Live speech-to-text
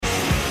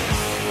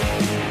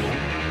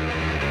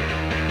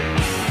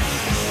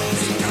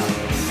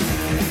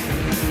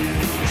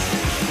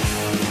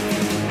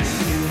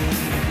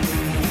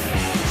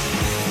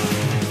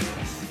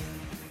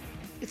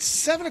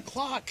7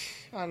 o'clock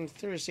on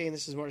Thursday, and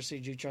this is Motor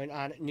City Juke Joint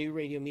on New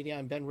Radio Media.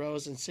 I'm Ben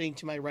Rose, and sitting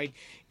to my right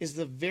is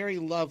the very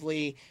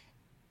lovely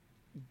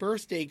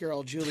birthday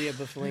girl, Giulia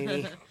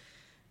Buffalini.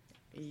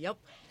 Yep.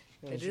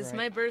 That's it is right.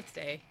 my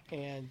birthday.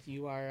 And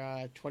you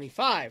are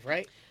 25,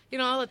 right? You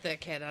know, I'll let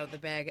that cat out of the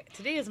bag.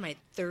 Today is my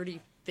 35th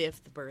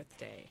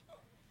birthday.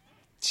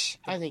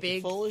 I think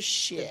you're full of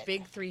shit. The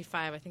big 3-5.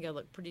 I think I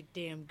look pretty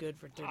damn good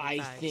for 35. I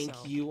think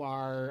you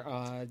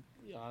are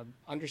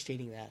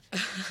understating that.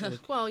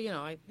 Well, you know,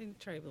 I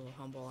try to be a little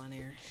humble on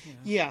air. You know.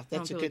 Yeah,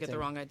 that's a good thing. Get the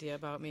wrong idea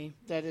about me.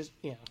 That is,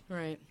 yeah.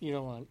 Right. You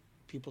don't want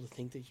people to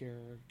think that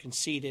you're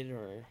conceited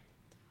or...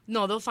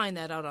 No, they'll find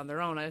that out on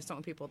their own. I just don't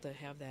want people to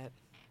have that.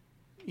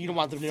 You don't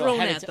want them to know thrown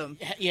ahead at them.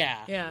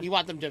 Yeah. You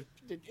want them to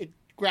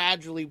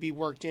gradually be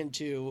worked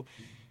into...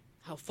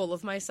 How full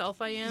of myself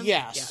I am?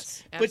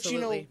 Yes. Absolutely. But, you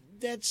know,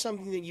 that's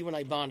something that you and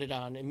I bonded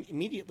on. And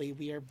immediately,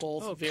 we are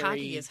both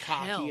very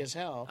cocky as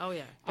hell. Oh,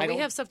 yeah. But we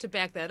have stuff to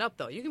back that up,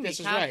 though. You can be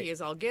cocky as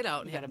all get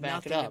out and have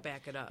nothing to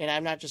back it up. And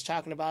I'm not just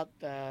talking about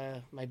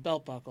my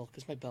belt buckle,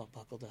 because my belt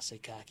buckle does say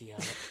cocky on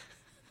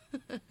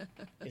it.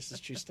 This is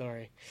a true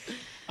story.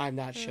 I'm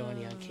not showing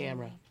you on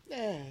camera.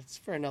 It's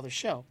for another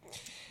show.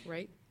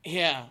 Right?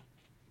 Yeah.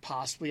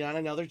 Possibly on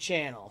another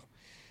channel.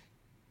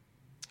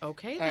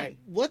 Okay, then. All right.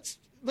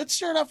 Let's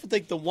start off with,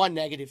 like, the one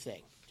negative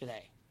thing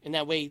today. And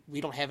that way, we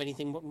don't have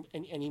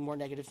any more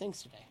negative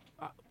things today.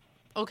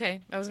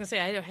 Okay. I was going to say,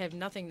 I don't have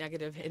nothing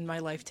negative in my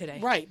life today.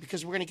 Right,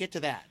 because we're going to get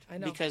to that. I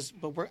know.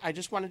 I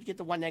just wanted to get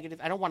the one negative.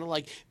 I don't want to,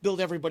 like, build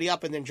everybody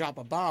up and then drop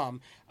a bomb.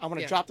 I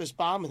want to drop this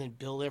bomb and then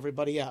build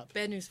everybody up.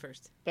 Bad news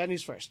first. Bad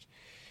news first.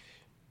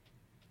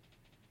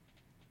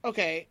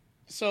 Okay,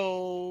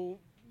 so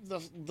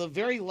the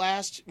very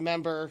last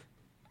member,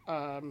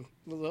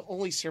 the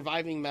only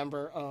surviving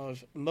member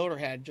of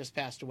Motorhead just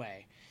passed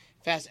away.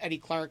 Fast Eddie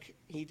Clarke,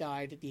 he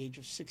died at the age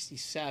of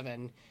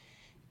 67.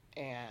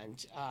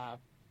 And,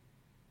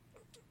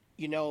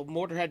 you know,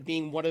 Motorhead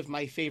being one of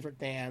my favorite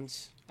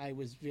bands, I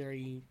was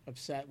very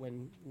upset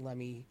when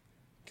Lemmy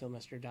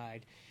Kilmister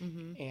died.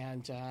 Mm-hmm.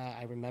 And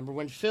I remember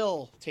when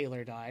Phil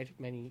Taylor died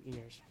many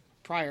years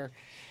prior.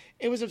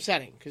 It was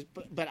upsetting,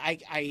 but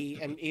I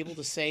am able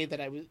to say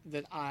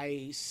that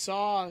I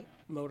saw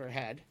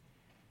Motorhead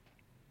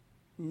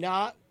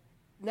not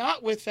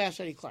with Fast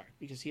Eddie Clarke,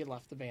 because he had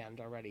left the band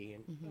already,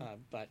 and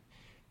but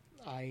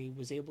I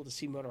was able to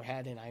see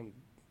Motorhead, and I'm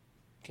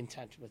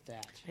content with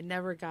that. I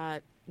never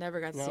got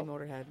to see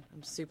Motorhead.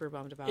 I'm super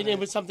bummed about it. And it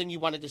was something you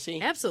wanted to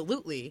see?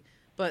 Absolutely,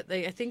 but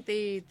I think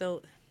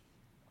they'll.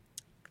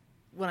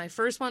 When I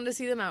first wanted to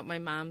see them out, my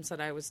mom said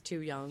I was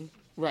too young,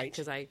 right?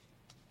 Because I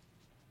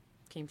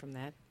came from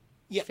that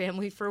Yep.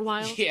 family for a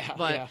while. Yeah,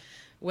 but. Yeah.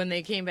 When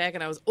they came back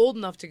and I was old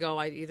enough to go,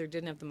 I either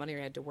didn't have the money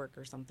or had to work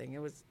or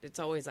something. It's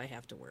always I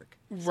have to work.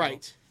 So.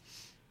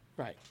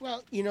 Right.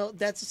 Well, you know,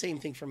 that's the same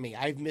thing for me.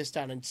 I've missed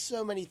out on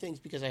so many things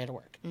because I had to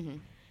work. Mm-hmm.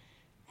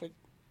 But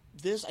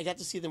I got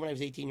to see them when I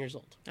was 18 years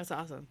old. That's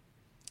awesome.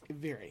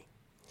 Very.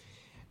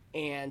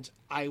 And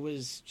I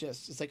was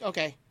just, it's like,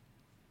 okay,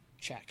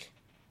 check.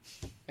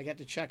 I got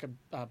to check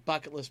a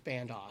bucket list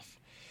band off.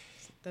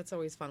 That's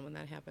always fun when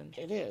that happens.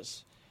 It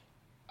is.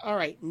 All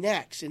right,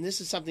 next, and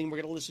this is something we're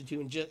going to listen to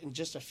in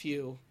just a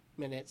few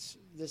minutes.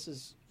 This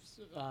is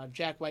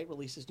Jack White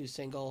released his new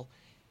single,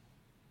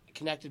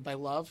 "Connected by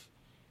Love."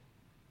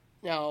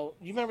 Now,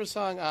 you remember the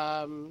song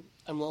 "I'm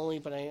Lonely,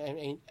 but I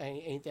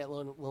ain't that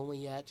lonely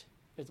yet"?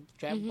 It's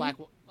a Black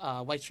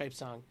White Stripes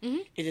song.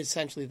 Mm-hmm. It is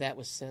essentially that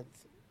with synth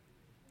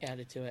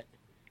added to it.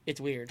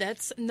 It's weird. That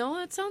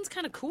sounds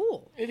kind of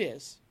cool. It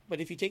is, but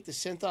if you take the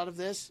synth out of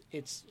this,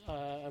 it's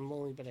 "I'm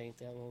lonely, but I ain't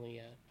that lonely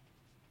yet."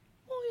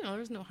 Well, you know,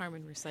 there's no harm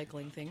in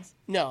recycling things.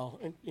 No,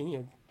 and you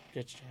know,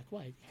 that's Jack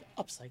White.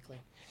 Upcycling.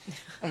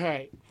 All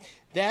right.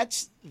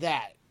 That's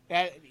that.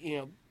 You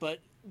know, but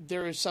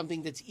there is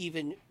something that's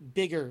even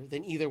bigger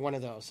than either one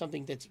of those.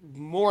 Something that's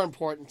more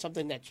important,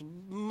 something that's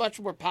much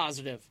more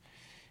positive.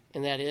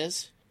 And that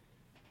is...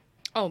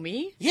 Oh,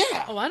 me?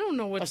 Yeah. Oh, I don't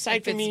know what...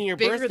 Aside from meeting your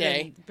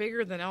birthday.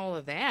 Bigger than all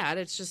of that.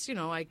 It's just, you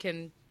know, I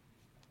can...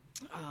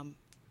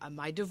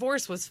 my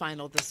divorce was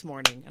final this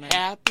morning. And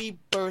Happy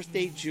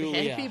birthday,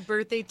 Giulia. Happy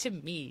birthday to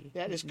me.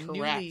 That is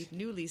correct.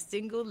 Newly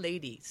single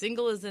lady.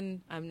 Single as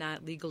in I'm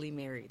not legally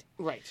married.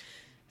 Right.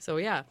 So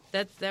yeah,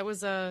 that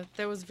was a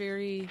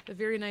very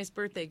nice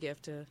birthday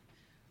gift to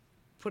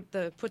put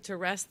to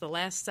rest the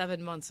last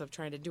 7 months of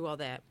trying to do all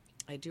that.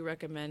 I do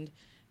recommend,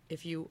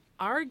 if you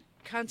are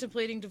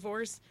contemplating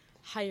divorce,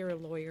 hire a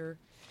lawyer.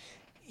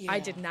 Yeah.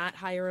 I did not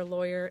hire a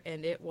lawyer,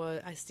 and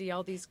I see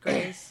all these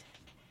grays.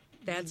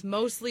 That's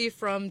mostly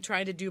from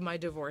trying to do my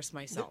divorce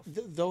myself.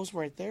 Those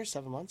weren't there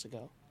 7 months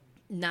ago.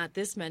 Not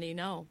this many,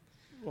 no.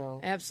 No.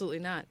 Absolutely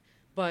not.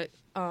 But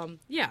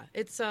yeah,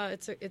 it's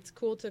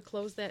cool to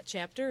close that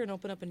chapter and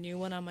open up a new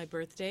one on my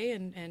birthday,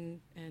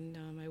 and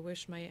I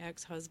wish my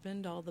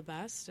ex-husband all the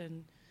best,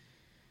 and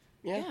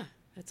yeah,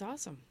 that's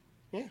awesome.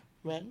 Yeah,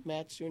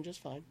 Matt's doing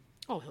just fine.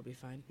 Oh, he'll be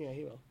fine. Yeah,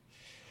 he will.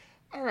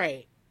 All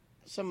right,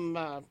 some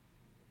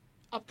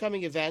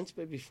upcoming events,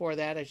 but before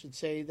that, I should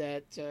say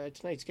that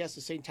tonight's guest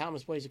is St.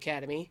 Thomas Boys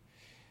Academy.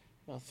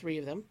 Well, 3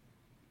 of them.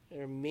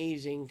 They're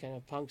amazing kind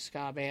of punk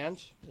ska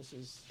band. This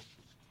is...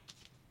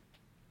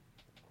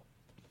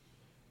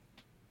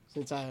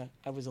 Since I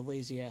was a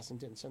lazy ass and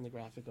didn't send the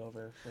graphic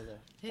over for the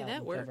Hey, that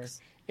album cover. works.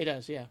 It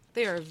does, yeah.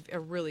 They are a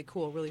really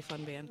cool, really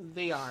fun band.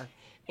 They are.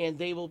 And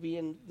they will be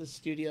in the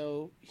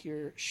studio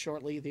here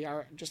shortly. They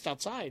are just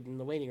outside in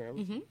the waiting room.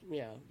 Mm-hmm.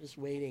 Yeah, just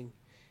waiting.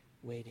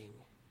 Laying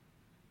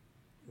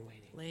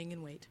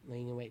in wait.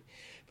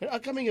 But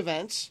upcoming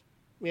events,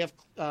 we have,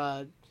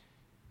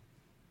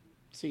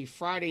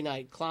 Friday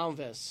night,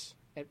 Clownvis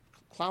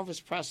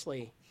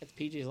Presley at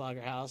the PJ's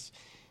Lager House.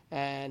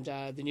 And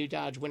the New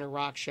Dodge Winter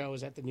Rock Show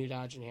is at the New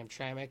Dodge in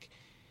Hamtramck.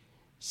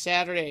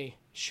 Saturday,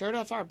 Shirt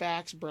Off Our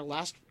Backs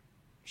Burlesque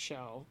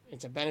Show.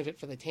 It's a benefit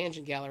for the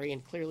Tangent Gallery,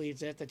 and clearly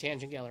it's at the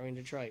Tangent Gallery in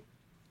Detroit.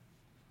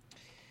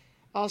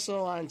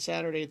 Also on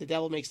Saturday, The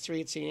Devil Makes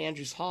 3 at St.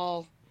 Andrews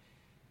Hall.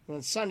 And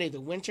on Sunday,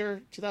 the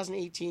Winter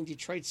 2018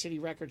 Detroit City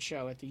Record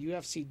Show at the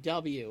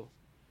UFCW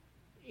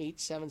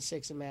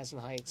 876 in Madison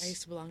Heights. I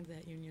used to belong to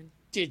that union.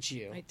 Did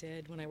you? I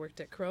did when I worked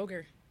at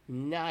Kroger.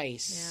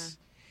 Nice.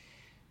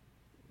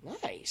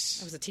 Nice.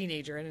 I was a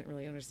teenager. I didn't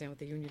really understand what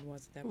the union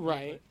was at that point.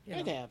 Right. But,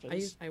 It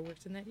happens. I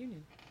worked in that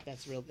union.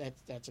 That's real.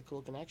 That's a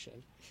cool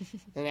connection.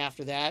 And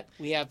after that,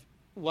 we have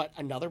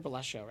another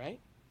burlesque show,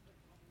 right?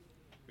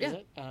 Is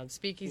Yeah. it?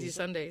 Speakeasy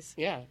Sundays.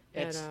 Yeah.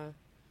 At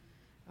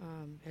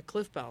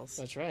Cliff Bells.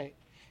 That's right.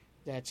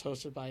 That's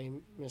hosted by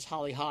Miss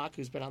Holly Hawk,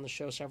 who's been on the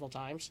show several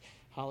times.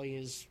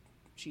 Holly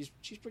she's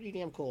pretty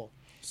damn cool.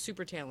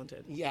 Super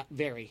talented. Yeah,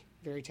 very,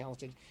 very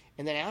talented.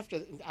 And then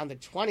on the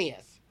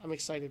 20th, I'm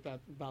excited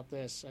about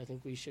this. I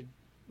think we should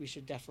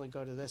definitely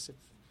go to this.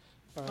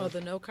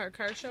 The No Car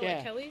Show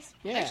at Kelly's?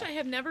 Yeah. Actually, I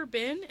have never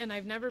been, and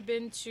I've never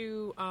been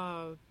to,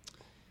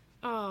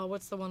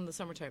 what's the one in the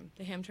summertime?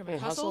 The Hamtramck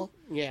Hustle?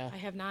 Yeah. I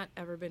have not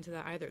ever been to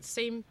that either. It's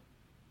same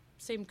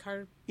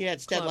car. Yeah,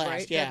 it's club, Dead Last.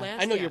 right? Yeah, Dead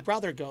Last? I know Yeah. your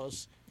brother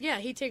goes. Yeah,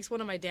 he takes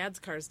one of my dad's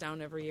cars down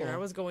every year. Oh. I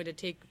was going to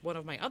take one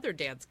of my other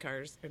dad's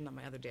cars, or not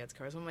my other dad's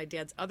cars, one of my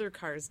dad's other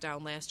cars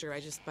down last year. I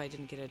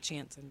didn't get a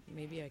chance, and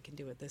maybe I can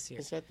do it this year.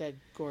 Is that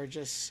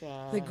gorgeous?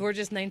 The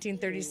gorgeous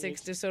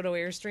 1936 DeSoto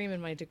Airstream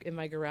in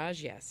my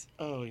garage? Yes.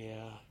 Oh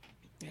yeah.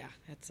 Yeah,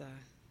 that's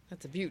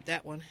a beaut.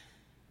 That one.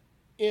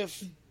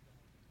 If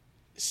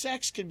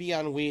sex could be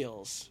on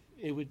wheels,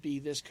 it would be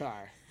this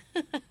car.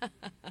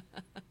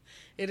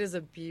 It is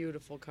a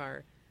beautiful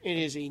car. It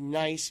is a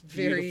nice,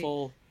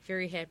 beautiful.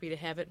 Very happy to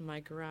have it in my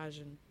garage,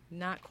 and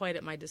not quite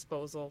at my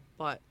disposal,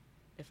 but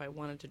if I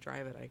wanted to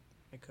drive it,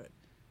 I could.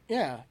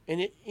 Yeah,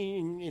 and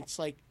it's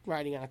like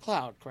riding on a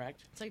cloud,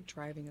 correct? It's like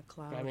driving a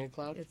cloud. Driving a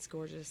cloud? It's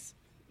gorgeous.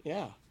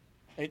 Yeah,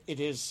 it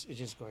is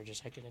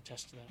gorgeous. I can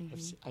attest to that.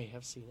 Mm-hmm. I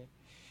have seen it.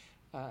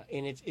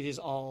 And it is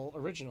all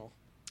original.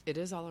 It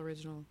is all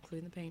original,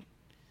 including the paint.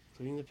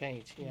 Including the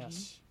paint,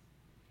 yes.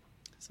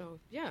 So,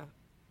 yeah,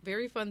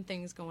 very fun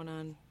things going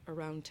on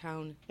around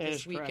town That this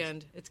is correct.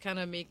 weekend. It's kind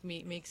of makes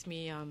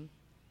me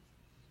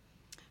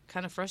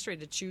kind of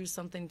frustrated to choose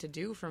something to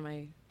do for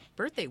my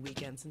birthday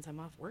weekend since I'm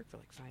off work for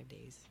like 5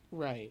 days.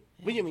 Right.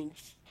 Yeah. But you mean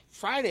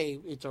Friday?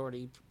 It's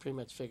already pretty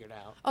much figured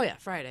out. Oh yeah,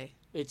 Friday.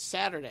 It's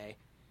Saturday.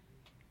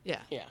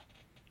 Yeah. Yeah.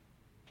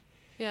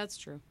 Yeah, that's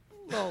true.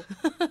 Well,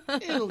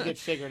 it'll get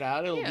figured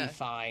out. It'll Yeah, be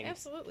fine.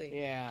 Absolutely.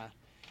 Yeah.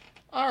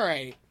 All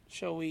right.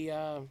 Shall we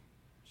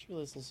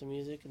listen to some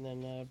music and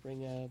then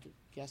bring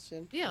guests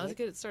in? Yeah, let's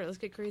get it started. Let's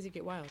get crazy,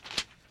 get wild.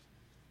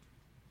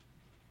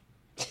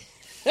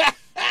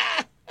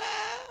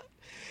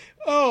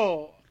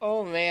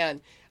 Oh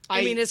man.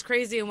 I mean, it's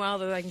crazy and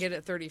wild that I can get it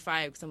at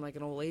 35 because I'm like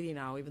an old lady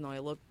now, even though I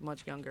look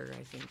much younger,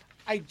 I think.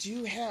 I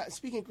do have,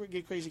 speaking of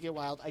Get Crazy, Get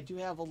Wild, I do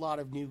have a lot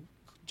of new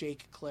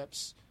Jake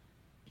clips.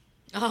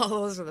 Oh,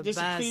 those are the Just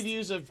best.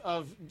 previews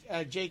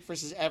of Jake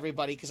versus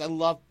everybody, because I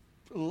love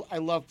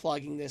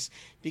plugging this,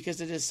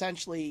 because it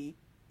essentially,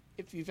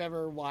 if you've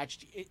ever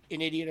watched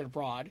An Idiot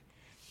Abroad,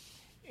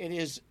 it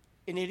is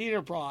An Idiot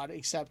Abroad,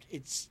 except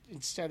it's,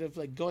 instead of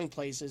like going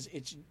places,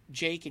 it's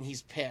Jake and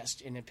he's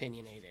pissed and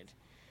opinionated.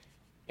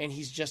 And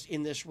he's just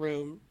in this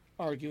room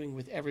arguing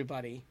with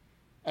everybody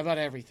about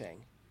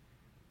everything.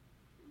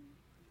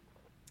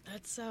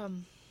 That's,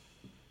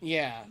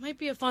 Yeah. might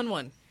be a fun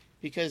one.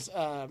 Because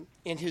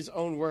in his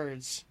own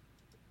words...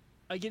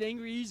 I get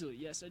angry easily.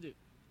 Yes, I do.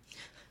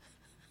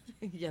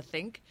 You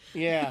think?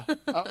 Yeah.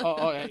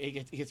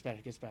 It gets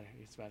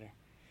better.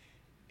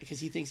 Because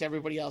he thinks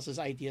everybody else's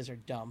ideas are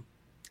dumb.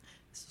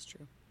 This is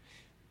true.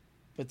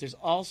 But there's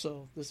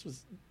also... This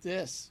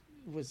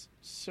was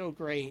so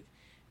great.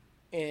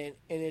 And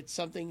it's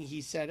something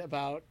he said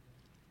about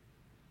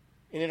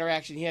an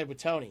interaction he had with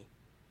Tony.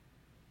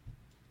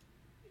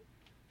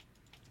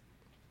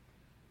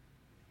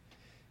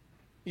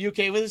 You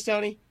okay with this,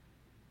 Tony?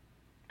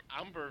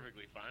 I'm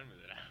perfectly fine with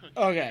it.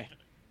 Okay.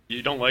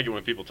 You don't like it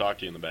when people talk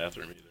to you in the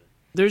bathroom either.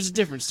 There's a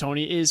difference,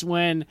 Tony, is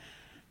when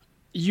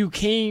you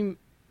came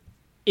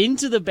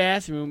into the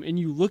bathroom and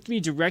you looked me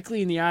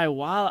directly in the eye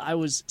while I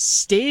was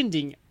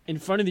standing in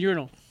front of the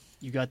urinal.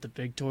 You got the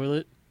big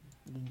toilet?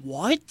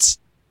 What?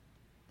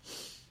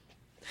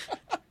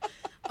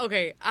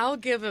 Okay, I'll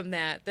give him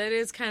that. That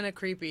is kind of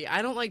creepy.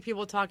 I don't like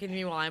people talking to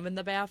me while I'm in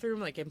the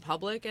bathroom, like in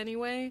public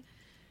anyway.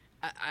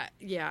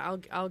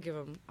 I'll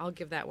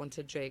give that one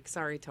to Jake.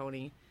 Sorry,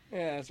 Tony.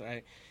 Yeah, that's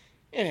right.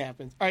 It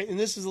happens. All right, and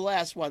this is the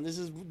last one. This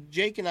is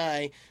Jake and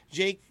I.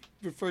 Jake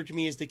referred to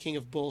me as the king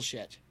of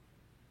bullshit.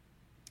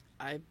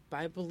 I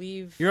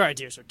believe Your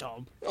ideas are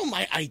dumb. Oh,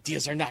 my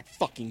ideas are not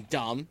fucking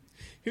dumb.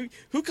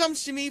 Who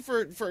comes to me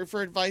for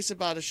advice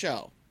about a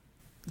show?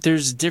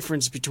 There's a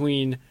difference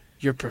between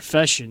your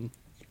profession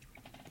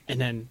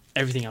and then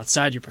everything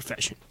outside your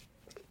profession.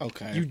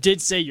 Okay. You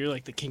did say you're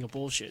like the king of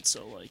bullshit,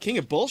 so like... King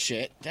of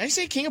bullshit? Did I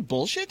say king of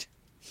bullshit?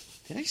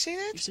 Did I say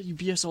that? You said you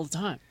BS all the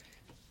time.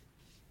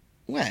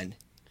 When?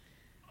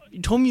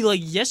 You told me like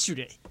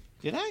yesterday.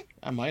 Did I?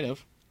 I might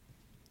have.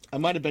 I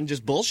might have been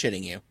just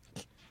bullshitting you.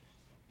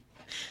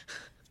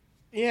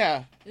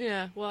 Yeah.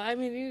 Yeah, well, I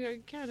mean,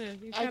 you kind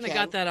of can.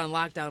 got that on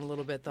lockdown a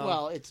little bit, though.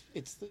 Well, it's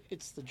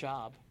the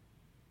job.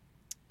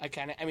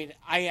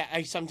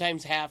 I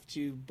sometimes have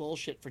to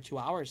bullshit for 2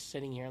 hours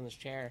sitting here in this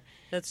chair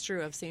That's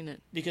true. I've seen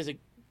it. because a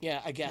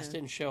guest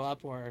didn't show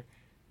up or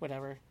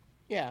whatever.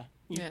 Yeah.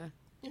 Yeah.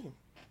 Yeah.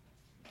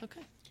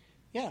 Okay.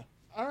 Yeah.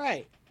 All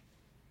right.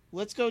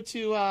 Let's go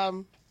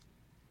to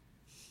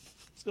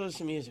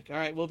some music. All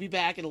right, we'll be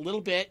back in a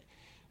little bit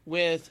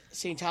with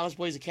St. Thomas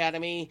Boys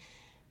Academy.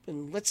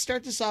 And let's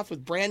start this off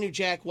with brand new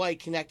Jack White,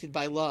 Connected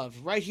by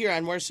Love, right here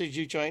on Morris City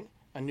Juke Joint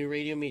on New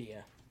Radio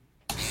Media.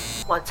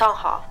 晚上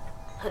好，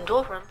很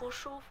多人不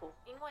舒服，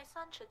因为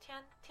30天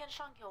天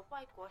上有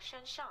外国现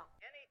象。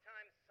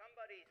 Anytime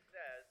somebody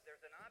says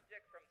there's an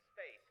object from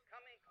space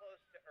coming close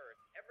to Earth,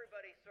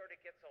 everybody sort of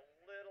gets a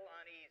little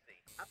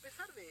uneasy. A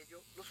pesar de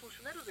ello, los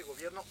funcionarios de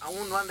gobierno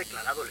aún no han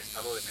declarado el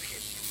estado de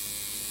emergencia.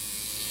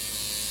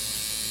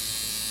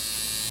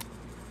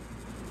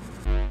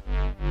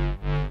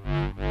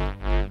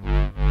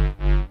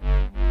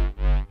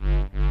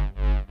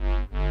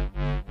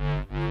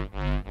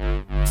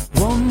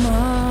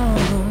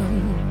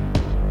 Woman,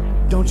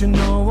 don't you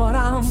know what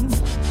I'm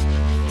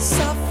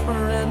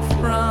suffering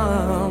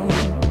from?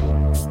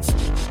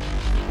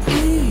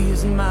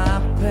 Ease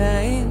my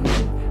pain,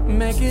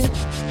 make it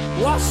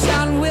wash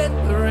out with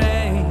the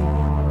rain.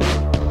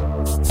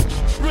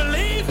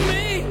 Relieve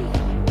me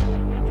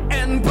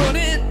and put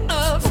it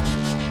up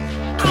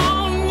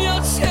on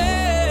your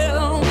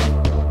shelf.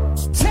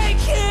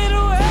 Take it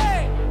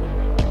away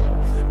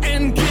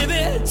and give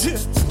it to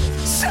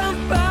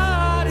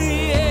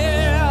somebody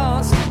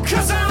else.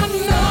 'Cause I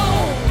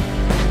know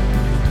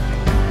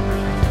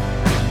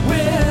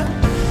we're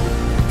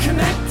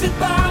connected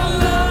by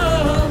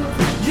love.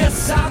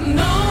 Yes, I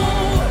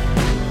know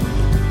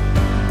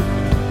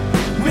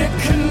we're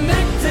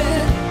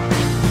connected,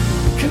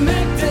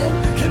 connected,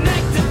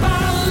 connected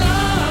by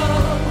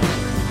love.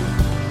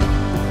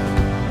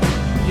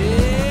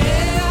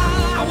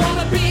 Yeah, I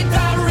wanna be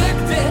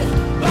directed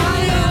by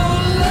your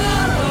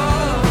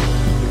love.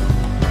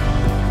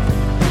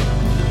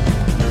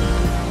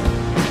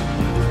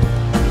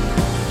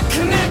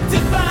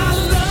 Connected by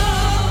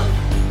love.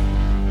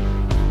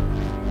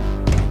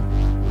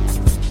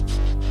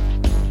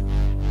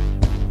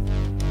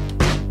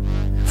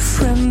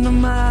 Friend of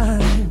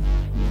mine,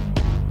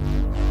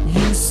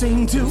 you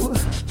seem to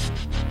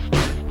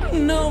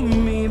know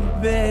me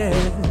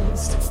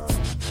best.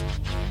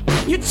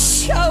 You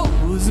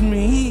chose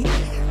me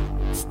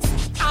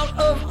out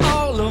of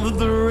all of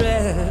the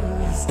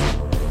rest.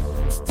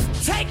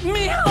 Take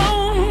me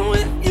home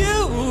with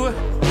you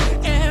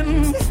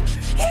and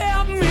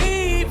help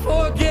me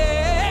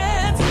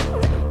forget.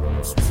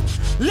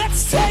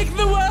 Let's take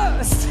the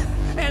worst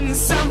and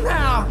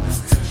somehow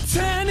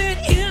turn it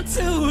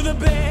into the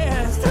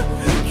best.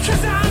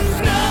 'Cause I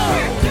know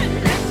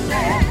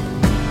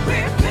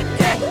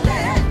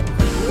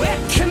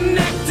we're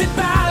connected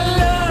by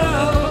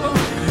love.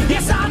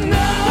 Yes, I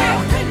know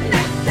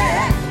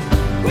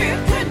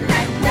we're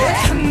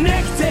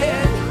connected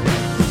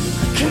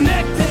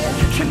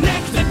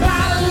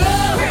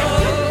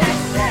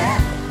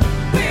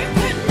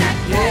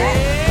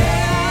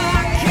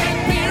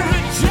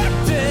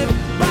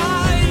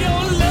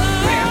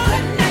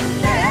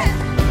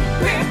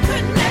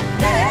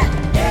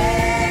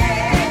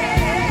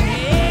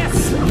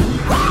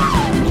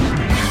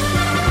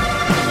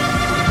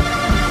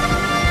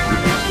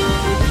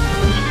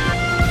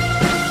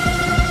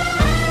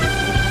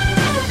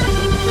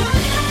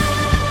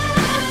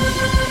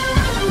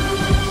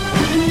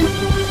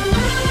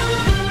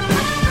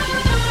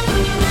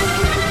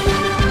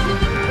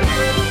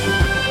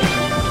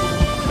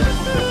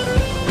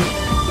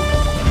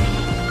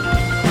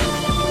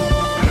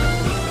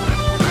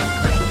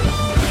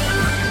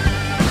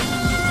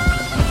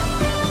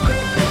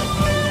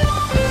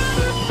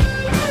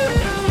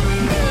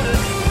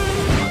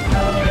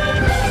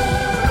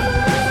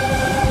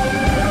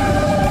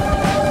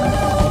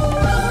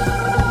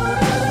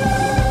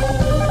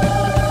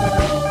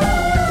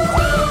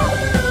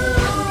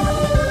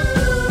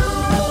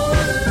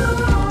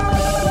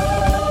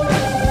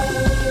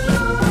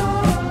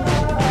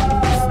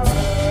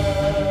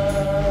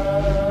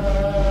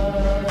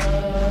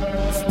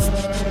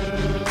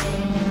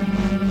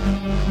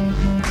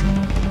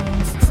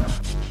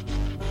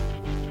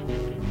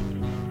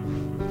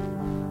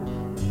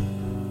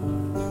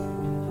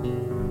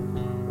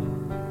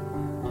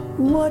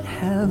What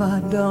have I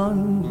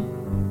done?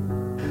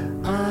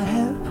 I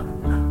have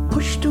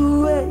pushed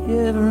away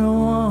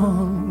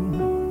everyone.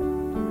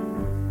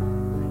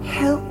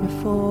 Help me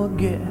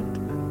forget.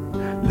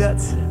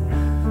 Let's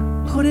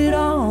put it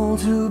all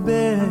to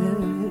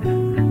bed.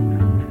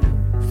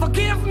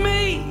 Forgive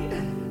me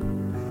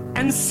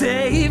and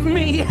save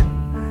me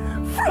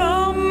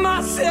from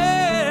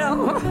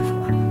myself.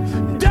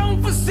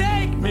 Don't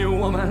forsake me,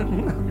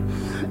 woman,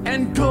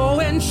 and go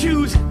and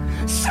choose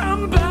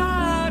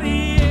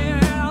somebody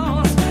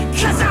else.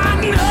 'Cause I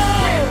know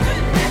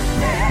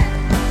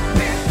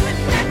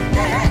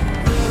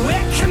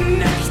we're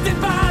connected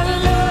by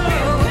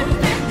love.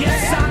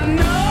 Yes, I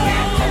know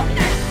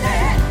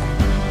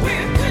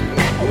we're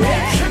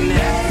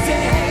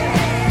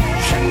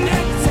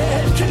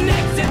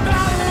connected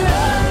by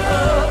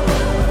love.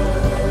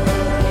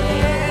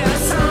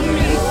 Yes, I'm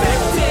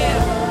infected.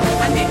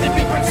 I need to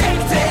be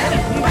protected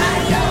by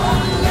your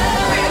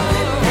love.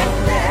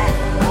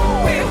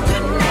 We're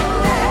connected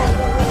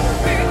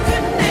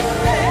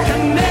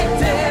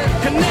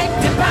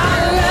by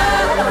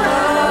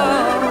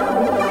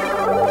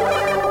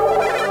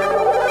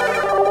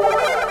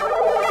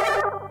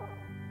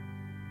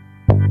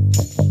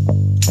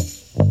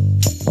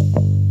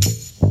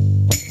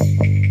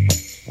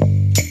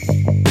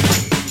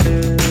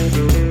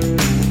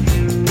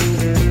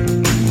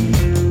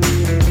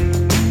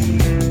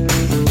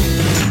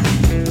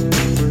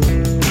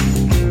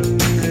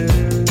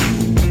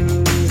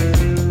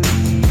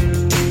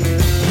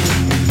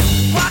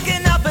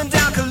walking up and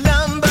down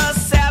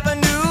Columbus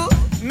Avenue,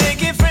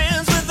 making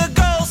friends with the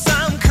ghosts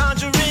I'm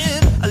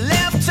conjuring. I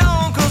left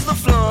home 'cause the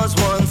floor's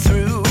worn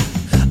through.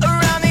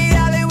 Around the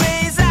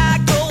alleyways I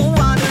go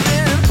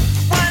wandering.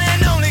 One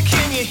and only,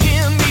 can you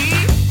hear me?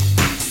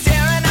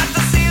 Staring at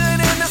the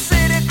ceiling in the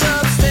city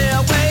club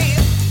stairway,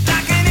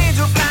 like an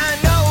angel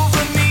flying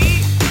over me.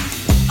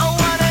 Oh,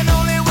 one and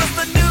only, what's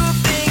the new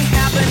thing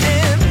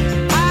happening?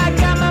 I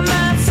got my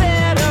mind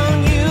set on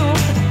you.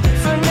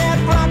 From that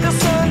Bronco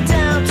sun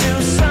down to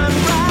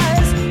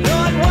sunrise.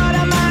 Lord, what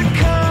am I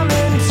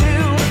coming to?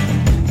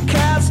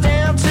 Cast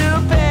down to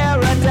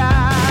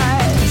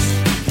paradise.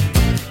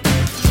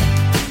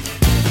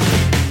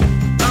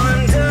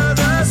 Under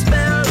the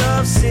spell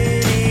of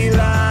city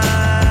lights,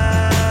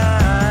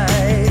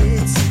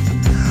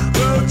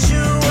 wrote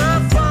you a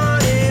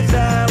funny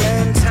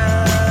valentine.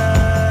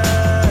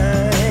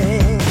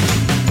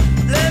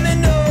 Let me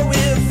know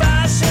if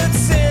I should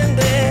send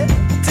it.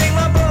 Take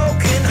my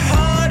broken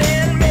heart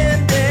and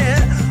mend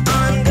it.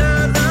 Under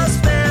the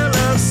spell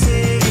of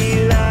city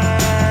lights.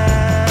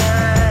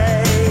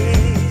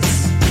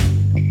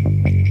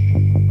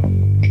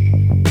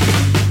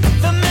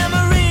 The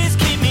memories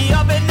keep me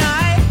up at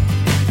night.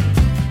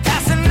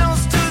 Passing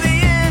notes to the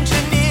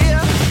engineer.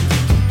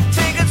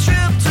 Take a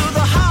trip to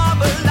the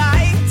harbor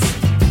lights.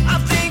 I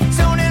think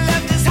Tony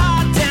left his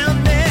heart down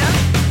there.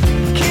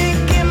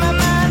 Can't get my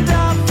mind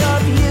off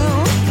of you.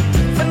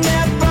 From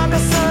that Bronco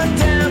sun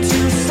down to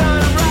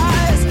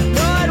sunrise.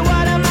 Lord,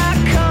 what am I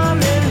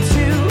coming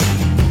to?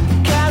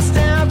 Cast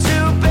down to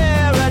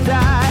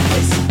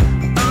paradise.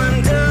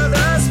 Under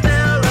the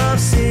spell of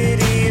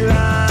city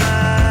lights,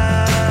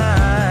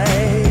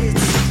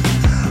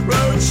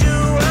 wrote you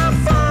a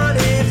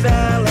funny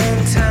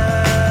valentine.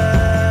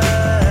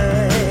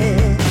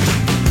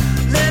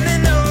 Let me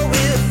know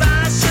if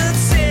I should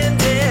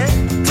send it.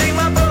 Take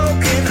my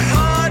broken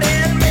heart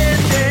and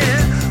mend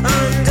it.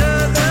 Under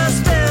the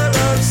spell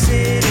of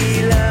city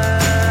lights.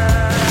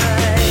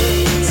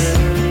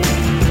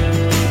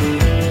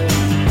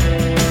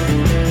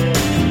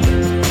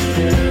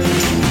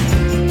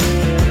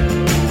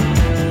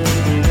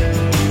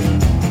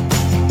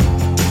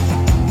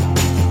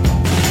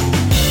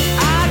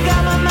 I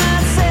got my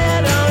mind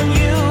set on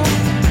you.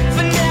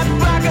 From that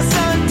Bronco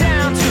sun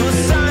down to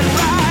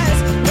sunrise.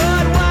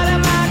 Lord, what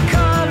am I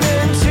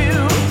coming to?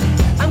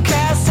 I'm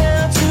cast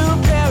down to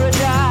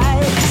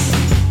paradise.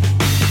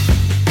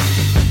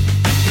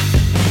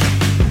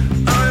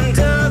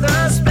 Under the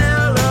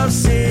spell of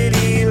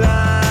city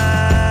lights,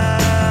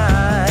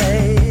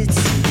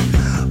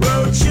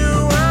 wrote you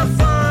a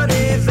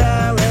funny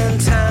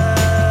valentine.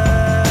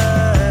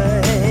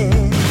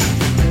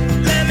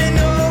 Let me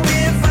know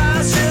if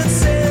I should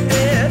send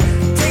it.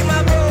 Take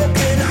my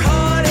broken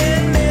heart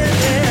and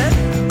mend it.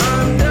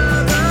 Under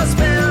the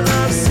spell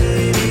of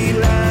city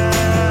lights.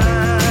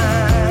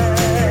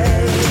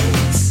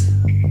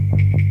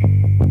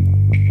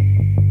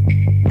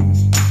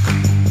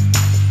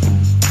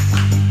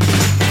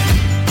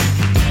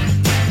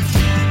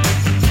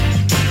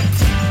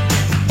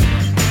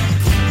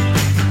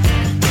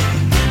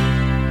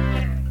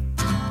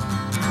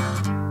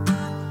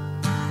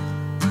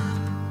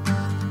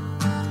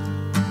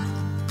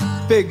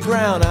 Big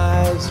brown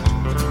eyes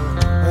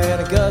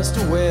and a gust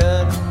of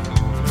wind,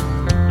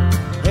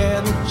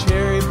 and the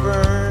cherry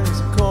burns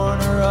a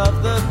corner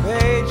of the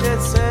page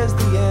that says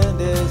the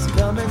end is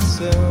coming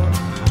soon,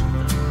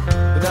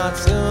 but not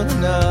soon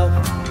enough.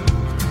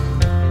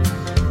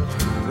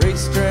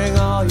 Restring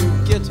all your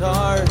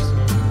guitars,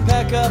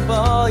 pack up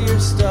all your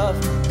stuff,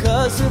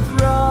 'cause 'Cause if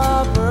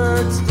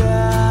Robert's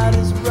dad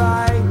is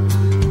right,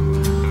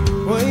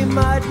 we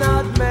might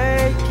not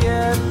make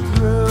it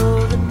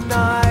through the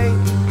night.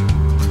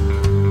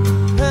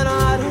 And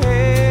I'd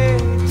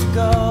hate to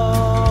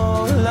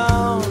go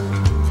alone.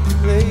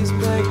 Please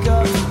pick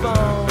up the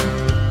phone.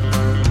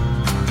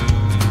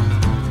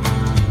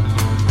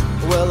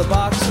 Well, a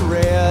box of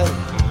red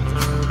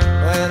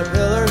and a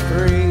pillar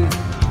 3,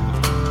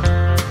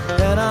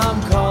 and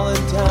I'm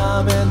calling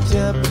time and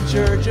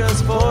temperature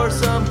just for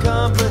some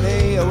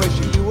company. I wish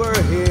you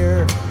were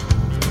here.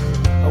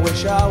 I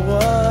wish I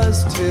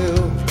was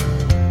too.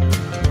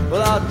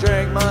 Well, I'll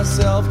drink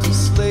myself to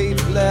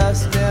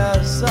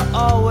sleeplessness, I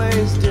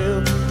always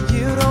do.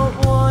 You don't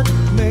want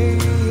me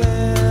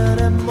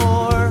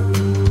anymore.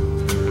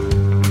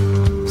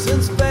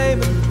 Since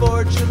fame and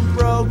fortune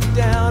broke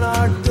down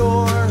our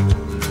door,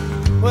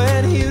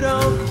 when you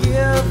don't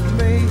give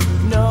me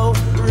no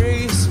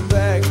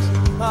respect,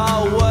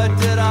 oh, what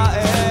did I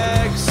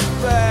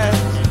expect?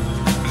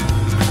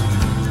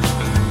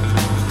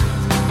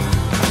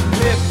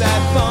 If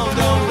that phone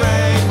don't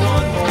ring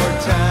one more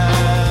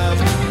time,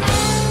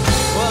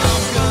 well,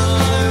 I'm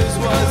gonna lose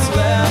what's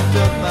left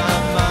of my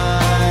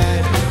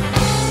mind.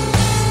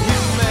 You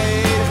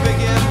made a big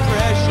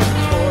impression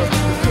for a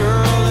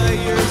girl of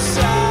your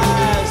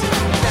size.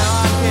 Now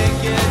I can't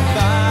get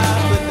by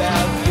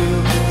without you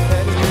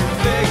and your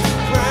big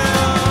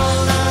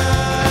brown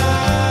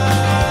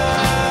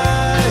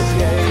eyes.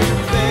 Yeah, your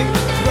big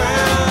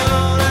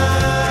brown eyes.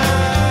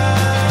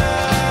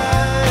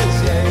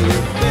 Yeah,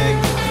 your big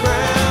brown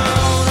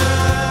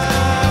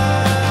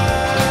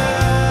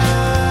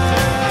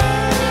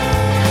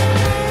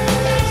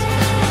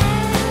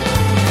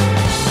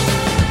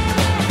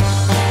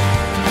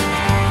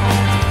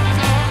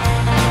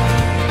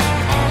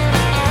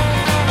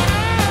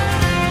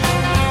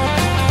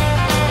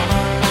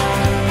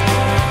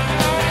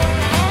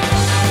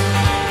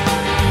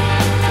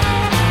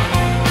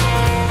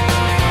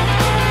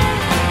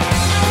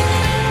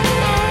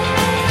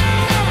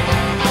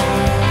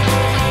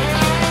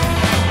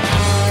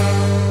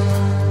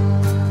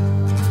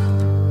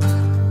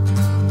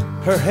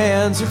Her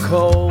hands are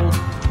cold,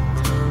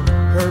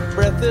 her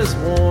breath is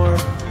warm.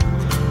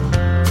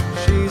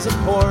 She's a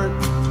port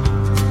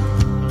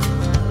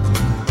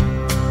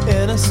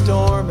in a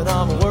storm, and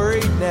I'm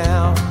worried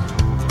now,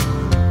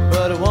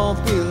 but it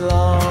won't be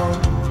long.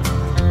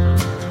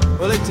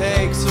 Well, it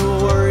takes a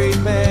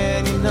worried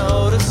man, you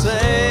know, to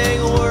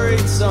sing a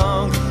worried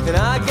song. And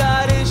I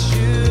got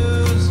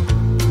issues,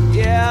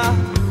 yeah,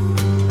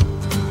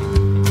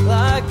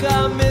 like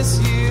I miss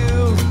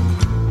you,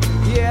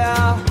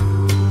 yeah.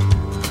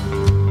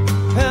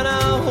 And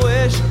I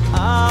wish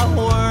I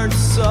weren't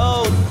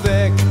so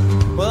thick.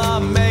 Well,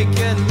 I'm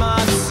making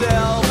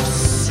myself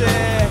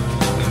sick.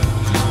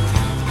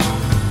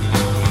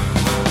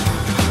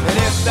 And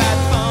if that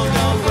phone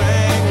don't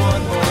ring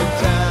one more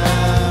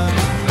time,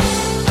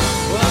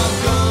 well, I'm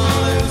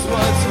gonna lose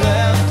what's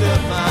left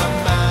of my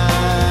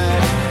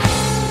mind.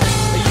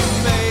 You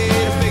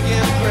made a big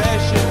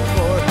impression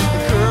for a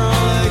girl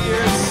of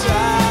your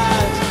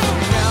size.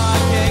 Now I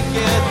can't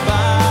get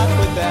by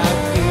without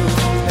you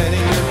and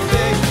your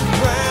big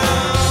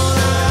brown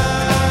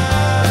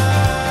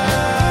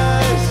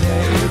eyes.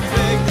 Yeah, your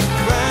big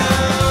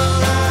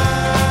brown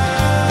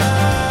eyes.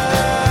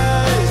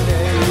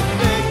 Yeah, your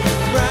big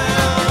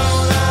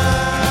brown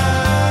eyes.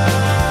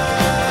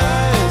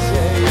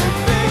 Yeah, your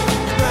big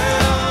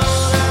brown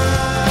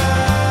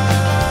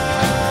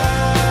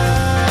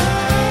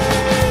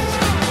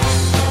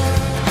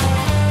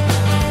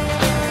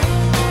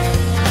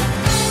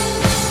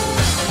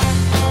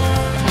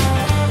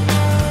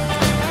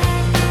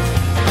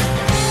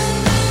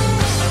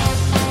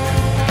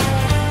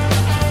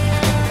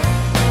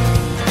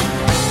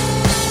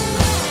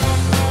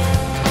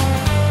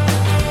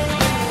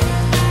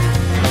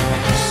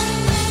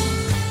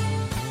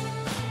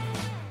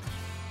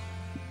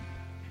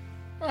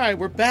All right,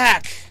 we're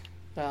back.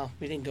 Well,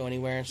 we didn't go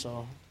anywhere,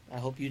 so I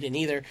hope you didn't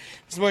either.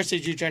 This is more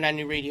Sid Juke on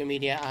New Radio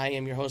Media. I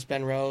am your host,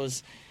 Ben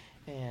Rose,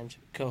 and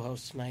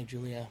co-host tonight,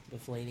 Giulia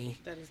Bufflady.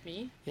 That is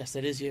me. Yes,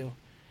 that is you.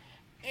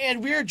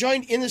 And we are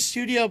joined in the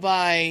studio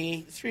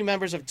by 3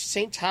 members of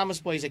St. Thomas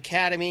Boys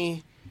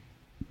Academy,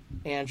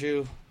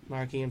 Andrew,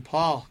 Marky, and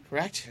Paul,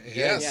 correct?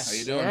 Yes. How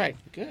you doing? All right,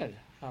 good.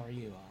 How are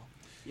you all?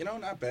 You know,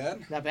 not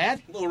bad. Not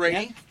bad? A little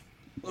rainy. Yeah.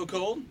 A little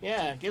cold.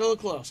 Yeah, get a little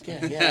close. Yeah,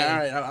 All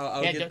right,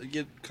 I'll Yeah,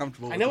 get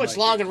comfortable. I with know the it's mic.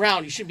 long and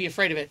round. You shouldn't be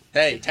afraid of it.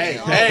 Hey.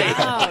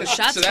 Oh,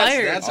 shots So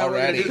fired. That's how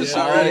we're gonna do this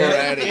Yeah,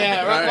 already.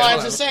 Yeah, All right, well,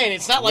 I'm just saying,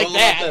 it's not like Roll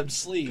up that. them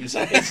sleeves.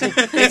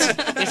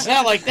 It's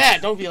not like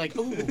that. Don't be like,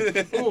 ooh, I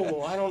don't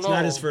know. It's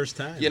not his first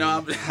time. You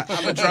know,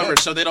 I'm a drummer,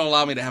 so they don't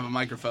allow me to have a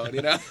microphone.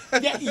 You know.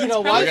 Yeah, you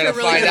know why? We're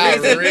gonna find out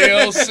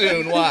real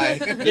soon why.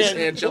 This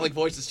angelic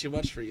voice is too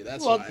much for you.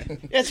 That's Well, why.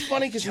 it's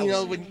funny because you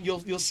know when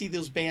you'll see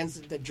those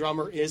bands that the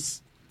drummer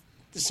is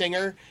the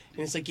singer, and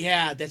it's like,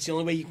 yeah, that's the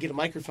only way you can get a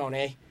microphone,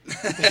 eh?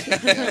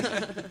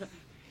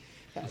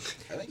 I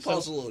think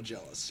Paul's a little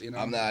jealous. You know,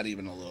 I'm not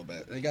even a little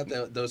bit. They got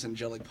those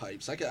angelic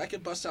pipes. I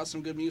could bust out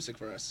some good music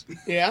for us.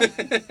 Yeah.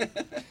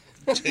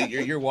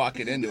 You're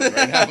walking into it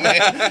right now,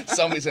 man.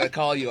 Somebody's gonna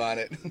call you on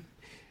it.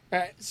 All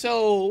right.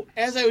 So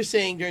as I was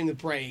saying during the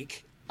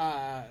break,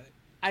 I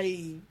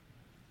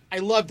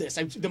love this.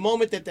 The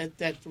moment that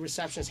the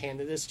receptionist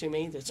handed this to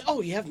me, that's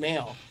you have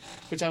mail,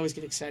 which I always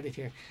get excited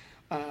here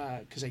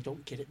because I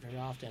don't get it very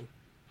often.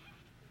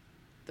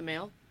 The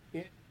mail?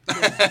 Yeah.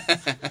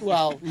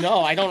 Well, no,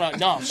 I don't know.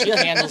 No, she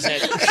handles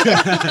it.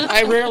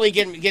 I rarely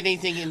get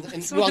anything in.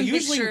 Well,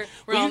 usually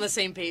we're all on the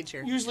same page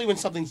here. Usually, when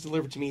something's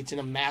delivered to me, it's in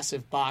a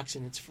massive box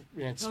and it's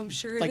I'm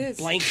sure like it is.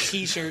 blank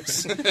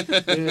T-shirts.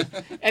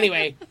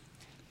 Anyway,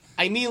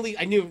 I knew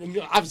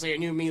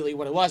immediately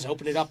what it was. I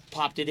opened it up,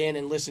 popped it in,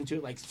 and listened to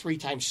it like 3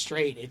 times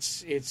straight.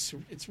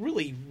 It's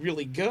really,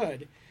 really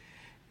good.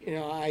 You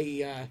know,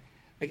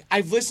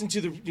 I've listened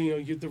to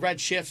the Red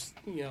Shift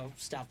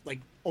stuff like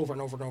over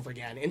and over and over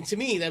again, and to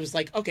me that was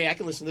like, okay, I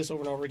can listen to this over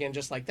and over again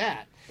just like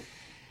that.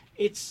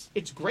 It's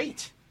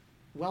great.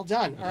 Well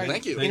done. All right,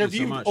 Thank you. Interview Thank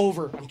you so much.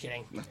 over. I'm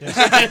kidding.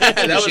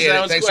 that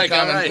was quick.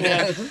 All right.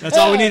 Yeah. That's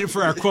all we needed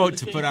for our quote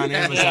to put on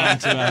Amazon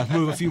to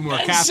move a few more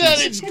I copies. said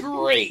it's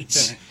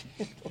great.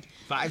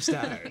 5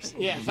 stars.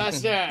 Yeah, 5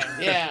 stars.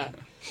 Yeah.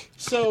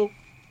 So,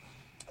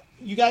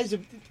 you guys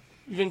have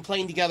been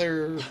playing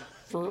together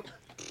for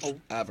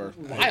Ever. a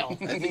while.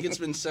 I think it's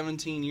been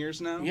 17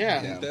 years now.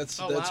 Yeah. Yeah. That's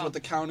wow. what the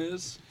count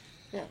is.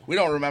 We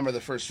don't remember the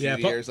first few Yeah,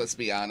 years. Let's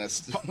be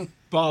honest.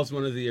 Paul's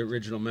one of the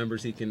original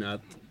members. He can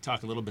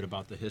talk a little bit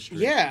about the history.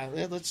 Yeah,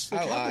 let's.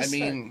 I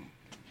mean,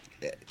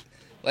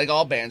 like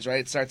all bands, right?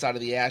 It starts out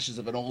of the ashes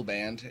of an old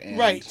band, and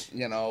Right.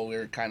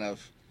 We're kind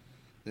of.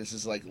 This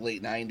is like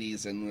late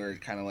 '90s, and we're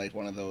kind of like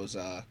one of those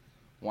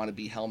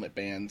wannabe Helmet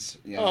bands.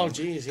 Oh,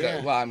 geez,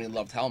 yeah. Well, I mean,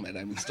 loved Helmet.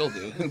 I mean, still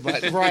do,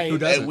 but Right. Who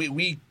doesn't? and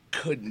we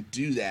couldn't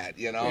do that.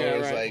 Yeah, it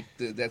was right.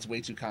 like that's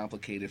way too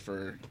complicated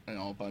for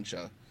a bunch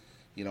of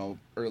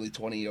early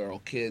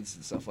 20-year-old kids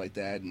and stuff like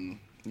that, and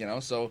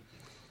so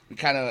we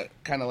kind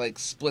of like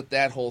split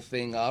that whole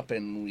thing up,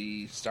 and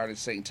we started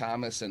St.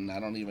 Thomas, and I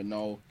don't even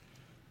know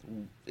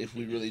if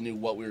we really knew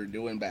what we were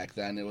doing back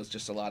then. It was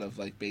just a lot of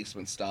like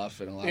basement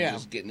stuff and a lot of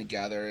just getting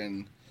together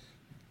and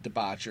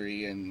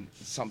debauchery, and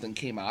something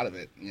came out of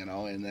it,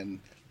 and then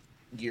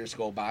years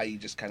go by, you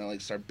just kind of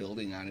like start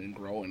building on it and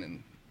growing,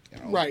 and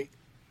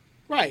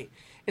Right.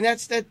 And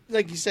that's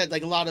like you said,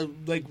 like a lot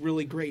of like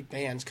really great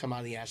bands come out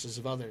of the ashes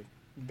of other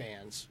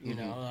bands,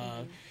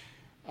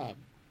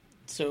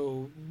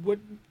 so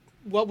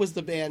what was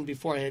the band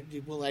before?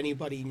 Will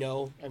anybody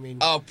know? I mean,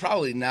 oh,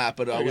 probably not,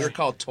 but we were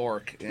called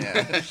Torque.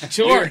 Yeah.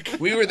 Torque.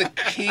 We were the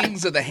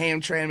kings of the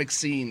Hamtramck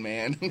scene,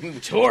 man.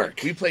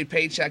 Torque. We played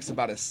Paychecks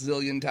about a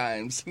zillion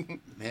times.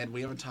 Man,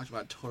 we haven't talked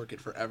about Torque in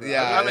forever.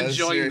 Yeah, I'm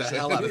enjoying the seriously.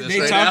 hell out of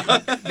this now.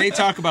 They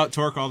talk about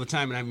Torque all the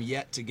time, and I'm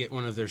yet to get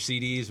one of their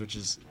CDs, which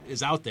is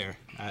out there.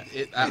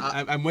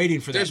 I'm waiting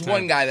for that. There's time.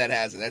 one guy that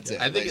has it. That's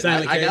it. I think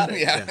Silent I got K?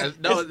 it. Yeah.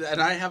 No,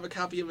 and I have a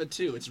copy of it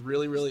too. It's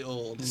really, really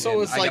old. so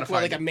and it's I gotta like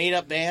find like a it. made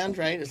up band,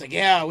 right? It's like,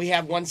 yeah, we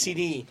have one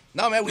CD.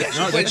 No, man, we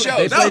actually No, played they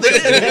shows. played They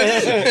shows.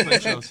 did. They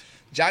played shows.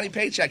 Johnny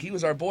Paycheck, he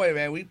was our boy,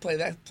 man. We play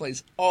that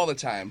place all the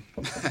time.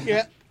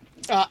 Yeah.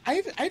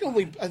 I'd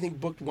only, I think,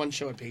 booked one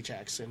show at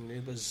Paychecks, and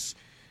it was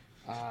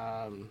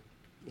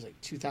like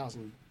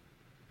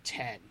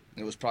 2010.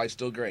 It was probably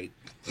still great.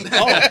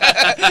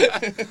 Oh,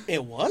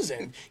 it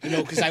wasn't,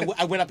 because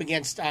I went up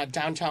against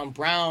Downtown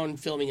Brown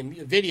filming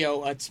a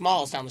video at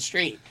Smalls down the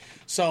street.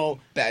 So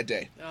Bad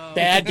day.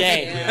 bad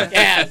day,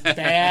 yeah,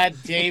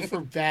 bad day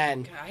for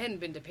Ben. God, I hadn't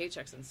been to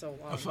Paychecks in so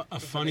long. A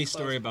funny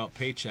story about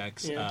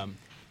Paychecks. Yeah.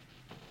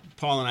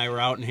 Paul and I were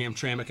out in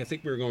Hamtramck. I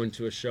think we were going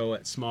to a show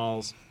at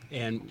Smalls,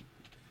 and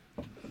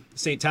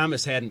St.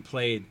 Thomas hadn't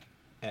played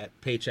at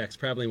Paychecks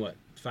probably,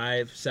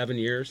 5-7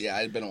 years? Yeah,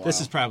 it had been a while.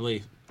 This is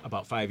probably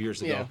about 5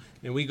 years ago. Yeah.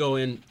 And we go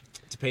in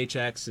to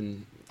Paychecks,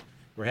 and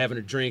we're having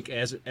a drink.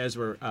 As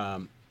we're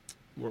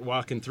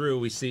walking through,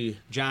 we see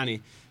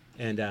Johnny,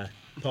 and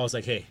Paul's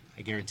like, hey,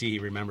 I guarantee he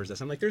remembers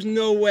us. I'm like, there's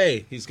no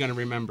way he's going to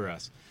remember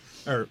us.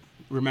 Or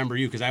remember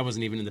you, because I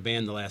wasn't even in the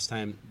band the last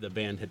time the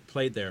band had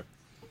played there.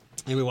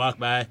 And we walk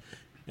by,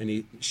 and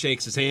he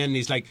shakes his hand, and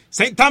he's like,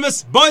 St.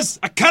 Thomas Boys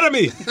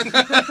Academy!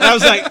 I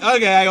was like,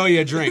 okay, I owe you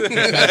a drink.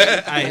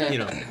 I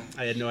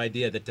had no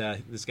idea that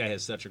this guy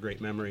has such a great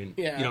memory. And,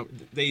 Yeah.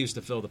 they used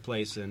to fill the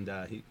place, and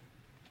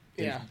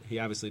Yeah. he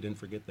obviously didn't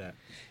forget that.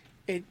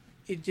 It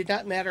did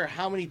not matter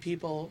how many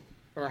people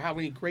or how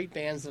many great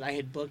bands that I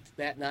had booked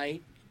that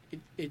night.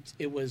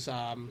 It was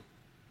not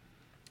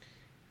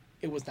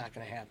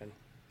going to happen.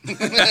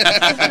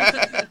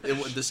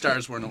 The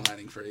stars weren't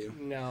aligning for you.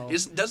 No.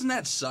 Doesn't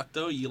that suck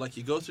though? You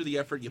go through the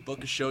effort, you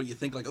book a show, you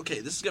think like, okay,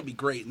 this is gonna be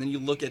great, and then you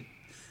look at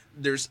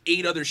there's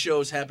 8 other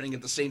shows happening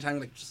at the same time.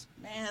 Like,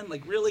 man,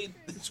 like really?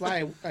 That's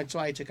why I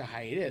took a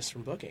hiatus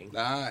from booking.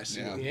 I see.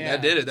 Yeah.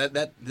 That did it.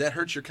 That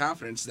hurts your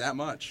confidence that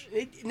much.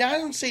 Now I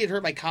don't say it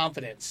hurt my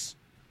confidence.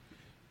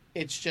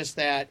 It's just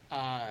that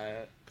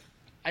I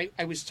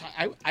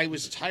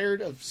was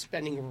tired of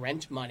spending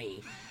rent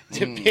money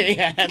to being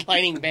a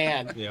headlining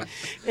band. Yeah.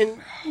 And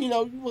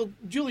well,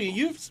 Julia,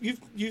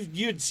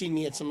 you'd seen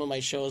me at some of my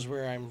shows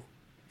where I'm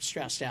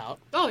stressed out.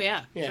 Oh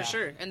yeah, Yeah. for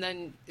sure. And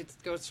then it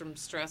goes from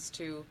stress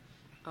to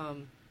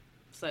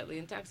slightly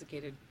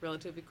intoxicated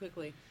relatively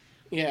quickly.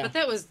 Yeah. But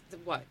that was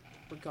what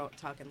we're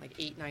talking like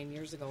 8-9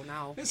 years ago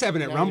now. This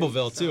happened at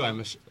Rumbleville too.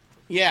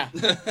 Yeah.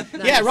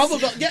 Yeah,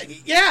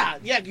 Rumbleville. Yeah.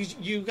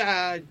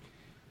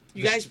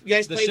 You guys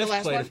played the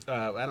last one?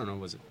 I don't know,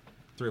 was it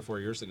 3 or 4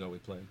 years ago we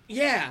played?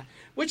 Yeah,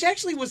 which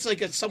actually was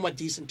like a somewhat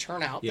decent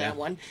turnout. Yeah. That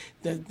one.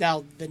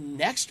 Now the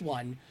next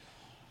one,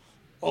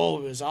 it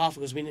was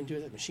awful because we didn't do it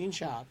at the machine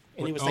shop,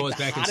 and it was like it was the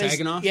back in hottest.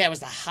 Saginaw? Yeah, it was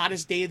the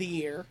hottest day of the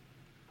year.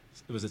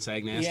 Was it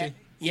Sag Nasty?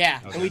 Yeah,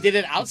 Okay. and we did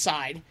it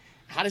outside,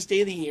 hottest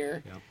day of the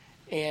year, Yeah.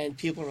 and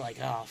people were like,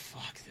 "Oh,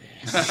 fuck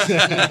this."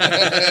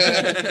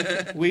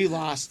 We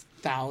lost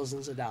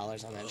thousands of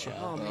dollars on that show.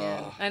 Oh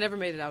man, I never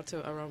made it out to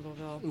a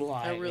Rumbleville. Well,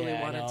 I really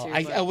wanted to.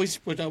 I but- always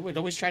would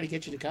always try to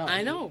get you to come.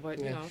 I know, but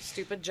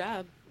stupid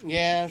job.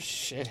 Yeah,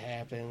 shit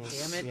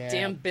happens. Damn it, Yeah,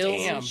 damn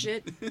bills and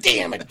shit.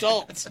 Damn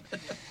adults.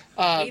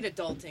 I hate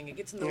adulting. It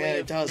gets in the way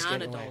it of does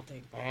get in the way.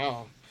 non-adulting.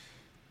 Wow.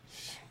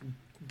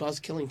 Buzz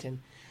Killington.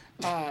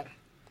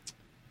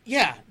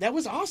 Yeah, that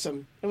was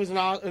awesome. It was an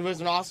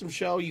awesome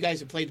show. You guys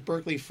had played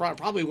Berkeley Front,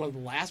 probably one of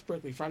the last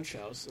Berkeley Front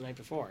shows the night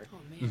before. Oh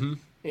man. Mm-hmm.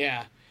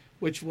 Yeah,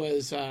 which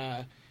was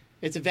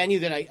it's a venue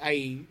that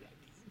I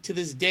to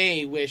this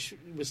day wish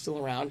was still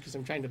around because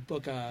I'm trying to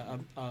book a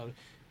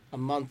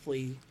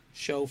monthly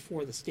show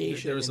for the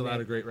station. There was a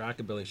lot of great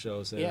rockabilly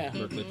shows there at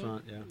Berkeley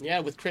Front. Yeah. Yeah,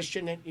 with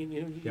Christian.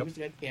 Yep. Was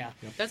good. Yeah.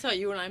 Yep. That's how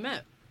you and I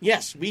met.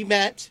 Yes, we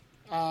met.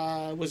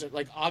 Was it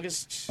like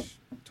August?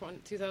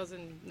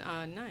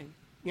 2009.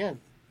 Yeah.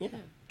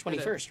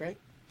 21st, right?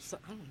 So,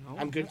 I don't know.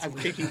 I'm good. I'm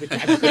creepy with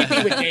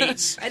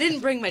dates. I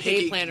didn't bring my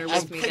day planner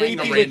with me. I'm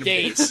creepy with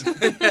dates.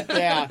 dates.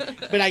 Yeah,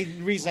 but the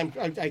reason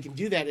I can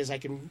do that is I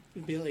can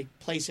be like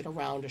place it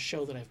around a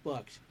show that I've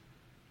booked.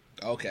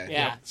 Okay.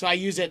 Yeah, so I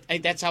use it.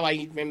 That's how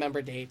I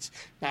remember dates.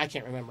 Now I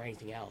can't remember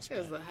anything else. It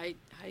was the high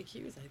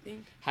Q's, I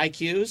think. High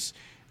Q's,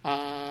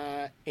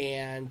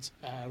 and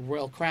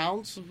Royal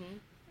Crowns,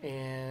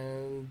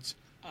 and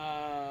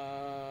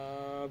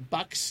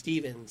Buck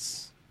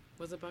Stevens.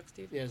 Was it Buck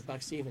Stevens? Yeah, it was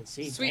Buck Stevens.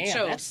 See, Sweet man,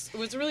 shows. It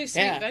was a really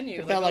sweet venue.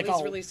 It Like felt all like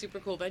these really super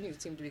cool venues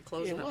seem to be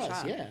closing It up was,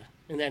 shop. yeah.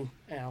 And then,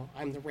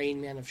 I'm the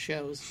Rain Man of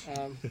shows.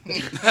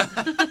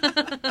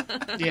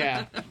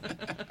 Yeah.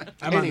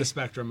 I'm on the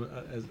spectrum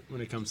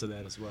when it comes to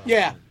that as well.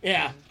 Yeah.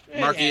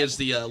 Marky Yeah. is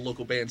the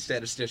local band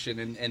statistician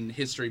and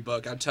history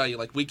book. I'll tell you,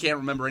 like, we can't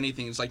remember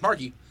anything. It's like,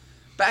 Marky,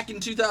 back in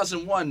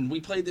 2001, we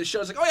played this show.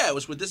 It's like, oh yeah, it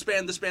was with this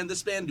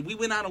band. We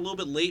went on a little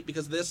bit late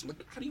because of this. I'm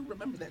like, how do you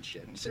remember that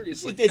shit?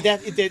 Seriously.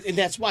 And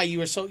that's why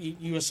you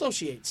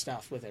associate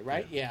stuff with it,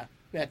 right? Yeah.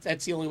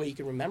 That's the only way you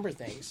can remember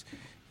things.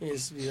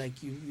 Is like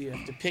you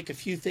have to pick a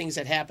few things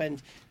that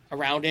happened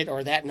around it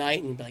or that night,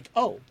 and you'd be like,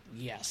 oh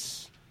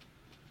yes.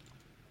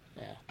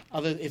 Yeah.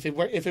 If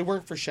it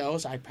weren't for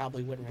shows, I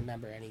probably wouldn't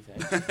remember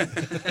anything.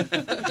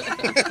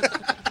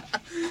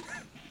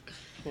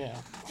 Yeah.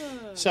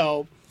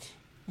 So,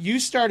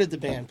 you started the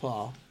band,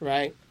 Paul,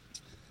 right?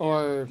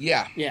 Or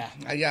Yeah. Yeah.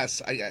 I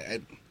guess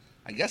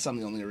I'm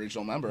the only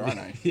original member, aren't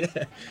I? Yeah.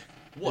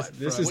 What?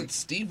 This From- is- What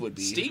Steve would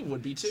be. Steve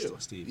would be too.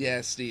 Steve. Yeah,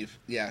 Steve.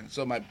 Yeah.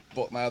 So my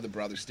other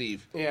brother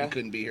Steve. Yeah. He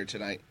couldn't be here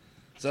tonight.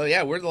 So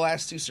yeah, we're the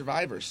last two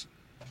survivors.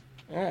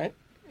 All right.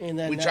 And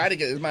then We tried to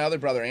get my other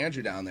brother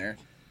Andrew down there,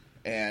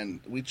 and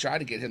we tried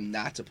to get him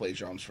not to play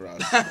drums for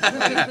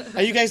us.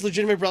 Are you guys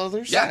legitimate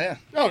brothers? Yeah.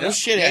 Oh, no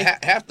shit, eh? Yeah,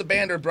 half the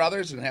band are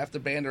brothers, and half the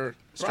band are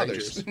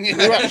brothers.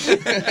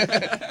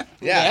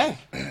 Yeah.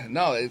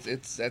 No,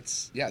 it's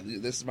This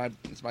is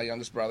my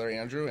youngest brother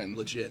Andrew, and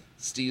Legit.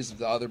 Steve's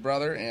the other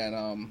brother,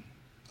 and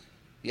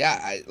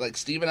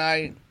Steve and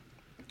I,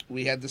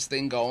 we had this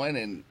thing going,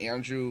 and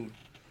Andrew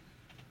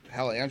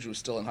was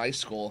still in high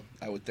school,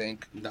 I would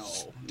think. No,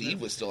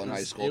 Steve was still in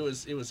high school. It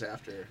was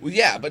after. Well,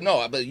 yeah, but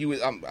you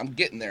would. I'm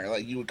getting there.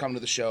 Like you would come to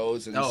the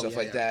shows and stuff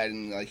like that,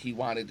 and like he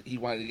wanted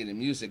to get in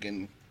music,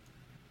 and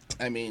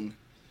I mean,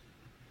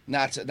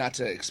 not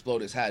to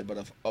explode his head, but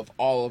of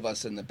all of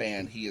us in the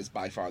band, he is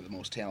by far the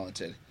most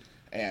talented.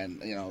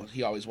 And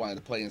he always wanted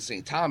to play in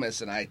St.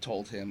 Thomas, and I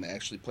told him to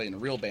actually play in a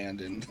real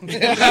band and if you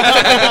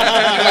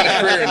want a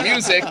career in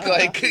music,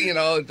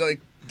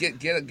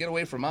 get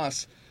away from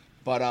us.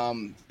 But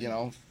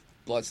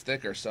blood's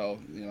thicker, so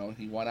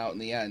he won out in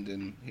the end,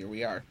 and here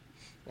we are.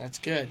 That's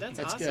good. That's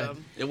awesome.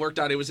 good. It worked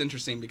out. It was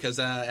interesting because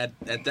at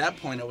that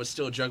point I was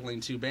still juggling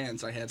two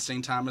bands. I had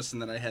St. Thomas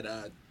and then I had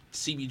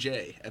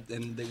CBJ,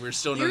 and they were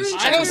still known as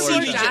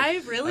Checkerboard CBJ.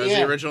 Jive, really? I was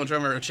the original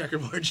drummer of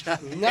Checkerboard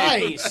Jive.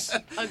 Nice.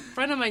 A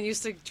friend of mine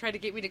used to try to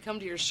get me to come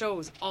to your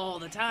shows all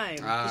the time.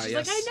 She's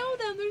yes. like, I know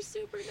them. They're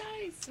super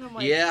nice. And I'm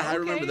like, Yeah, okay. I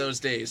remember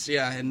those days.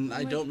 Yeah, and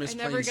I don't miss I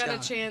never playing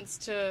got ska. a chance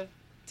to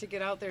to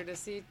get out there to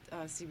see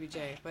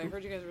CBJ, but I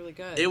heard you guys were really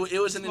good. It was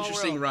an Small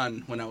interesting world.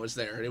 run when I was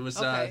there. It was,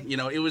 Okay.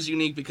 it was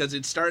unique because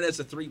it started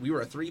as we were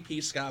a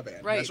 3-piece ska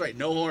band. Right. That's right,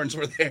 no horns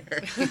were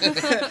there.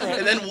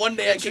 And then one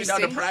day I came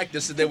down to Interesting.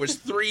 practice and there was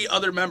 3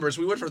 other members.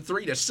 We went from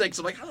 3 to 6.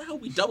 I'm like, how the hell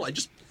we double? I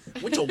just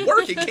went to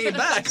work and came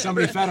back.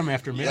 Somebody fed them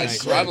after midnight.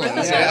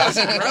 Gremlins,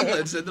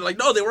 Gremlins. And they're like,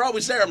 no, they were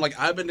always there. I'm like,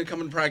 I've been to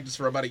come and practice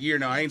for about a year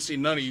now. I ain't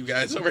seen none of you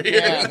guys over here.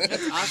 Yeah.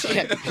 That's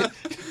awesome.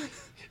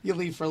 You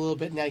leave for a little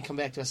bit, and now you come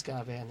back to a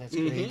ska band. That's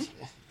great.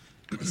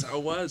 That's how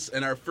it was.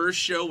 And our first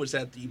show was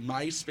at the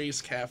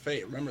MySpace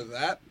Cafe. Remember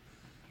that?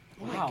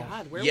 Oh my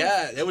God, where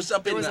It was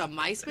up there in was a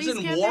MySpace It was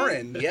in cafe?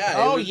 Warren. Yeah.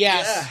 Oh, it was,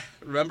 yes. Yeah.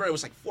 Remember, it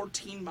was like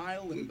 14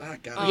 Mile and God.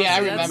 Oh, Yeah,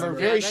 I that's- remember.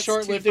 yeah, Very that's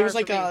short too lived. It was far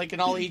like for me. an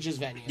all ages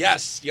venue.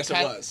 Yes, it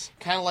was.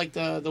 Kind of like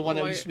the one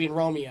that used to be in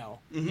Romeo.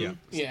 Yeah.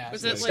 Yeah.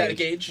 Was it Static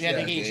like, Age? Yeah,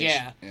 the Gauge,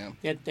 yeah.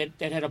 Yeah.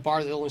 That had a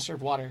bar that only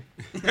served water.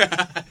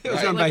 It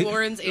was run like by,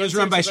 Lauren's it was answer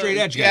run by to straight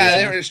the- edge guys. Yeah,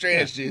 they were straight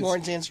edge dudes.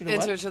 Lauren's answer to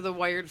answer what? to the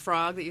Wired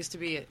Frog that used to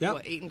be at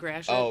Yep. 8 and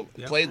Gratiot? Oh,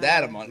 Yep. played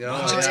that among Yeah.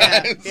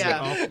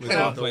 Oh, we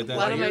all played A that.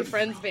 lot of my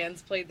friends'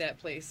 bands played that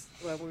place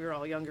when we were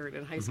all younger and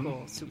in high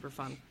school. Super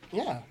fun.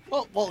 Yeah.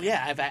 Well,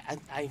 yeah.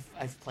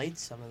 I've played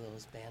some of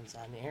those bands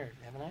on the air,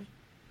 haven't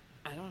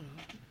I? I don't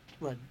know.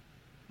 What?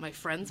 My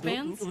friends'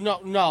 bands? No.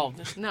 No.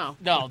 No,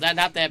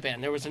 not that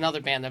band. There was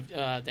another band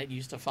that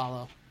used to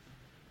follow.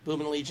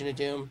 Boom and Legion of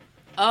Doom.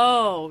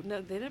 Oh, no,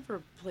 they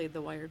never played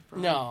the Wired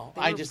Frog. No,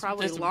 they I were just-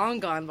 probably just-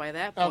 long gone by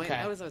that point. Okay.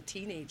 I was a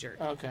teenager.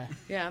 Okay.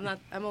 Yeah,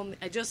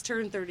 I just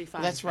turned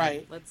 35. That's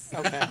right. Let's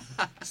Okay.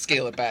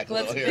 Scale it back a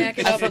let's little here. back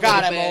it I up.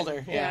 forgot a I'm little bit.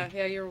 older, yeah.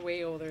 Yeah, you're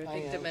way older. I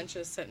think am.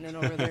 dementia's setting in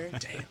over there.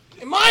 Damn.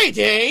 In my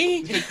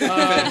day,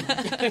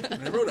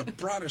 I rode a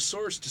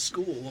brontosaurus to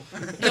school.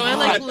 No, I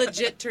like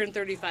legit turned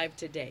 35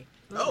 today.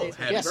 Oh, Today's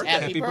happy yes, birthday.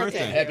 happy Happy birthday.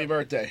 birthday. Happy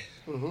birthday.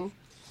 All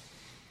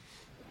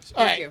Thank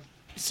right. you.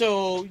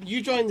 So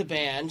you joined the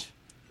band.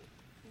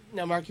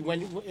 Now, Marky,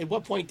 at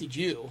what point did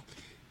you?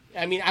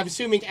 I mean, I'm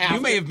assuming after.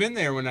 You may have been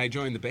there when I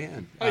joined the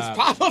band. It's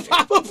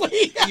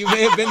probably. You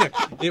may have been there.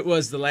 It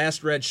was the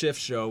last Red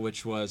Shift show,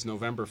 which was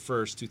November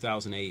 1st,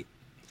 2008.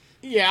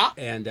 Yeah.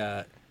 And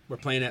we're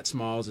playing at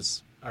Smalls.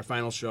 It's our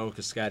final show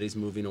because Scotty's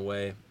moving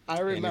away. I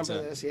And remember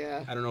it's this,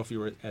 yeah. I don't know if you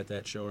were at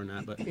that show or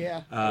not, but Yeah,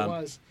 it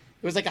was.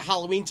 It was like a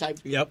Halloween type.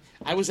 Yep.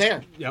 I was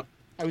there. Yep.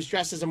 I was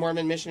dressed as a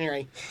Mormon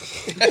missionary.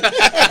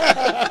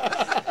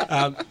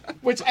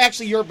 Which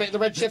actually the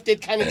Red Shift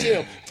did kind of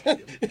too.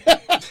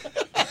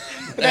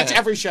 That's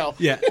every show.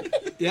 Yeah.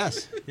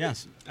 Yes.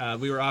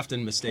 We were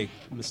often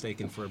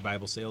mistaken for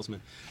Bible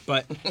salesmen,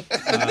 but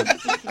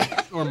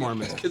or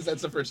Mormons. Because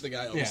that's the first thing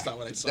I always Yeah. thought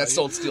when I saw That you.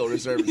 sold Steel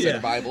Reserve instead Yeah.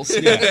 of Bibles.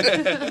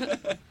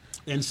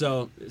 And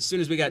so as soon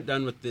as we got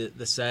done with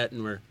the set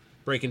and we're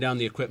breaking down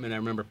the equipment, I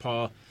remember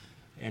Paul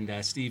and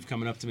Steve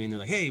coming up to me and they're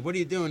like, "Hey, what are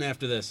you doing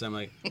after this?" I'm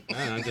like, "I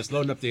don't know, I'm just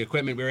loading up the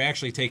equipment." We were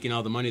actually taking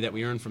all the money that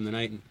we earned from the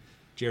night, and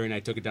Jerry and I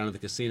took it down to the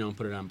casino and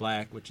put it on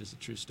black, which is a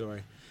true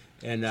story.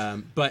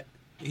 And but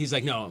he's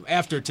like, "No,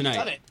 after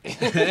tonight."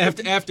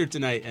 after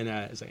tonight, and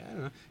I was like, "I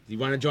don't know. Do you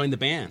want to join the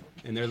band?"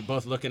 And they're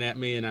both looking at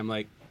me, and I'm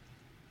like,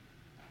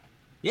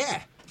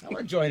 "Yeah, I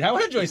want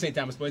to join St.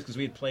 Thomas Boys," because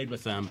we had played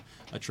with them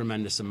a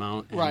tremendous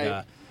amount. And,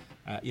 Right.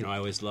 I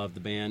always loved the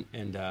band,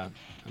 and I'm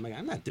like,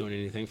 I'm not doing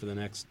anything for the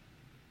next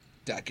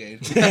Decade.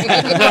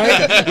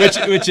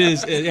 which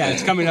is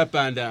it's coming up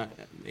on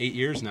 8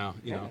 years now.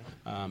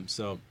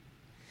 So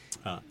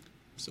The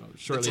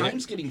shortly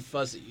time's getting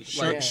fuzzy.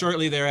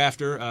 shortly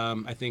thereafter,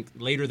 I think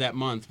later that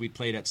month we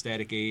played at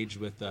Static Age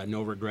with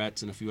No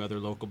Regrets and a few other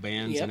local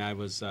bands, Yep. and I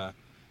was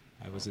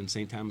in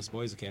St. Thomas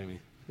Boys Academy.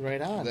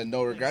 Right on. Then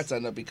No Regrets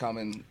ended up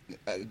becoming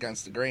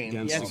Against the Grain.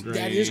 Against Yes, the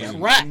that is Grain.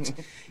 correct.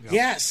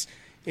 Yes.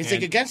 It's like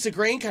And- Against the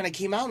Grain kind of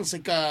came out, and it's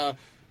like,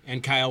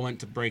 And Kyle went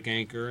to Break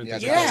Anchor, and Yeah,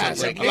 things Kyle's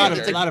like went to that.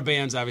 Break a lot of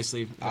bands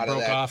obviously Out of broke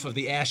that. off of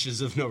the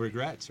ashes of No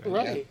Regrets.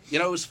 Right. right. You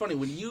know, it was funny.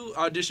 When you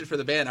auditioned for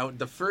the band,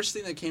 the first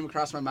thing that came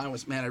across my mind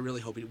was, man, I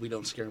really hope we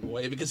don't scare him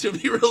away, because it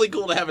would be really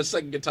cool to have a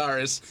second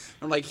guitarist.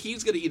 I'm like,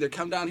 he's going to either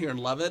come down here and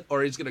love it,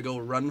 or he's going to go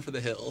run for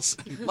the hills.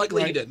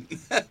 Luckily, he Right.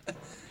 didn't.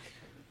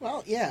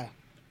 Well, yeah.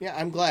 Yeah,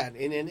 I'm glad.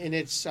 And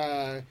it's,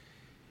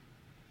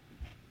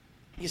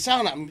 you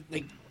sound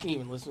like,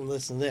 even listen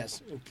to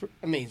this.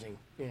 Amazing.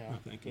 Yeah. Oh,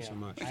 thank you so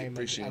much.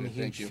 Appreciate I'm a it. Thank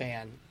huge you.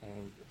 fan.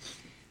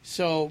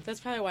 So,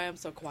 That's probably why I'm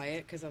so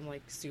quiet, because I'm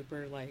like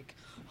super like.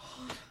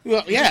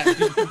 well, yeah,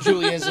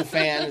 Julia is a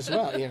fan as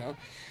well,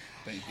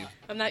 Thank you.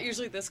 I'm not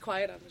usually this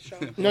quiet on the show.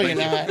 No, you're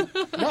not.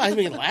 No, I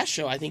mean, last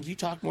show, I think you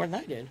talked more than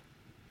I did.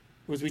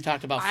 Was we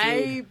talked about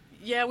food?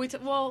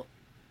 Well,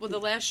 the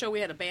last show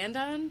we had a band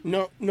on,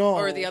 No.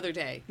 or the other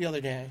day. The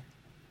other day.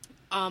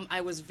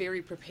 I was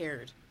very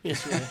prepared.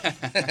 Yes, you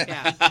did.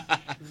 Yeah,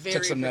 very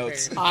Took some prepared.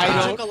 notes.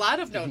 I took a lot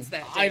of notes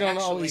that day. I don't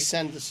actually. always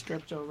send the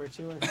script over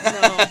to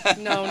her.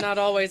 No, not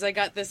always. I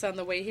got this on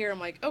the way here. I'm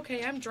like,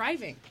 okay, I'm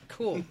driving.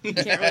 Cool. Can't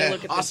really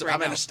look at this Awesome. right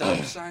I'm at now. a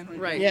stop sign.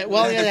 Right. Yeah,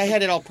 well, yeah, I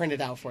had it all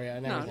printed out for you.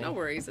 And No, everything. no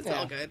worries. It's Yeah.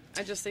 all good.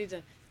 I just need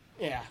to.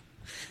 Yeah.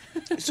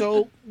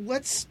 So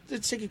let's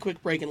take a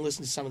quick break and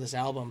listen to some of this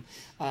album.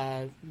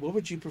 What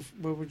would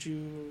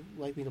you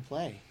like me to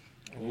play?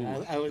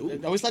 I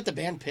always let the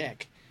band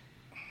pick.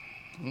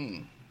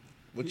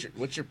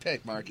 What's your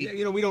pick, Marky?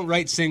 Yeah, we don't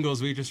write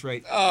singles. We just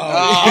write.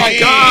 Oh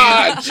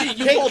God! Gee,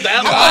 you pulled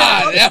that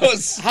God, one. that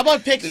was. How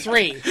about pick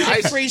three?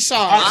 Pick 3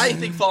 songs. I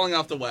think "Falling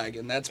Off the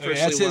Wagon." That's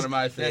personally one of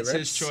my favorites. That's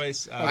his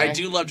choice. I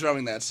do love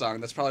drumming that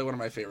song. That's probably one of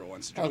my favorite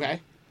ones to drum. Okay.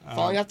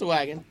 Falling Off the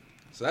Wagon.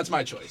 So that's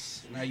my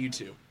choice. Now you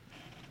two.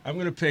 I'm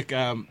gonna pick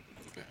the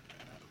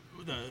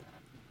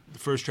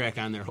first track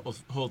on there.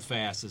 Hold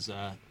Fast is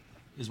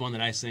one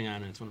that I sing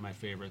on, and it's one of my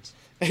favorites.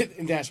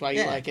 And that's why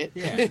you like it.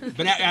 Yeah.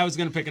 But I was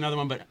gonna pick another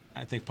one, but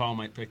I think Paul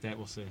might pick that.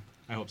 We'll see.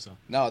 I hope so.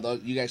 No,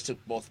 you guys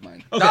took both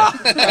mine. Okay. All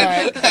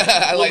right.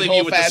 I We'll like leave you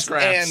Hold with the Fast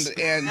scraps.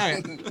 and All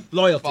right.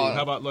 Loyalty. Follow.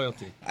 How about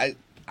Loyalty?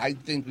 I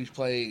think we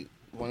play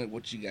one of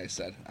what you guys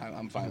said.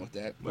 I'm fine with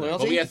that.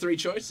 Loyalty? But we had 3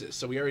 choices,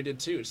 so we already did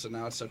 2. So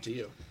now it's up to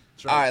you.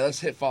 That's All right, let's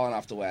hit Falling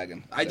Off the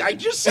Wagon. I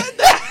just said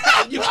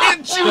that. You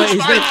can't choose he's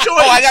my gonna- choice.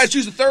 Oh, I gotta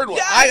choose the third one.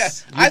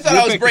 Yes! I thought You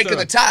I was pick the breaking third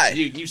the tie.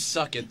 You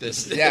suck at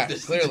this. Yeah,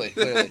 clearly.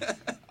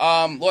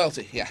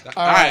 Loyalty. Yeah.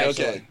 All right.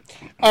 Okay.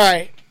 All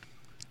right.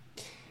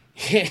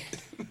 You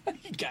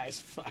guys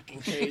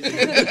fucking crazy.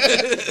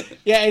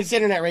 Yeah, it's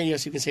internet radio,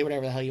 so you can say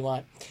whatever the hell you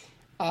want.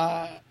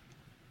 I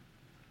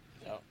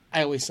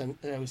always send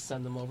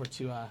them over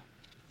to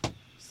so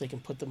they can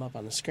put them up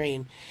on the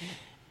screen.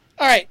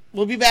 All right,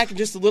 we'll be back in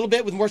just a little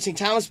bit with more St.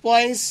 Thomas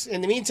Boys.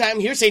 In the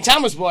meantime, here's St.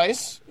 Thomas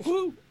Boys.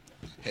 Woo!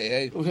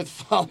 Hey. With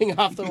Falling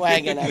Off the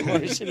Wagon on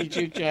Motor City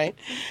Juke Joint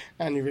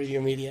on the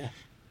Radio Media.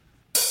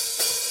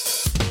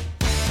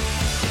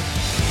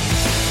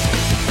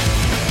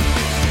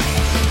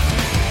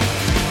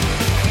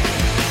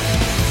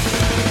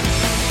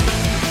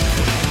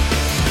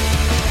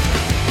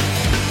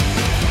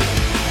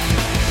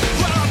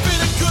 Well, I've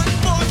been a good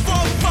boy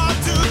for far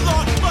too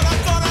long, but I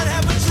thought I'd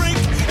have a drink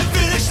and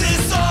finish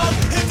this song.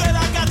 And then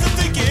I got to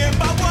thinking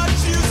about what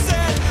you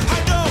said. I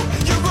know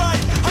you're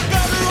right, I'm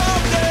better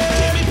off dead.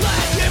 Give me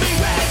black, give me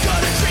red,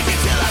 gonna drink it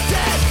till I'm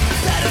dead.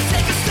 Better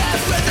take a step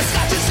with the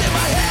scotch is in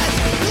my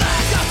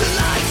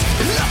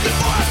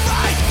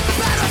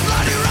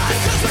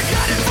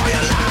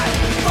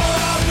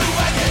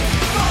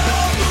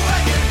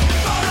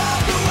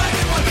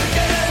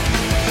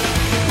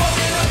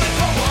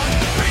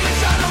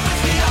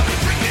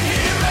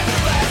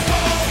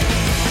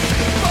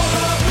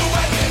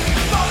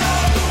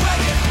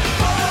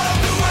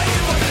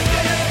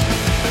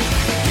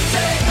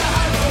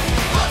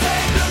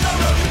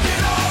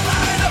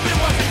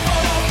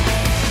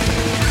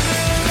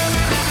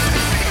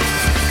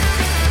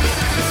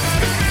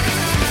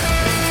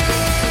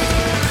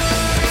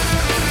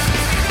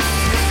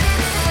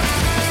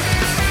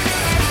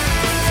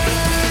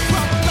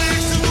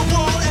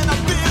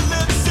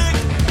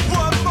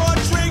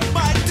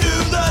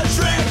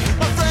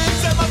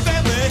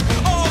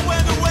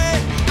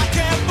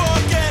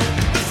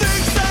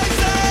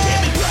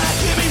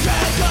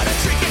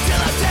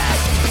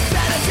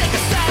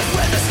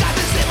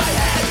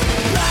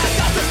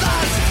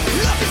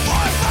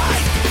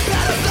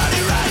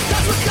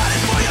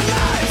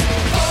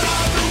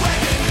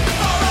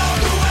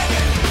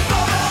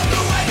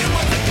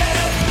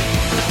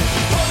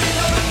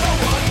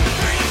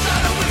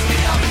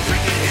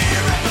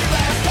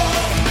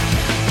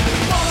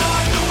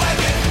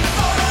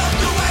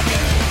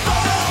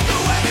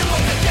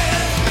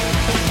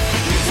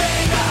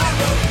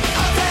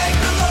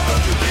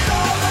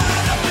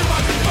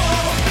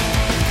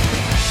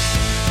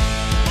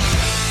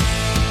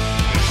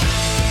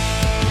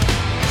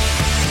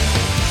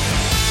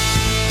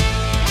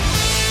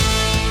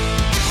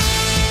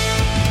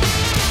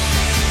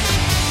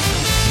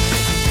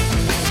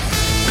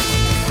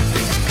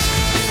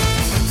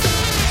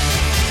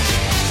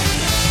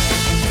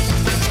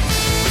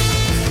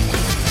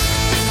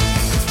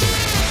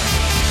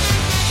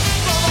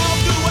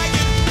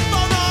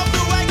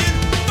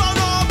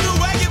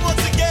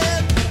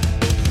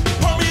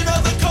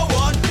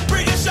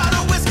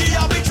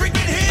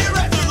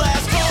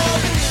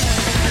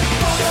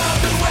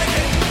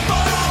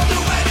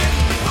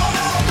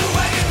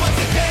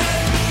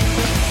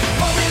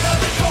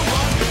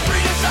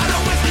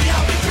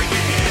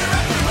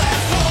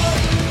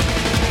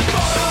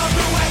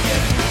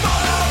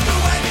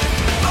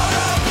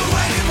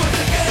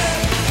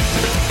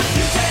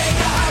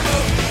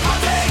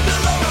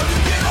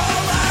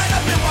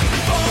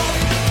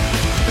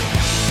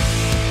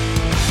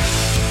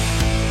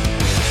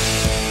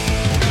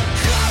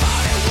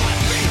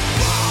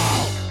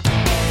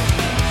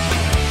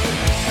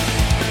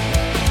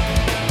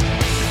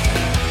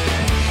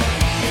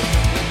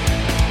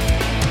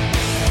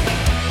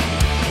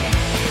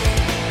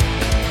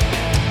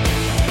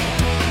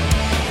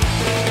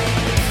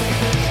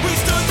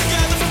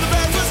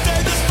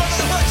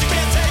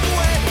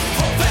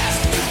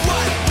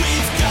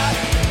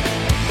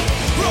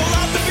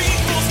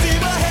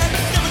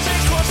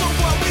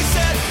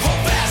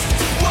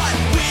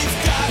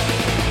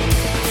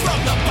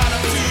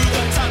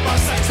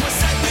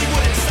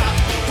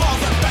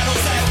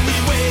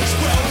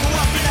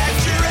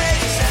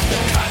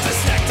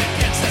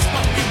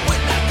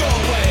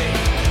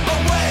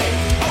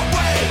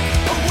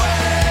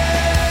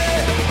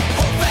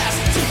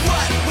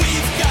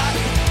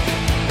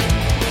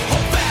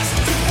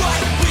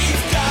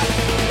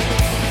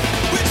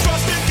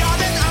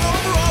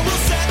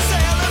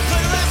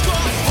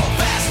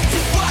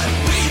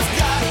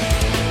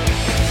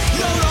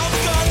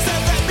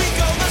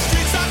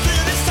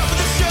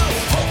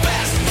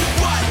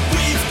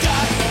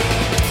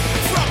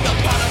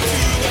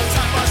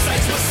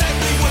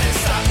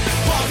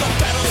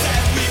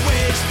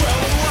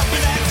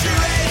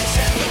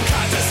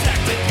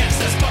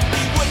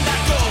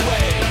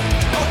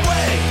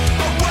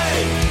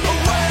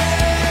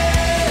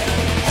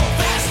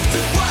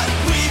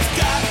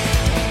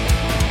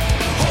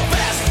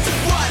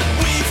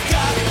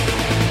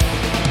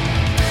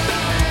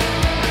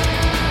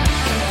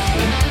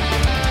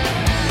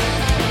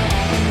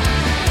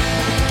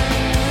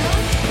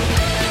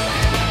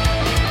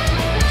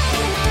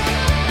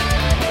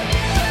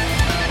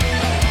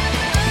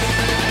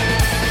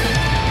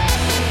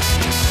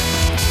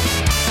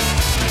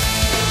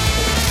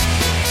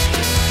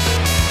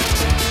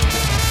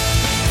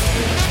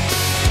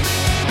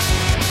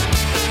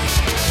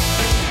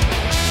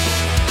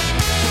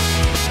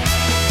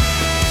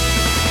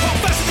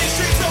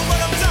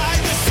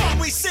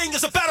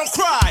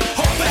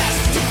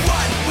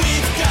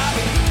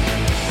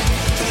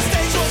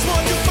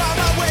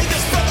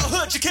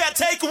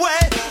break away.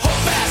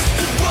 Hold fast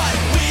to what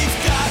we've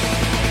got.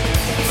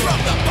 From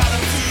the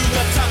bottom to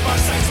the top, our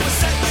sights were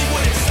set, we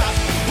wouldn't stop.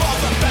 All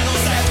the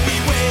battles that we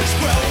waged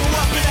grow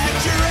up in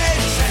at your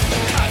age. And the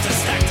cards are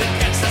stacked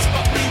against us,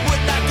 but we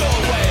would not go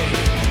away.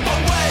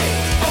 Away,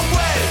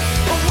 away,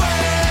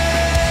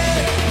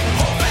 away.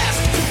 Hold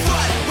fast to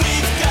what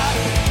we've got.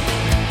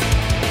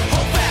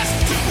 Hold fast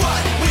to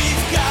what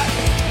we've got.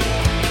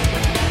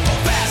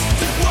 Hold fast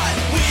to what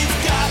we've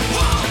got.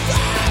 Hold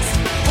fast.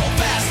 Hold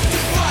fast to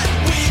what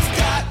we've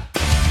got.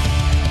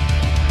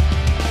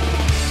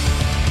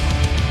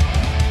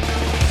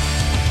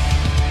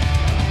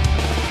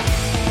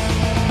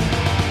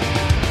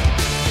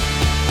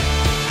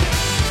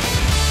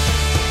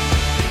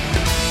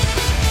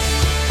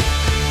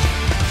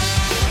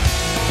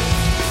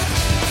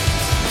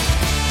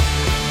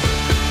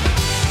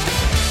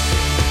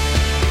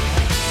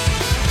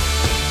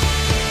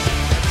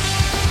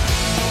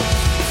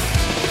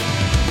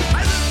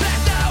 I look back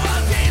now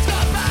on days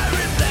gone by,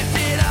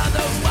 reflecting on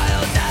those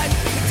wild nights.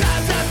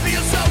 Times I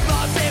feel so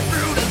lost and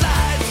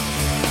brutalized.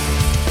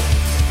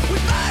 We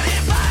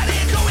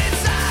fighting,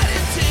 coincide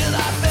until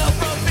I fell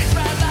from face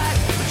my life.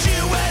 But you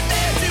were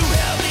there to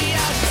help me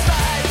out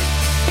despite.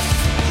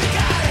 You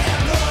gotta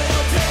have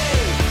loyalty.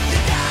 You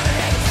gotta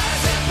have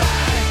ties that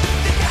bind.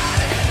 You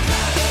gotta have the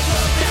kind of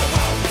love that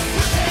won't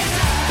rotate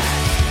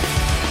time.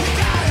 You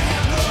gotta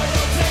have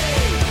loyalty.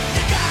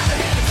 You gotta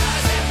have the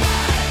ties that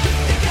bind.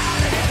 You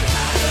gotta have the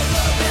kind of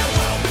love that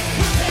won't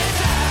rotate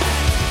time.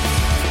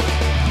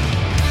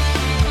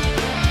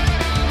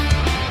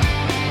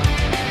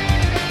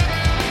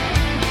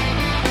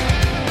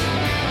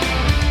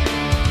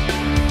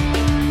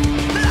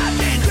 Life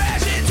came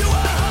crashing to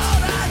a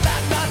halt. I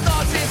locked my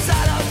thoughts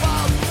inside a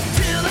vault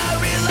till I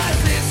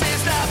realized this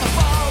is not my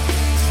fault.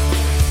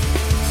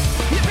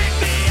 You picked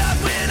me up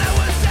when I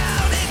was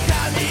down and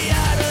got me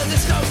out of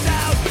this ghost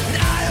town.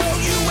 And I owe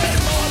you way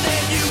more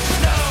than you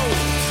know.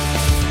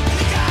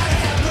 You gotta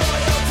have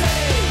loyalty.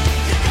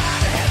 You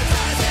gotta have the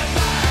ties that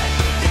bind.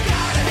 You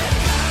gotta have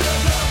the kind of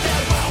love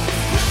that won't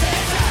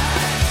rotate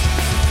time.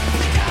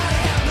 You gotta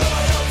have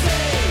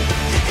loyalty.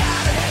 You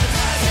gotta have the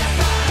ties that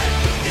bind.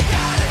 You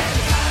gotta have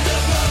the kind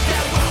of love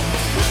that won't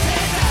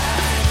rotate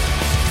time.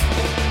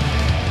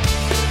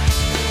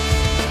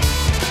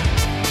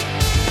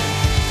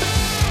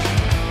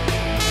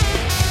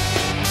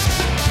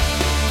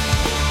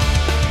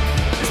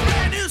 This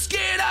brand new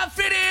skin I'm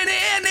fitting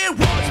in, it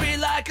warms me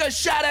like a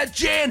shot of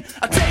gin.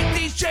 I take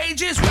these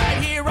changes right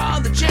here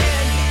on the chin.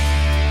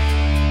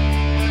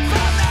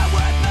 I'm not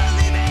worth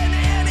believing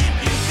in. If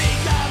you think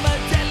I'm a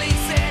deadly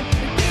sin,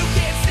 you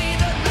can't see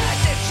the light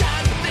that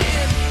shines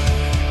within.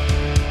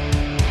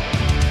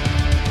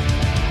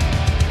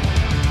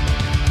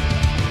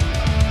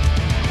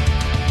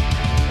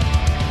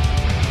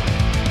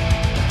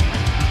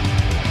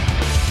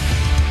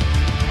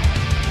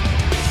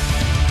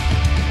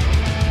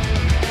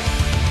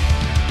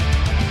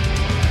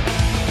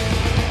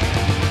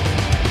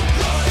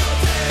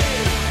 Loyalty,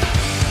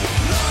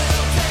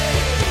 loyalty.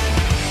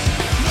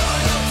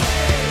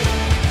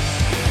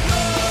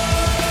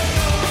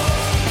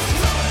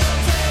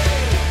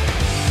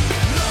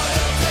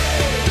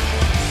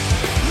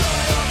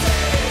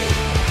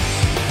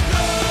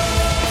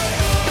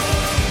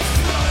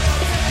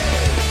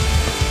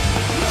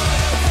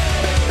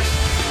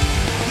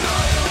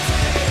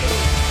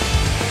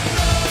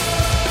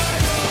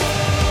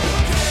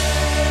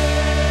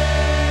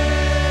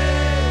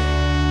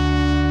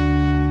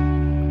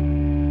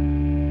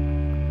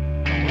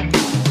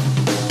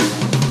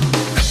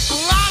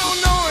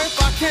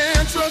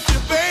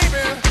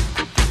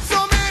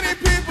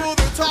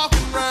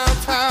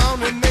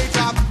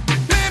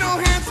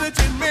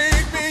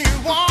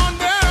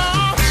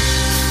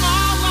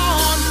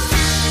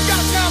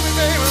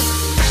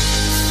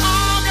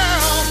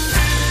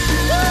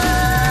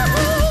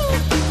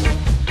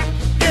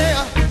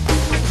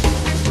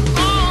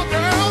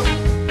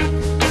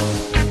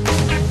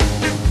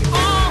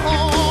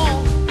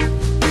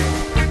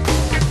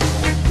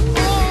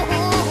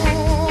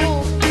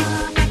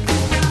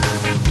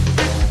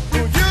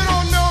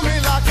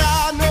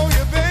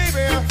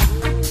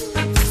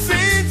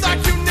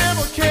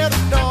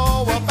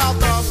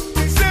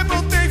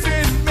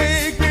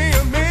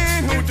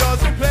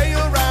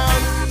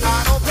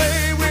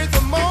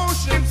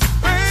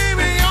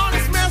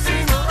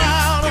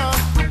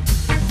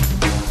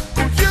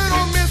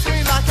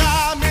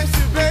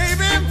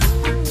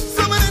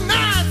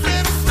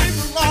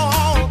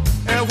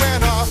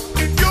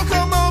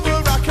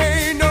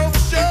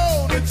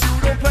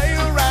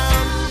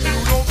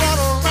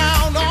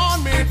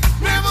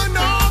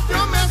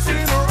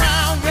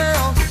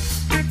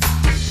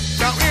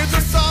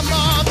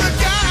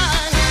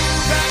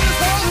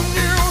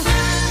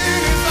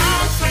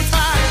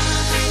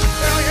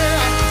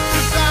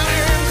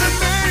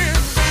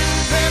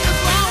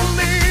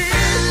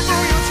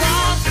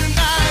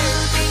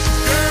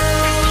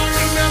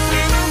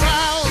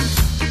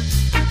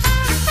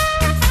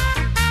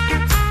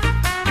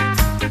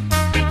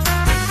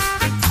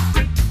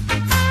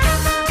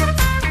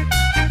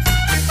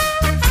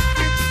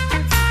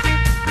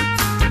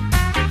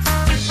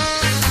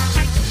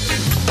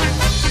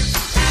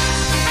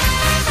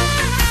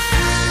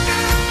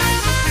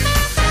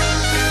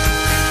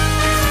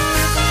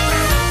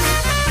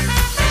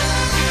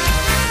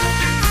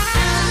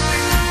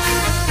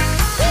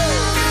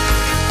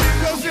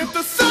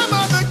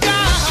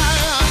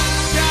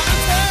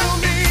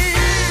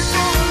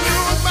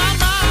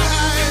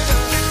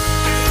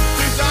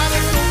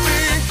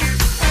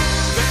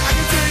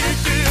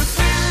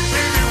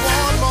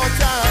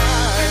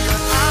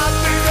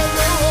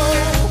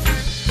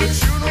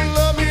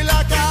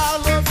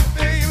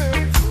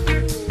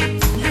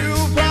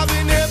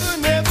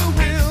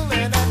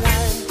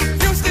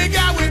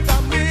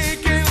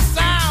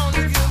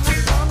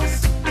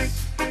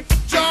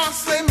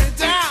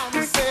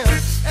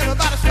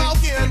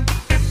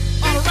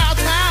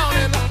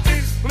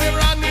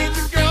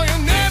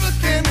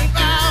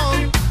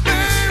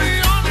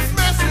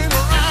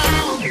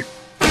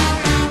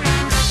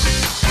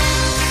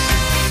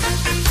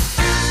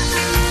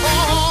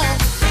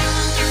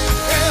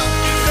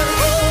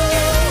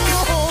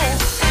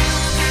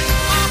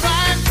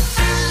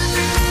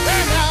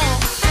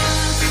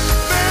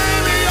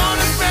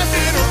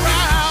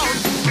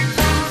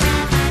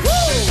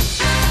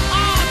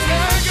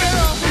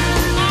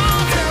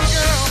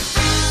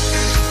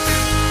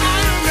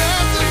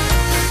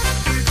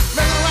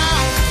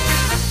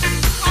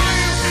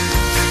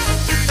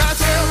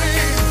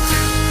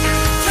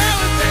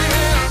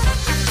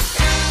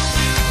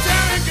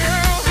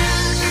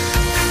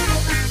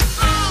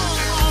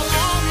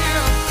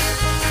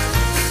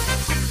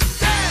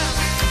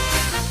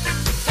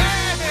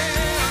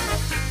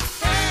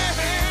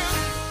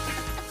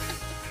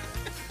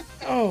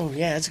 Oh,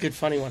 yeah, that's a good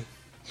funny one.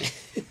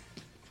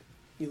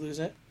 You lose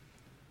it?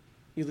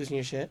 You losing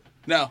your shit?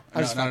 No,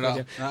 I was fucking with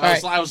you.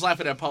 I was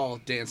laughing at Paul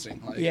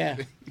dancing. Like, Yeah,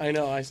 I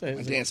know. I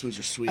Dance moves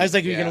are sweet. was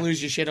like, you're Yeah. going to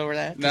lose your shit over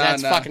that? 'Cause No,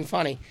 that's no. fucking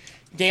funny.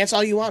 Dance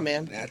all you want,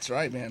 man. That's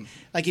right, man.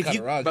 Like if Cut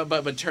you, a rug.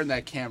 but turn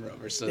that camera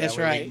over so That's that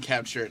way right. we can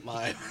capture it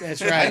live.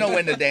 that's I right. know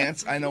when to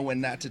dance. I know when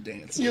not to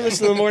dance. You're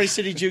listening to the Morty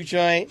City Juke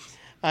Joint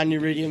on New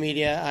Radio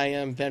Media. I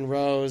am Ben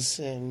Rose,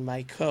 and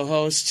my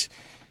co-host.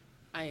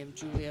 I am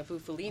Giulia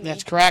Bufalini.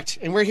 That's correct.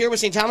 And we're here with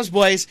St. Thomas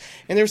Boys,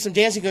 and there was some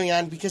dancing going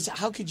on because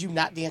how could you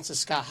not dance to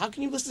ska? How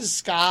can you listen to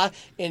ska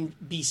and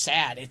be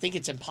sad? I think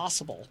it's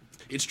impossible.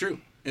 It's true.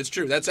 It's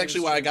true. That's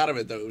actually why I got of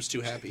it, though. It was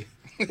too happy.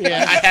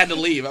 Yeah. I had to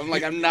leave. I'm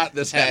like, I'm not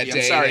this happy. Bad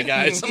I'm day. sorry,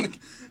 guys. I'm like,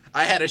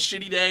 I had a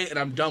shitty day, and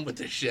I'm done with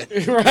this shit.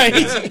 Right?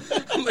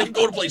 I'm like,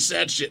 go to play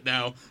sad shit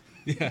now.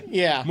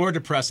 Yeah. More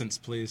depressants,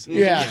 please.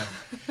 Yeah.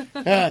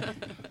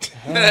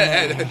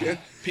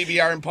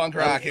 PBR and punk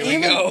rock. Here we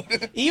go.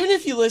 Even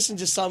if you listen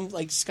to some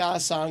like ska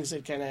songs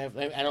that kind of,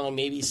 I don't know,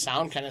 maybe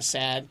sound kind of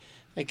sad.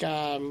 Like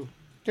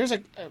there's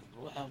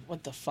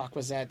what the fuck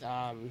was that?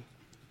 I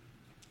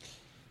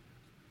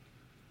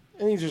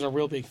think there's a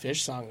Real Big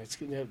Fish song.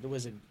 There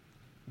was a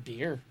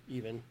beer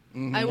even.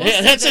 I will Yeah,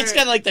 say that's there- it's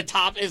kind of like the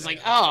top is like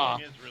oh. That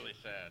song is really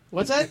sad.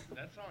 What's that?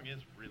 That song is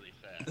really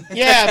sad.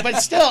 Yeah, but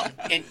still,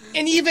 and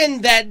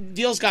even that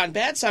Deal's Gone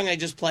Bad song I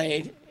just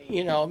played,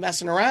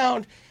 messing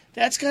around.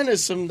 That's kind of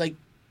some like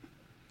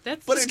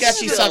That's But it's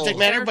sketchy still subject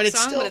matter, dark but it's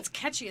song, still- but it's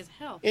catchy as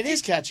hell. it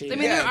is catchy. I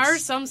mean, Yeah, there are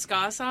it's- some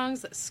ska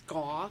songs,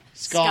 ska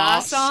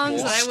Ska,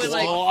 songs that I would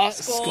like.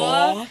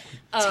 ska.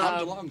 Tom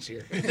DeLonge's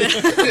here.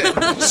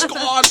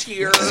 Squaw's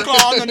here.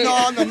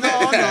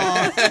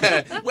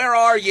 Where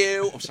are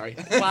you? I'm sorry.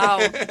 Wow.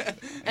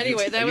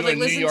 Anyway, that I Are would you like a New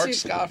listen York to.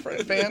 ska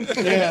fan?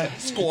 Yeah.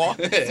 Squaw.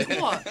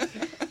 Ska.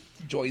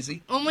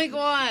 Joyzy. Oh my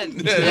god.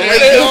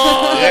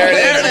 There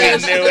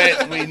it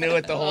is. We knew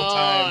it the whole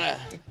time.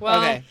 Well,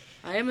 Okay.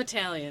 I am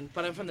Italian,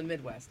 but I'm from the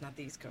Midwest, not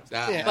the East Coast.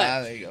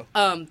 Yeah. There you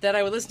go. That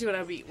I would listen to it.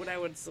 I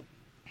would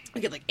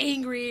get like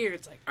angry, or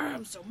it's like, oh,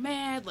 I'm so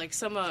mad. Like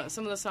some of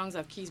the songs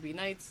off Keysby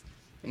Nights,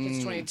 like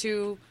It's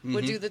 22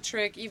 would do the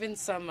trick. Even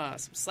some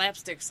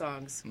slapstick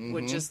songs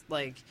would just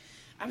like,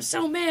 I'm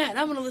so mad,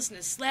 I'm gonna listen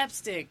to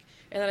slapstick,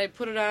 and then I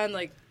put it on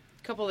like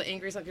a couple of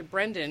angry songs. Like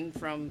Brendan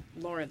from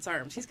Lawrence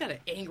Arms, he's got an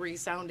angry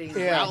sounding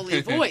growly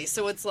voice,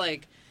 so it's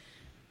like,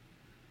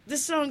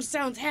 this song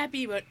sounds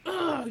happy, but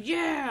oh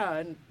yeah,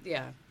 and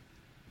yeah,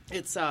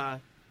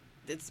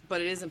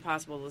 but it is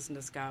impossible to listen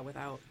to ska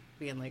without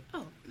being like,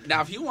 oh.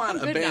 Now, if you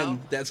want I'm a good band now.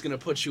 that's going to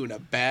put you in a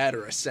bad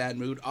or a sad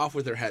mood, off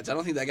with their heads. I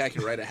don't think that guy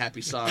can write a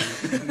happy song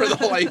for the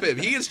whole life of him.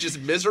 He is just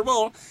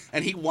miserable,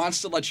 and he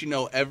wants to let you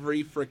know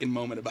every freaking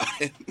moment about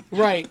it.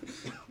 Right.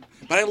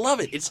 But I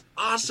love it. It's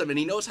awesome, and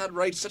he knows how to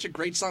write such a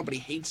great song, but he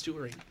hates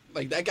touring.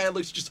 Like, that guy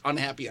looks just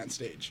unhappy on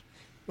stage.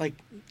 Like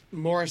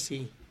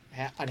Morrissey,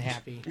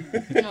 unhappy.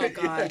 Oh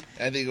God.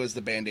 I think it was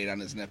the Band-Aid on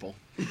his nipple.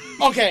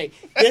 Okay,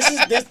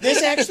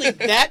 this actually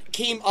that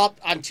came up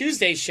on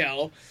Tuesday's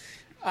show.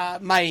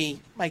 My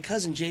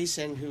cousin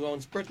Jason, who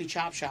owns Berkeley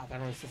Chop Shop, I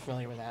don't know if you're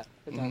familiar with that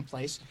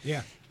place.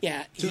 Yeah.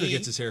 Yeah, Tuna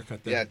gets his hair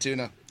cut there. Yeah,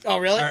 tuna. Oh,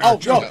 really? Our No,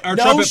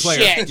 trumpet player.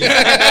 shit.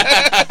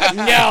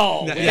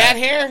 No, that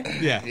hair.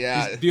 Yeah.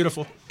 Yeah. He's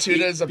beautiful.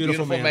 Tuna's a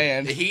beautiful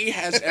man. He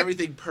has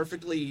everything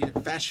perfectly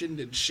fashioned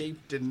and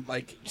shaped and,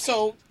 like...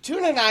 So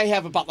Tuna and I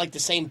have about like the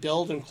same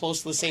build and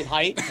close to the same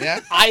height.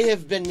 Yeah. I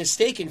have been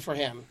mistaken for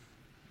him.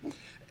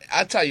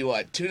 I'll tell you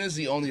what, Tuna's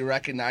the only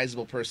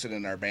recognizable person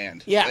in our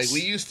band. Yes. Like,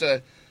 we used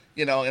to,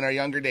 in our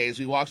younger days,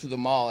 we walked through the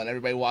mall and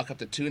everybody walk up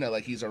to Tuna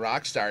like he's a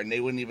rock star, and they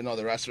wouldn't even know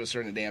the rest of us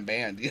are in the damn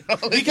band.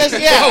 Like, Because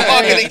we're all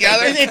walking I mean,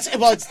 together.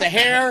 It's the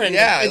hair and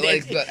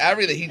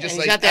Everything. He just and he's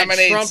like got that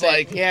emanates trumpet.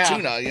 like Yeah.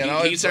 Tuna.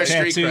 He's our It's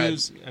street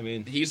Tattoos. cred. I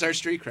mean, He's our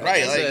street cred.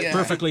 Right, That's like, it. yeah.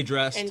 perfectly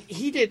dressed. And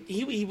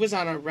he was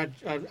on a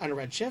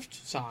red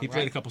shift song. He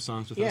played a couple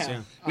songs with us,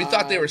 yeah. We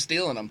thought they were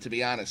stealing him, to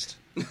be honest.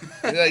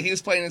 Like, he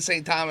was playing in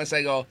St. Thomas.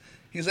 I go.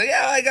 He's like,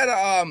 yeah, I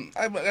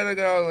gotta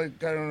go.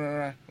 Like,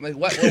 I'm like,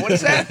 what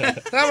is that? And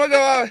I'm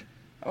gonna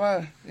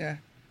go. Yeah.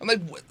 I'm like,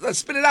 let's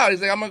spit it out.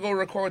 He's like, I'm gonna go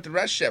record with the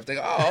rest shift. I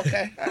go, oh,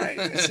 okay, all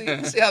right.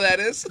 See how that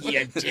is.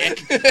 You dick.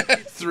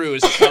 Threw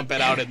his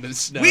trumpet out in the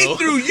snow. We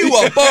threw you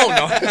a bone.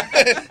 No.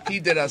 He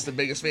did us the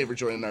biggest favor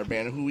joining our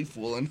band. Who we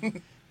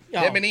fooling?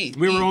 Him and E.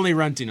 We were only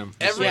renting him.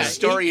 Every Yeah,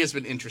 story has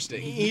been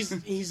interesting. He's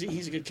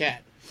a good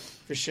cat,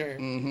 for sure.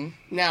 Mm-hmm.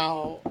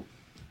 Now,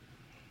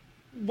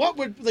 what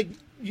would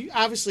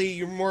obviously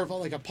you're more of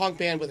a punk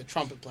band with a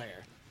trumpet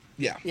player.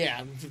 Yeah.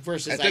 Yeah,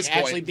 versus At this point.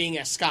 actually being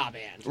a ska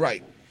band.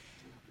 Right.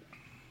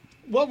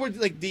 What were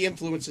the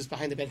influences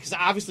behind the band? Because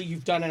obviously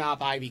you've done an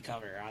Op Ivy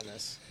cover on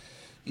this.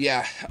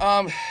 Yeah.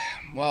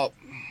 Well,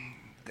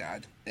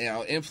 God,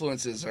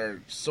 influences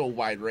are so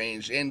wide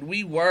range, and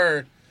we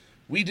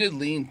did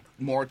lean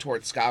more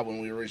towards ska when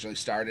we originally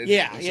started.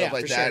 Yeah, and yeah, stuff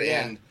like for that, sure,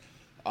 yeah.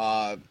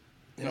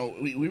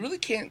 and we really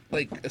can't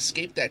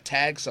escape that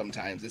tag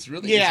sometimes. It's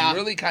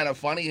really kind of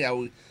funny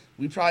how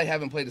we probably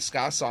haven't played a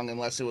ska song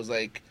unless it was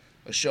like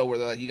a show where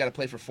they're like, you got to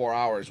play for 4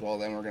 hours. Well,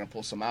 then we're gonna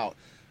pull some out.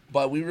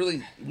 But we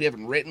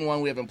haven't written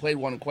one. We haven't played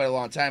one in quite a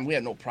long time. We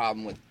had no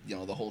problem with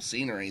the whole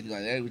scene or anything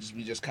like that.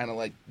 We just kind of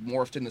like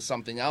morphed into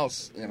something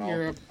else.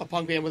 You're a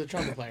punk band with a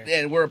trumpet player. Yeah,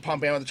 and we're a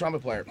punk band with a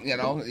trumpet player.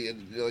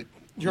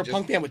 You're a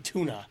punk band with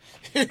tuna.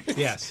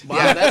 Yes.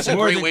 Wow, that's a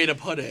great way to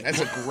put it.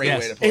 That's a great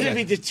way to put it. It'd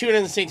be the tuna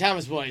in the St.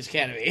 Thomas Boys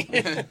Academy.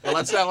 Well,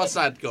 let's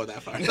not go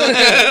that far.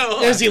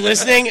 Is he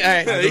listening? All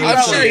right.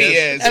 I'm sure he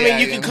is. I mean,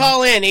 you can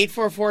call in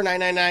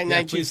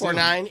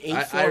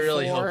 844-999-9249. I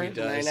really hope he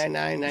does.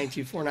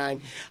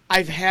 844-999-9249.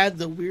 I've had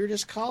the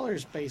weirdest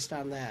callers based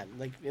on that.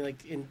 Like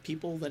in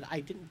people that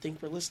I didn't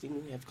think were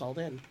listening have called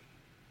in.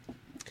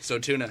 So,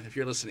 Tuna, if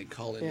you're listening,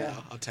 call in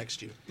now. I'll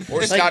text you.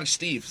 Or Scottish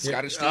Steve.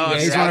 Scottish Steve. Yeah,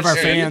 he's one of our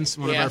fans.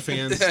 One of our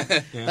fans.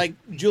 Yeah. Like,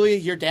 Julia,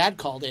 your dad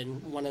called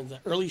in one of the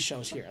early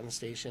shows here on the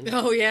station.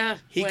 Oh, yeah.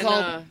 He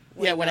called.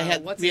 We had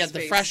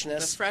the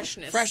Freshness. The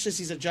Freshness. Freshness,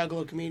 he's a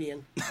juggalo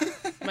comedian.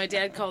 My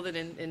dad called it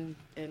and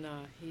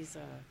he's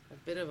a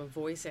bit of a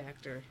voice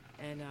actor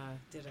and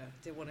did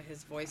one of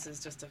his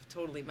voices just to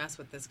totally mess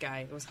with this guy.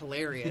 It was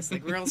hilarious.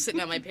 Like, we were all sitting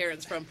on my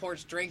parents' front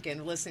porch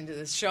drinking, listening to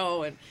this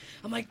show, and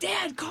I'm like,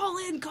 Dad, call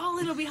in,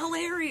 it'll be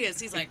hilarious.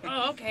 He's like,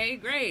 oh, okay,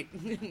 great.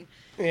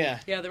 Yeah.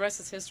 Yeah, the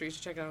rest is history. You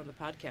should check it out on the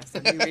podcast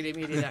at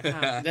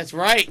newradiomedia.com. That's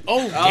right.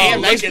 Oh,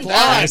 damn, nice plug.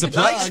 Nice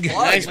plug.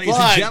 Nice Ladies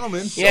plug. and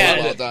gentlemen. Yeah.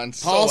 So well done.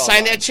 So Paul, well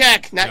sign done. that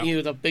check. Not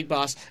you, the big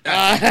boss.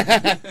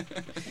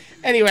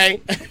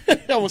 Anyway,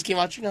 it almost came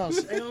out your nose.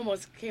 It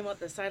almost came out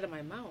the side of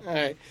my mouth. All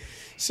right.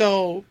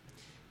 So,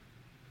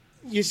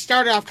 you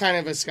started off kind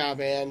of a ska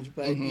band,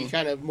 but you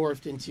kind of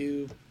morphed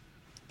into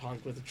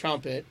punk with a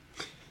trumpet.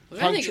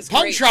 Well, I think it's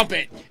punk great.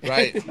 trumpet.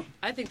 Right.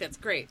 I think that's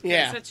great.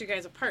 Yeah. It sets you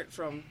guys apart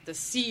from the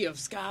sea of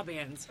ska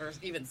bands, or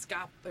even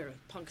ska or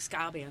punk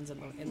ska bands in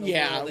the world, in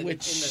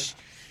the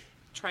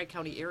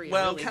Tri-County area.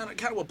 Well, really.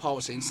 kind of what Paul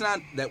was saying. It's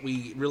not that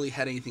we really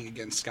had anything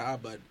against ska,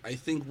 but I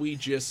think we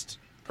just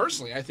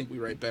personally, I think we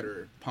write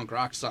better punk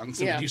rock songs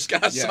than we do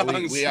ska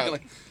songs.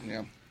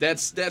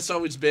 That's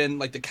always been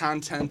like the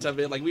content of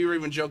it. Like we were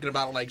even joking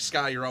about like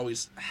ska. You're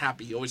always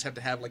happy. You always have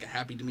to have like a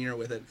happy demeanor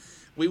with it.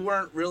 We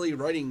weren't really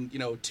writing,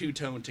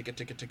 two-tone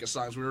ticka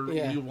songs.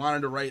 We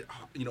wanted to write,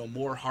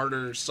 more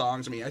harder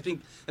songs. I mean, I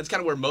think that's kind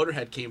of where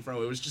Motorhead came from.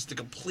 It was just the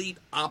complete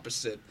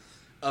opposite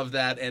of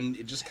that, and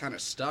it just kind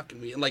of stuck.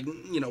 And we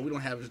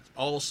don't have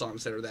all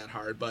songs that are that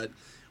hard, but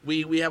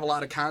we have a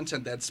lot of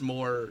content that's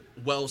more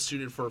well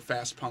suited for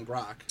fast punk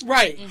rock,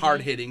 right?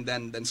 Hard hitting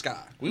than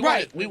ska. We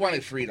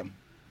wanted freedom.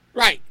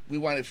 Right. We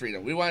wanted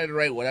freedom. We wanted to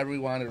write whatever we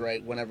wanted to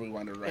write, whenever we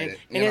wanted to write it.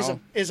 And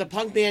as a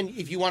punk band,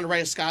 if you want to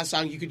write a ska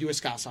song, you could do a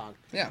ska song.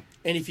 Yeah.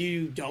 And if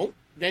you don't,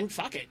 then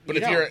fuck it. But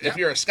if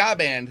you're a ska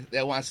band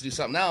that wants to do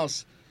something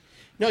else,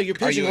 no, you're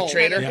pigeonholed. Are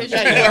you a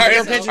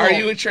traitor? Are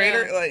you a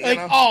traitor?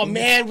 Oh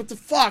man, what the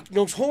fuck?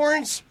 Those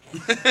horns.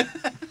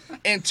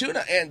 And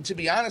to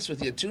be honest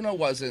with you, Tuna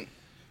wasn't.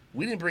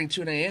 We didn't bring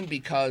Tuna in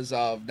because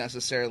of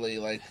necessarily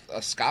like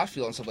a ska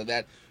feel and stuff like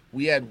that.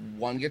 We had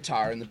one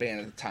guitar in the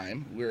band at the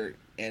time.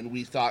 And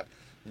we thought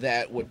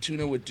that what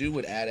Tuna would do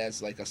would add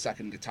as like a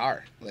second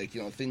guitar. Like,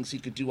 things he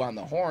could do on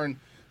the horn,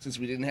 since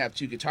we didn't have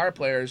two guitar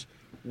players,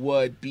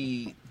 would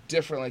be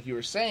different, like you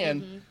were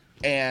saying,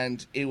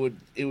 and it would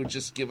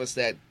just give us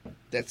that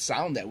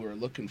sound that we were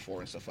looking for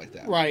and stuff like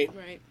that. Right.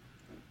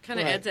 Kind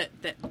of adds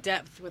that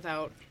depth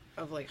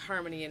of like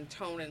harmony and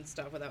tone and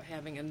stuff without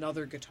having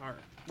another guitar.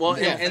 Well,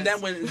 and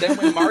then when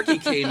Marky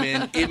came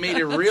in, it made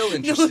it real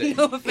interesting.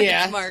 No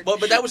offense, Mark. Well,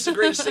 but that was the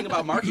greatest thing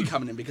about Marky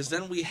coming in, because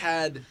then we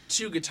had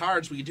two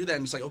guitars. We could do that,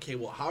 and it's like, okay,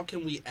 well, how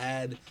can we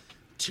add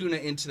Tuna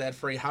into that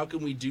fray? How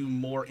can we do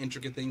more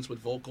intricate things with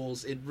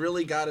vocals? It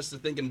really got us to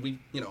thinking.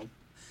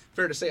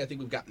 Fair to say, I think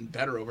we've gotten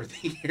better over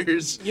the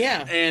years.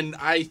 Yeah. And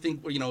I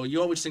think,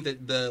 you always think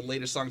that the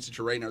latest songs that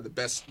you're writing are the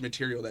best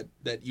material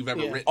that you've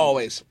ever written.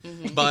 Always.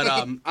 But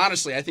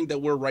honestly, I think that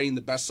we're writing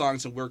the best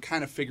songs, and we're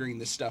kind of figuring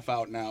this stuff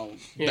out now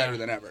better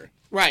than ever.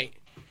 Right.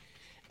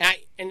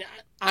 And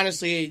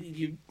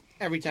honestly,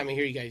 every time I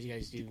hear you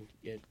guys do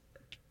get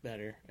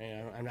better.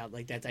 I'm not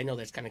like that. I know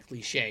that's kind of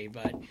cliche,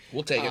 but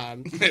we'll take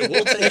it.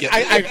 We'll take it.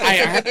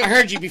 I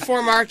heard you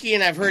before Marky,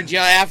 and I've heard you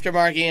after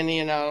Marky, and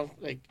you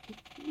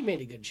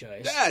made a good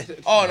choice.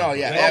 Oh no,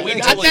 yeah. Not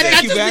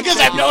just because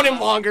I've known him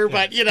longer,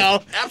 but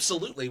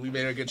absolutely, we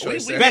made a good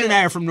choice. Ben and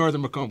I are from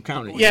Northern Macomb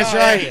County. Yes,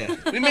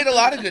 right. We made a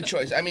lot of good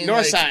choices. I mean,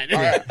 North side.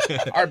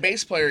 Our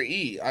bass player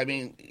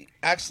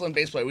excellent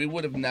bass player. We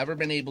would have never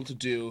been able to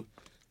do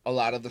a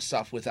lot of the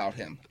stuff without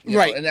him.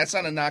 Right. And that's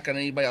not a knock on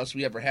anybody else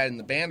we ever had in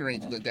the band or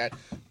anything like that.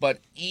 But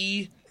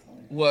E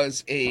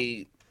was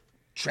a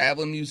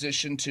traveling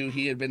musician too.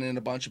 He had been in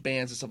a bunch of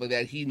bands and stuff like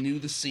that. He knew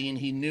the scene.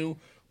 He knew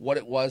what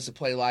it was to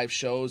play live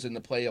shows and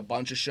to play a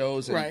bunch of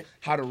shows and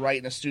how to write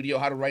in a studio,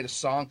 how to write a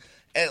song.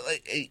 And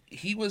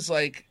he was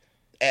like,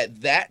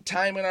 at that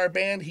time in our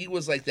band, he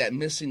was like that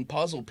missing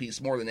puzzle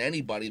piece more than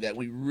anybody that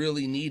we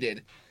really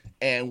needed.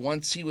 And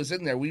once he was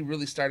in there, we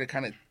really started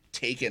kind of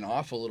taking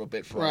off a little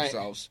bit for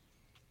ourselves.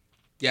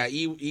 Yeah,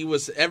 he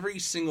was every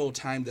single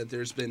time that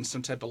there's been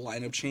some type of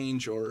lineup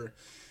change or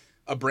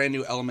a brand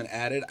new element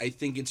added. I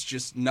think it's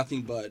just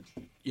nothing but,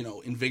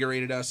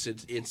 invigorated us.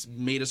 It's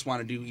made us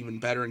want to do even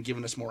better and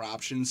given us more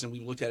options, and we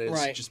looked at it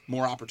as just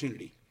more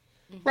opportunity.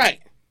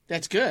 Right.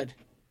 That's good.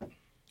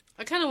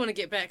 I kind of want to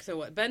get back to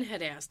what Ben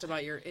had asked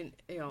about your,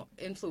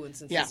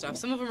 influences and stuff.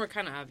 Some of them are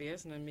kind of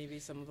obvious, and then maybe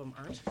some of them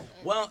aren't.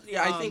 Well,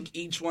 yeah, I think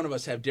each one of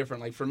us have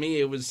different. Like for me,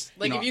 it was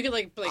like if you could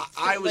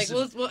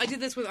I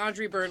did this when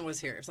Audrey Byrne was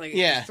here. It's like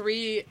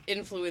 3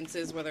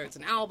 influences, whether it's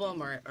an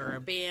album or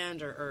a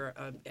band or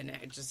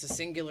just a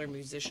singular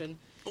musician.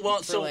 Well,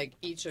 for so like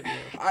each of you,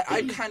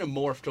 I kind of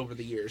morphed over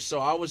the years. So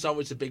I was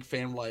always a big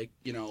fan of like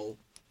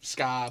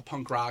ska,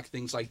 punk rock,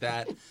 things like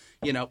that.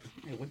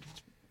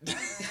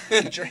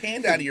 Get your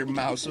hand out of your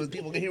mouth so that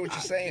people can hear what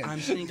you're saying. I'm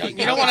thinking,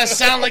 you don't want to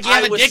sound like you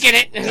have a dick in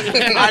it.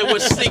 I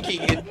was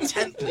thinking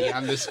intently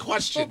on this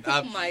question.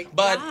 Oh my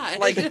God!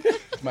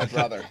 But my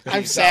brother,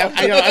 I'm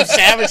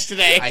savage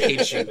today. I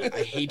hate you.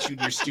 I hate you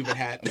and your stupid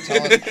hat.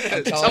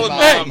 I'm telling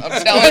Mom.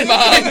 I'm telling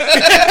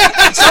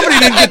Mom. Somebody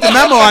didn't get the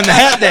memo on the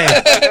hat day.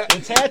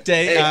 It's hat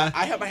day. Hey,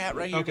 I have my hat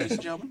right here, ladies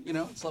and gentlemen.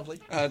 It's lovely.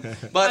 But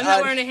I'm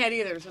not wearing a hat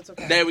either, so it's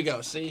okay. There we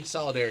go. See,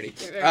 solidarity.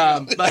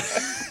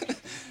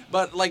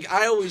 But like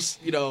I always,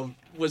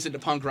 was into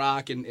punk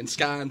rock and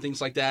ska and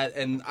things like that,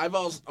 and I've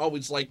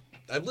always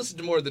I've listened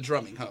to more of the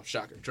drumming. Oh,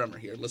 shocker, drummer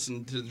here.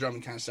 Listen to the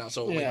drumming kind of style.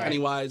 So like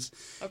Pennywise,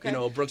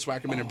 Brooks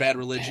Wackerman or Bad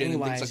Religion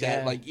and things like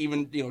that. Like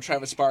even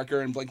Travis Barker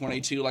and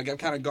Blink-182. Like I've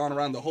kind of gone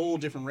around the whole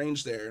different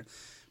range there.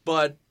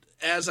 But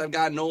as I've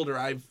gotten older,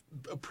 I've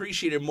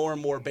appreciated more and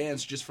more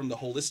bands just from the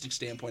holistic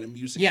standpoint of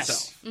music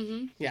itself.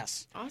 Mm-hmm.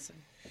 Yes. Awesome.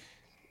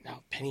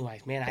 Now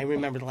Pennywise, man, I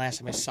remember the last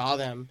time I saw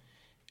them.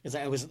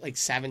 I was like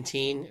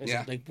 17. It was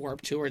like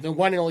Warped Tour. The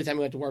one and only time I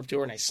went to Warped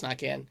Tour, and I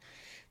snuck in.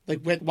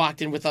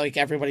 Walked in with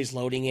everybody's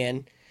loading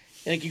in.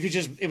 And you could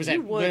just it was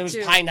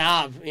Pine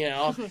Knob,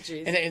 Oh,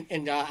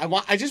 and I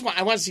want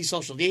to see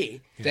Social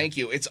D. Thank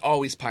you. It's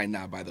always Pine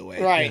Knob, by the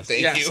way. Right.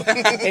 Thank you.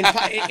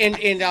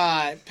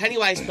 and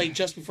Pennywise played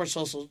just before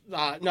Social.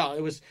 No,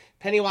 it was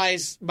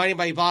Pennywise, Mighty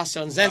Mighty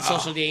Bosstones, then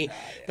Social D.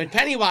 But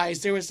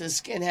Pennywise, there was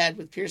this skinhead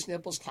with pierced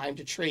nipples climbed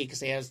a tree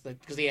because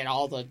they had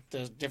all the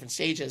different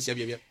stages.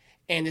 Yep.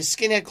 And the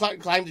skinhead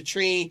climbed a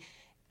tree,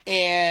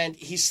 and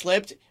he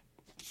slipped,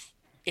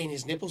 and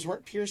his nipples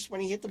weren't pierced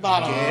when he hit the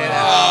bottom.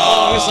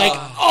 I was like,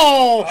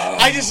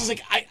 I just was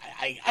like,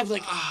 I was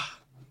like,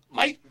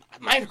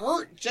 might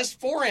hurt just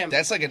for him.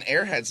 That's like an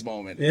Airheads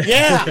moment.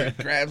 Yeah.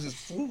 Grabs his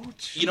food.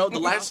 The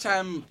last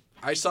time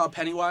I saw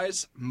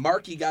Pennywise,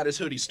 Marky got his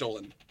hoodie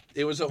stolen.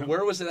 It was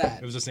where was it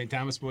at? It was a St.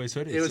 Thomas Boys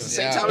hoodie. It was a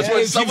St. Thomas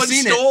Boys. Someone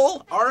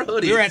stole our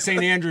hoodie. We were at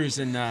St. Andrews,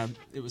 and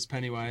it was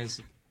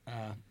Pennywise.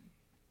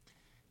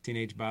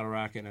 Teenage Bottle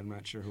Rocket, and I'm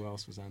not sure who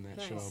else was on that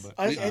show, but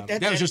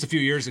that was just a few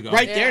years ago.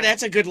 Right there,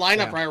 that's a good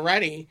lineup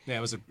already. Yeah,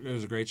 it was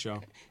a great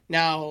show.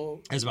 Now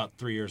it was about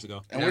 3 years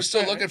ago, and we're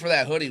still looking for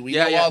that hoodie. We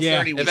know all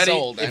 30 we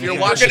sold. If you're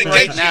watching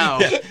right now,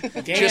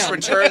 just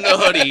return the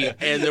hoodie,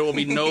 and there will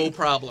be no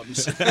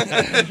problems.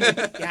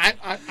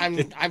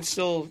 I'm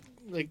still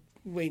like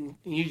waiting.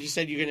 You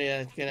said you're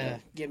gonna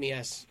get me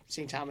a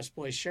St. Thomas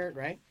Boys shirt,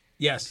 right?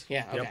 Yes.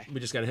 Yeah. Okay. Yep. We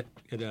just got to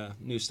hit a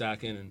new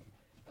stock in, and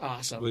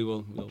awesome.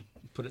 We'll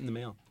put it in the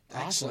mail.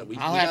 Awesome.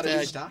 I'll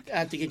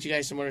have to get you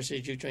guys some Motor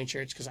City Juke Joint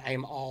shirts because I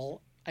am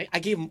all.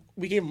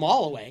 We gave them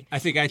all away. I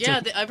think I took.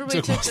 Yeah,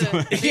 everybody took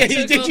the. Did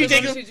you take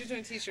the Juke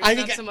Joint t-shirts?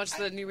 Not so much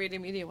the new Radio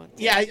Media ones.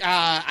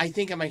 Yeah, I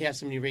think I might have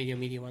some new Radio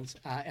Media ones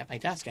at my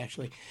desk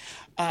actually.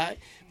 But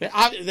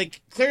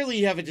clearly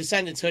you have a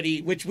Descendants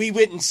hoodie, which we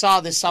went and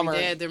saw this summer.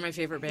 Yeah, they're my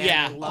favorite band.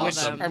 Yeah, I love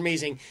them.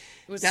 Amazing.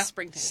 It was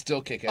springtime.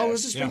 Still kick ass. Oh,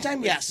 was it springtime?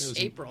 Yeah. Yes. It was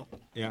April.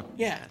 Yeah.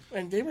 Yeah,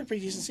 and they were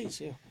pretty decent seats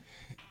too.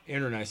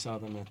 Aaron and I saw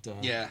them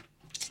at.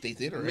 State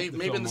Theater, right?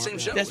 Maybe in the same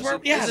show. That's where,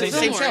 the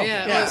same show.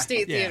 Yeah.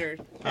 State Theater.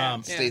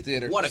 State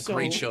Theater. What a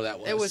great show that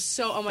was. It was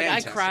so. Oh my God,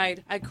 I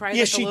cried like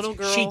a little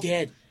girl. She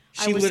did.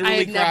 I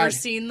had never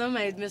seen them.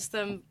 I had missed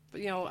them.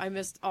 I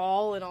missed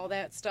all and all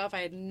that stuff.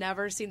 I had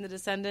never seen the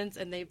Descendants,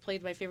 and they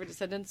played my favorite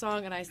Descendants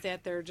song, and I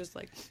sat there just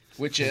like.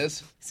 Which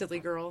is? Silly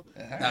Girl.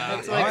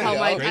 That's what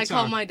I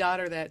call my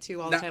daughter that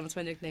too all the time. It's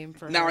my nickname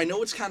for her. Now I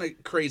know it's kind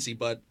of crazy,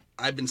 but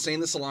I've been saying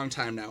this a long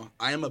time now.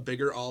 I am a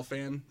bigger All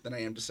fan than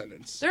I am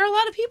Descendants. There are a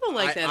lot of people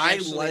like that.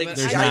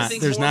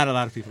 There's not a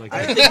lot of people like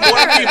that. I think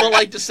more people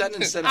like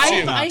Descendants than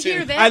I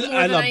hear that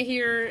more than I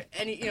hear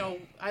any.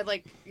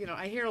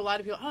 I hear a lot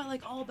of people. Oh, I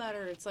like All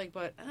better. It's like,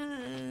 but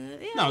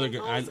no, they're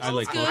good. I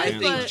like good, I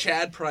think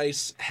Chad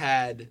Price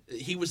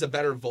he was a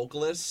better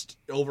vocalist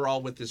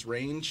overall with his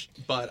range,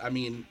 but I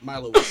mean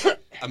Milo was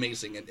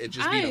amazing and it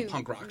just being a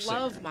punk rock singer.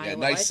 I love Milo. Yeah,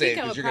 nice save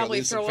because you're gonna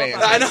lose some fans.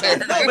 I know.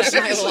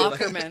 Milo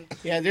Ackerman.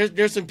 Yeah,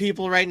 there's some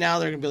people right now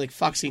that are gonna be like,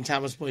 fuck St.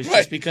 Thomas Boys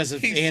just because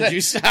of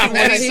Andrew stuff.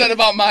 What he said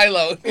about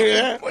Milo.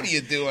 What are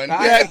you doing?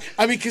 Yeah,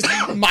 I mean, because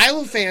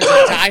Milo fans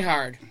are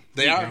diehard.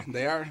 They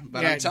are.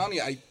 But I'm telling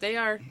you, they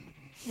are.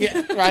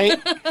 Yeah,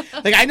 right.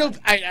 Like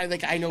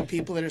I know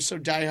people that are so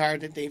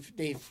diehard that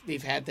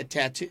they've had the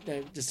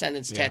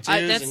Descendants tattoos.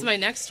 That's my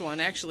next one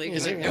actually.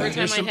 Every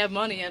time I have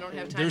money, I don't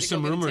have time. There's to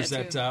some go rumors get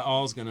a tattoo. that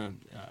All's gonna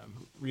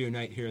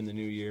reunite here in the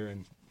new year,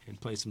 and and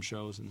play some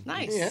shows and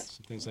Nice. Yeah.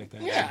 some things like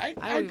that. Yeah, I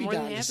I'd would be be more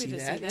down than to happy see to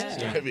see that.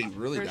 that. Yeah. I'd be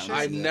really For down. sure.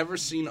 to see I've that. never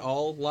seen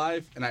all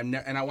live, and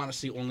and I want to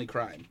see Only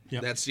Crime.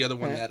 Yep. That's the other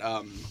one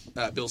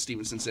that Bill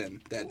Stevenson's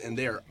in. And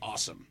they're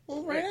awesome.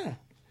 Well, right on.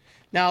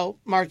 Now,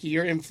 Marky,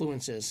 your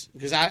influences,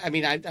 because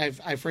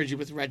I've heard you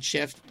with Red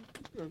Shift,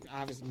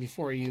 obviously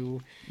before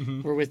you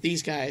were with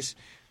these guys,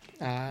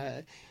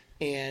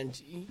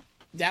 and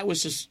that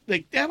was just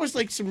like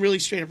some really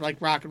straight up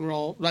like rock and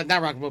roll, not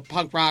rock and roll,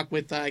 punk rock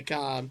with like,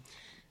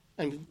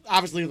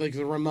 obviously like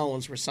the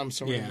Ramones were some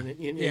sort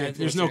Yeah, of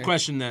there's no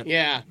question that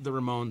Yeah. the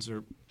Ramones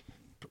are,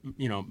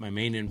 my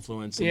main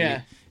influence. And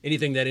Yeah.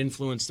 anything that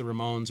influenced the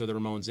Ramones or the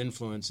Ramones'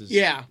 influence is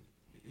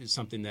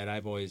something that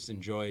I've always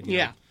enjoyed. you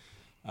know.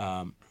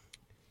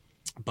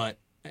 But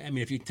I mean,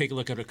 if you take a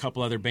look at a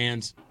couple other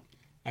bands,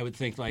 I would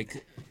think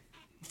like,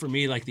 for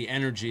me, like the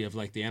energy of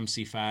like the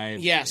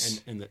MC5,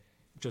 Yes. and the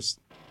just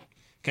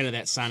kind of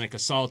that sonic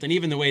assault, and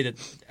even the way that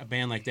a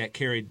band like that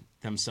carried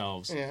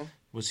themselves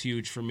was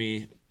huge for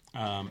me.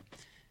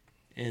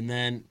 And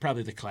then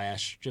probably the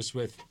Clash, just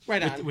with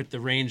the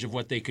range of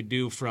what they could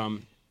do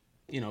from,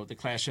 the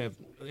Clash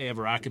they have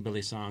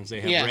rockabilly songs,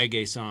 they have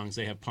reggae songs,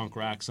 they have punk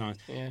rock songs,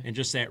 and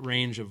just that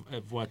range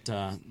of what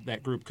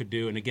that group could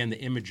do. And again, the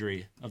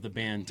imagery of the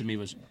band to me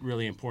was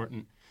really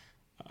important.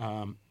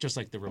 Just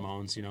like the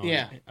Ramones,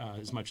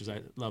 as much as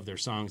I love their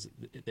songs,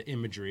 the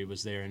imagery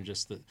was there, and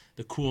just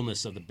the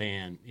coolness of the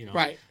band,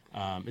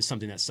 is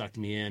something that sucked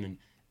me in, and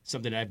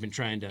something that I've been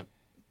trying to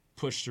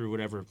push through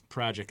whatever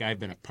project I've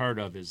been a part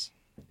of is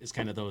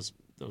kind of those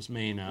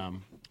main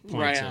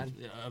points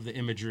of the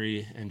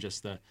imagery and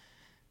just the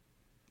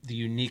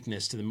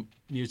uniqueness to the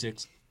music.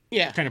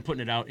 Yeah. Kind of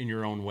putting it out in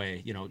your own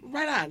way,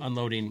 Right on.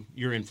 unloading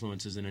your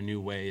influences in a new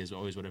way is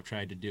always what I've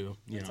tried to do.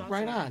 Awesome.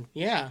 Right on.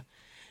 Yeah.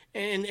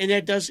 And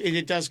it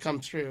does come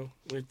through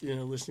with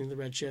listening to the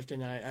Red Shift,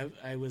 and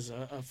I was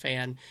a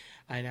fan.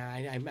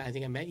 I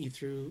think I met you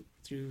through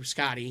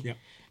Scotty,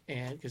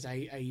 and because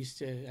I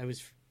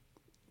was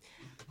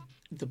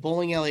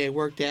bowling alley I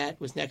worked at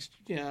was next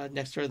door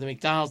to the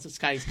McDonald's that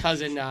Scotty's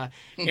cousin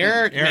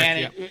Eric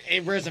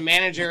was a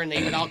manager, and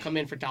they would all come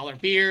in for dollar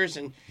beers,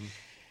 and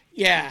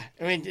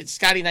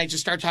Scotty and I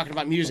just started talking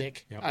about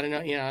music. I don't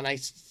know, and I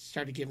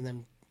started giving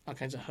them all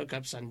kinds of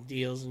hookups on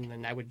deals, and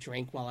then I would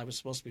drink while I was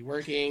supposed to be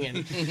working,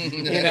 and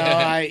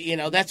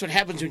that's what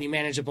happens when you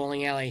manage a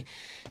bowling alley.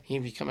 You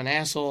become an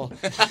asshole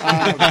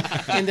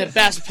in the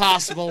best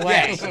possible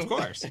way. Yes, of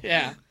course.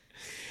 Yeah.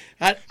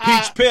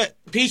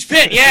 Peach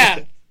Pit, yeah.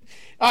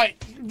 All right,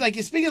 like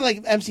speaking of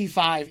like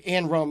MC5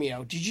 and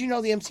Romeo, did you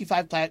know the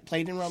MC5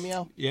 played in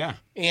Romeo? Yeah.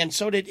 And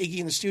so did Iggy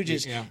and the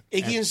Stooges. Yeah.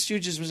 Iggy and the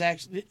Stooges was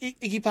actually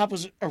Iggy Pop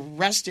was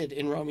arrested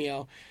in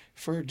Romeo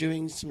for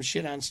doing some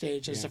shit on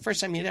stage. It's the first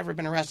time he'd ever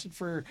been arrested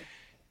for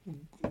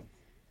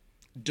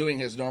doing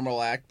his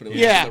normal act, but it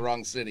was in the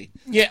wrong city.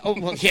 Yeah. Oh,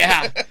 well,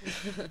 yeah.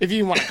 If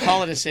you want to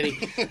call it a city.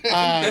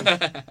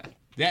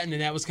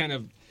 That was kind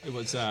of, it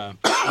was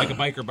like a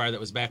biker bar that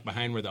was back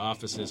behind where the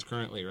office is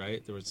currently,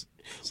 right? There was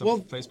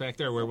some place back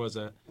there. Where was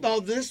that? No,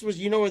 this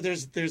was, where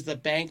there's the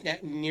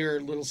bank near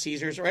Little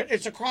Caesars, right?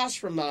 It's across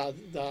from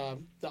the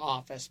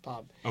office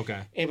pub. Okay.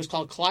 And it was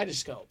called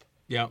Kaleidoscope.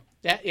 Yeah.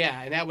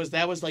 And that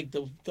was like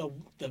the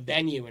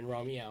venue in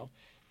Romeo,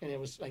 and it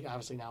was like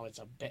obviously now it's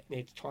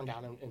torn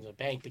down into a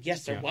bank, but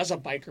yes, there was a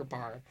biker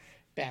bar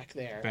back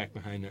there, back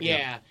behind there.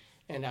 Yeah,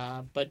 and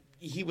but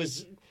he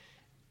was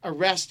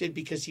arrested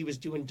because he was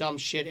doing dumb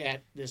shit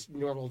at this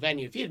normal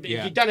venue. If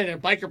he'd done it at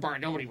a biker bar,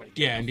 nobody would.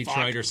 Yeah, in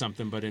Detroit or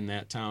something, but in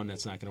that town,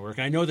 that's not going to work.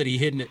 And I know that he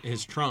hid in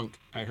his trunk.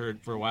 I heard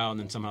for a while, and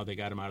then somehow they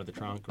got him out of the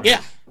trunk. Right?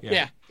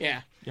 Yeah.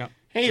 Yeah.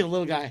 Hey, the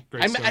little guy.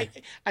 Great story.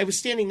 I was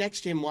standing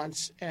next to him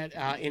once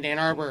in Ann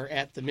Arbor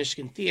at the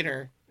Michigan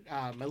Theater.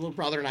 My little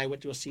brother and I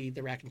went to go see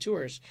the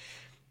Raconteurs.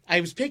 I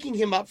was picking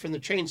him up from the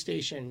train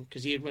station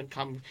because he had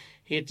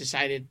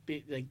decided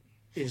like.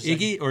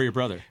 Iggy or your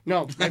brother?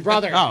 No, my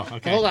brother. Oh,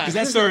 okay. Hold on. Because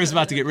that story is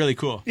about to get really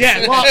cool.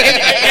 Yeah, well,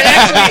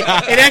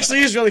 it actually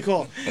is really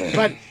cool.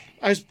 But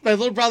my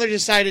little brother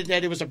decided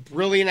that it was a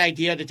brilliant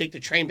idea to take the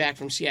train back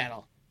from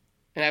Seattle.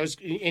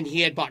 And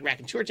he had bought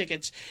Raconteur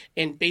tickets,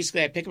 and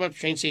basically I picked him up at the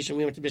train station.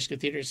 We went to Michigan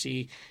Theater to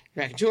see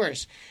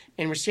Raconteurs,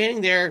 and we're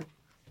standing there,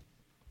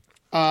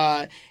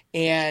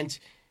 and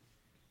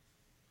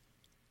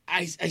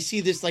I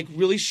see this like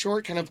really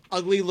short, kind of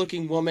ugly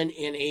looking woman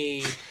in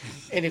a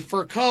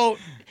fur coat,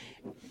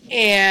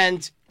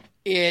 and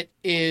it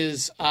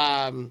is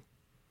it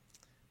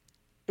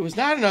was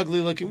not an ugly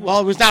looking. Well,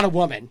 it was not a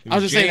woman.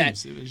 I'll just say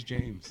that it was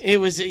James.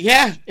 It was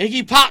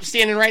Iggy Pop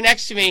standing right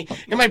next to me,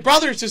 and my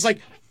brother's just like.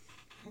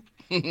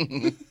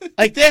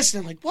 Like this,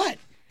 and I'm like, what?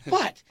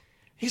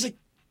 He's like,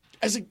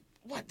 I was like,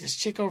 what? This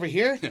chick over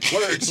here?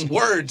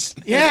 Words.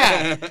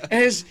 Yeah,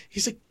 and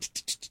he's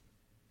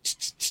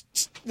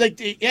like,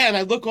 and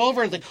I look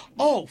over and like,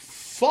 oh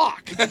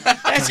fuck,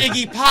 that's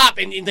Iggy Pop,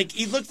 and like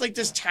he looks like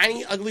this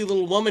tiny, ugly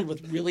little woman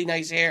with really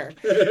nice hair.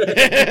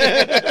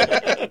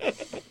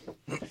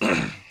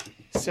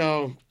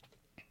 So,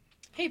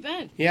 hey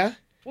Ben. Yeah.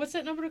 What's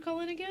that number to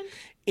call in again?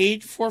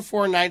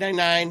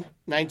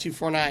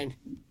 844-999-9249.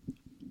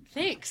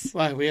 Thanks.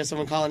 Why? We have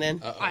someone calling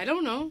in? I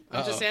don't know.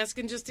 I'm just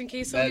asking just in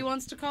case somebody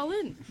wants to call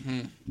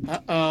in.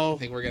 Uh-oh. I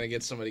think we're gonna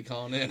get somebody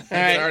calling in. I right.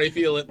 can already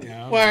feel it.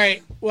 Well, all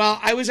right. Well,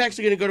 I was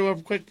actually going to go to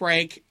a quick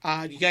break.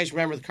 You guys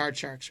remember the Card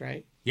Sharks,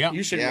 right? Yeah.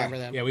 You should remember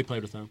them. Yeah, we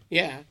played with them.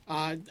 Yeah.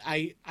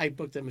 I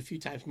booked them a few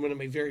times. One of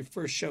my very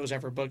first shows I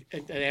ever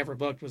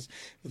booked was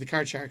with the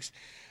Card Sharks.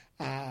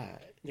 Yeah,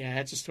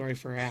 that's a story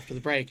for after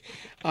the break.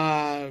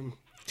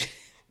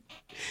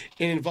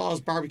 It involves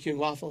barbecue and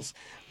waffles.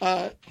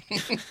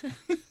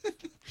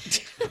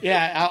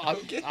 Yeah,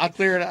 I'll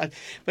clear it up.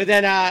 But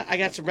then I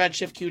got some Red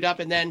Shift queued up,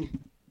 and then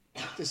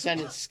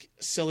Descendants,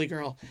 Silly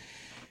Girl.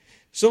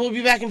 So we'll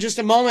be back in just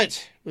a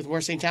moment with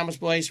more St. Thomas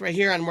Boys right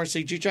here on More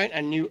City Juke Joint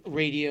on New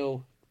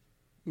Radio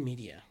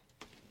Media.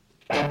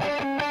 Big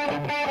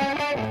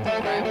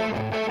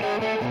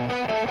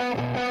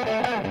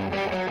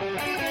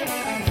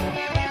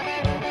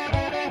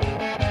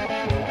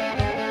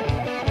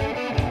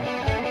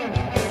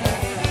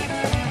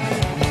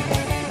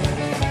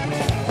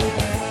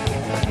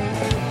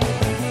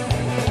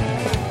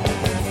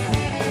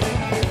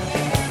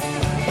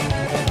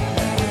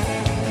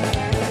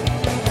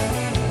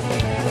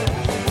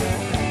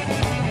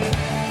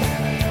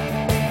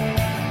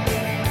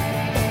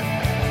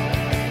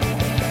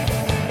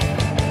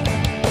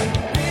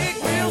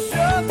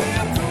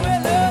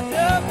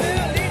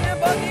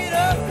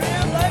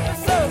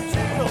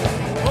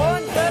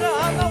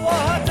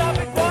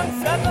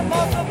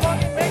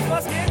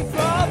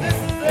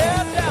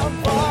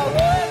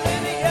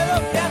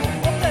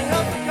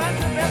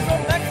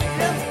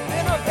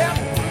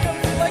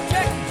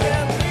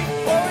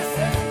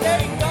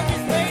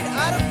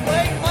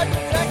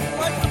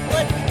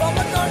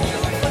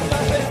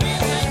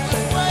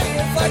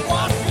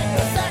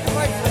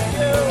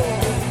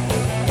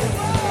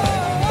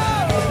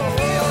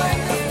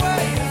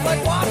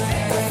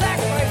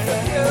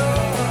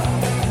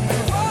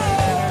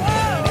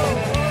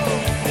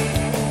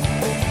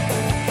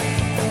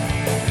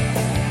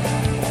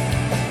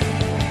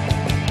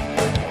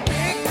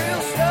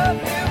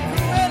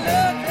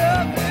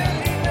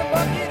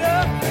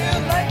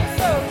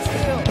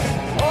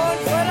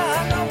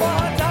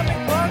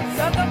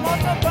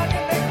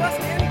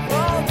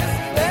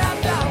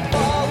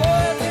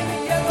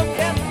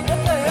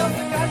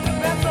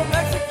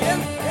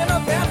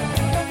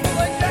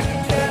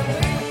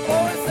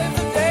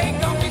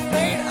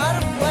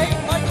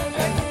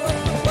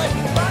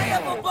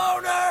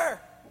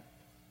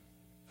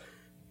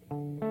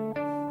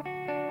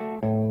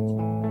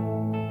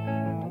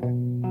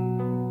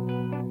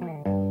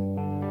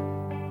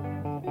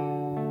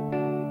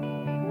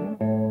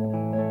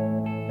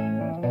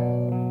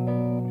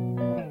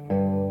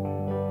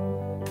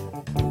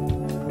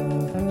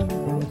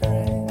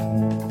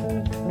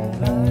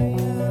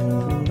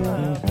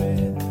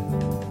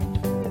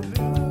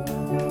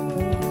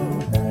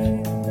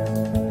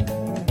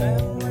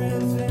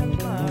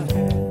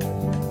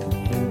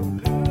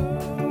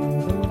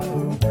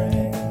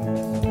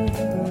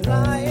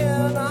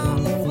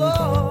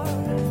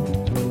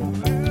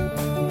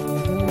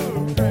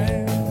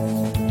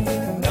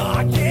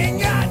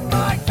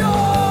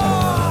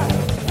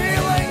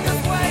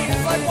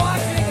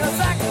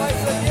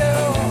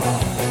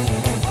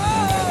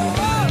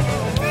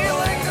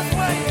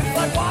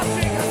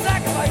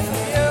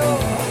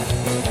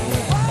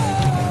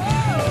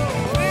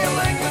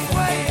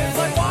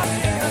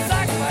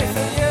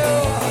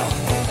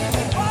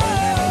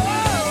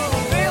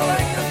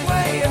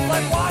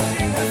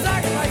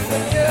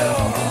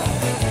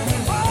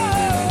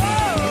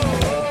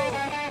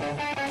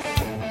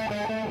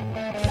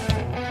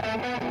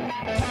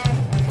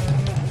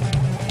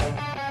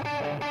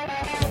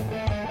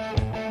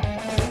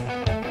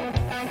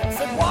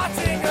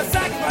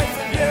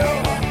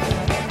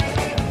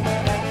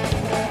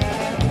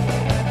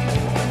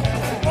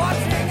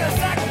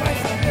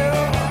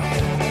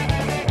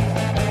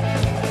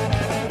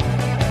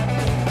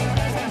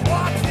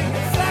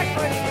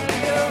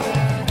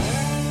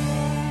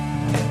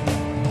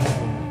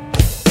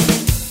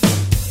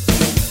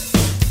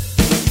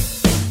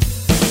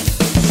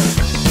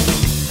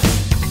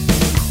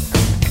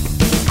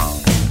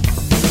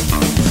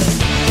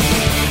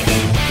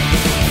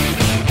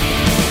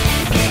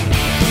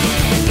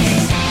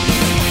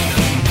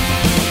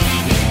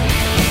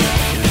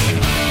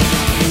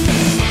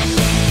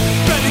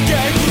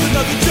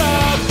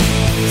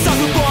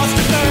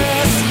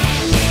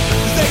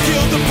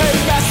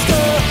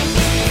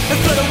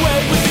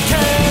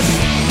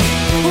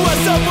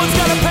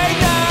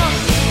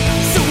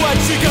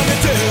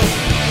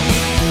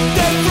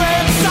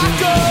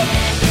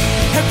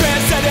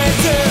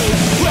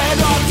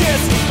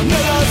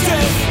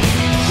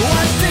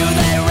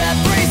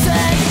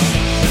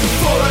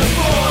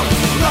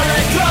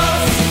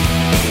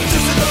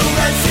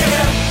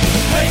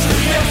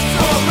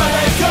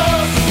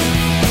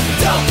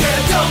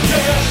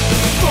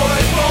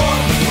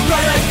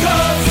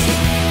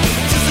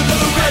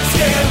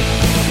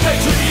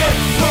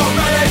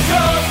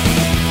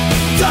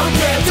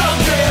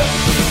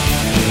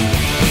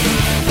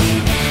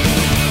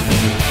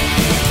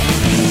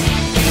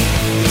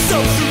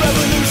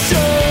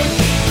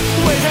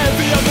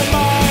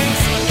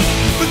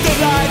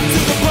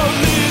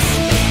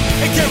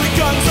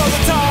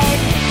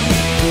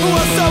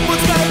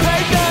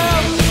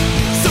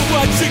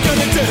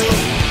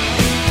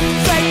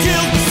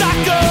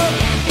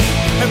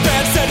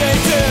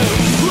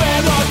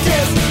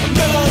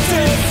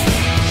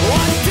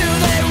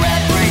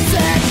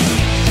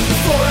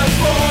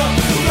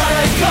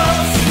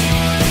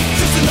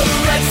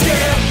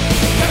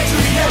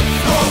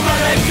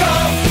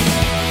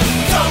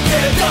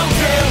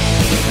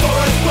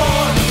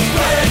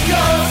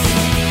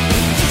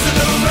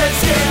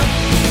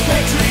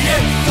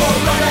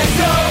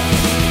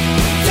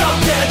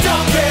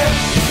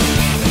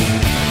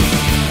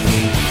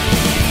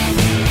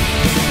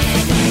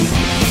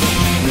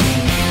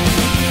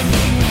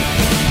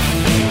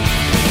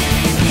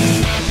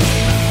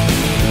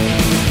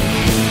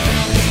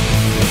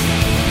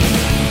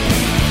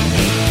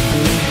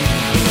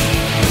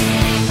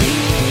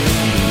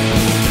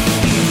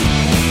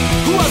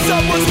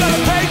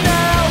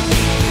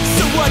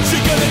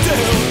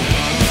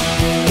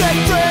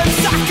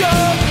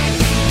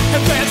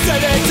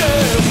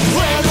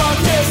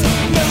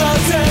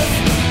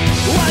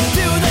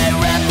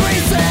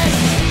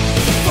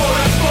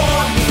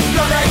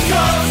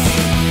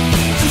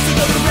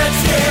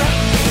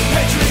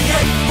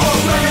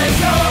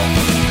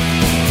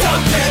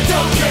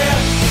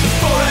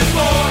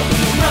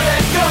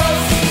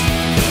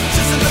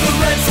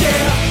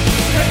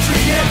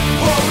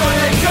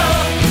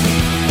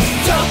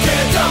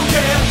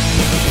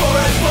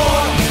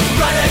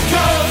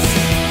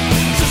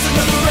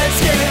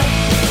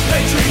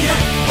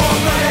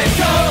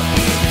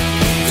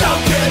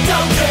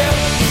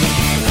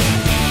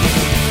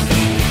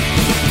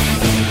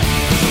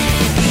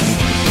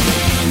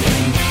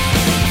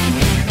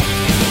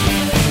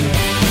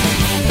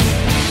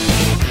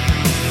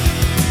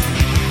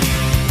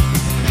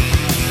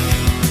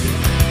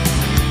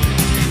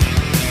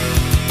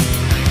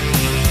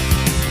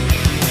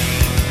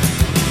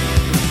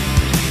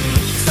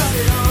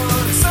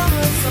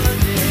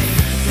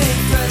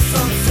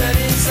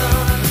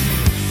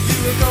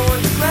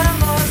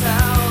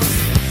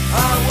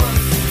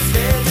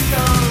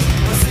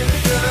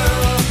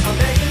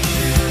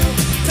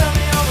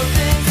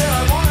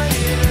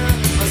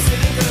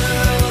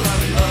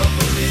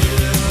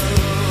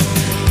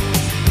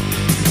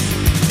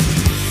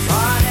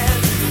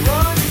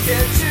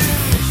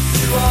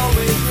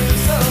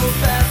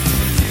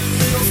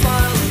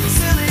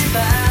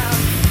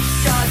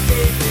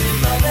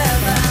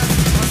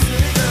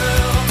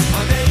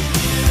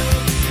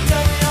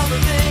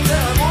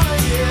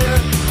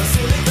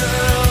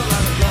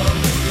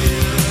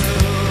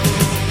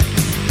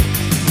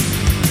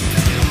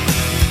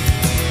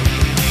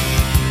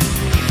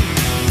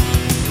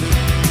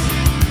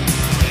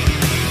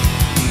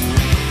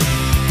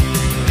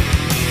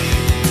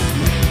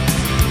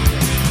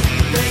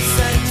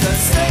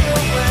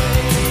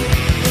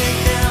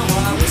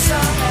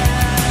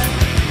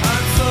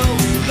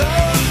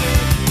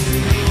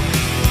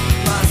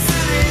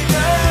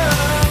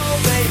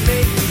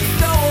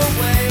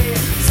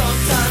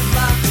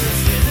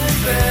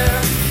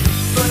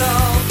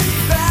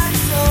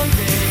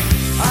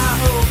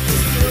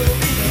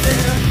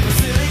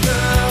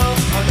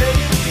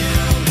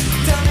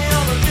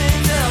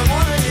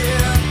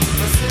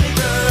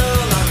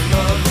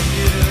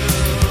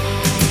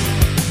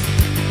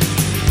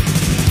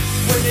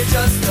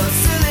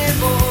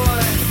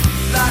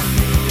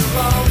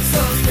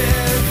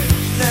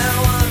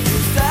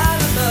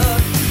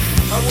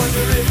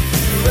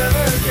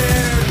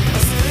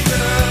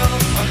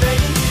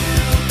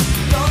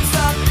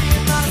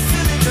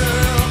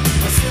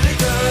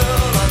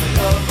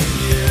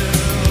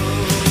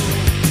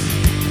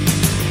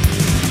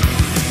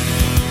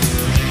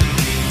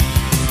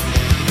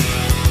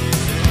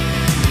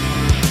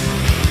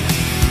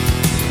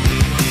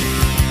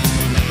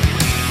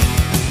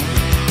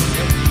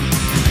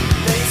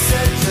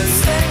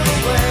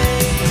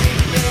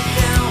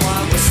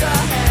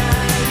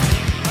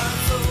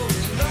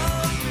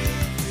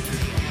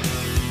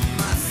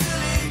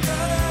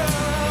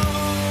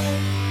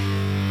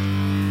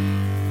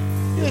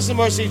This is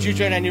Mostly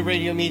Juke on New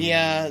Radio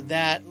Media.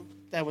 That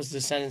was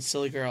Descendants'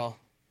 Silly Girl.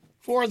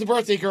 For the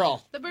birthday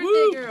girl. The birthday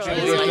girl.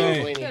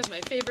 Julia That's my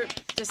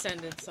favorite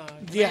Descendants song.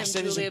 Yes, I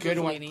am that is a Julia good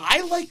Bufalini. one.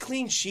 I like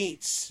Clean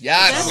Sheets. Yeah,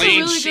 That's a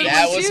Clean really good Sheets. one,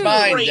 That was too.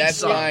 mine. Great That's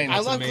song. mine. I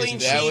love amazing. Clean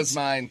That Sheets. was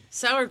mine.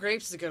 Sour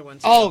Grapes is a good one,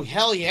 too. Oh,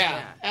 hell yeah.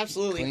 Yeah.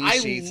 Absolutely. Clean I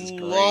Sheets is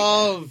great.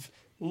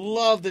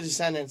 love the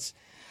Descendants.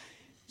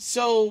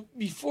 So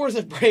before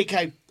the break,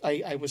 I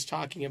was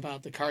talking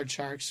about the Card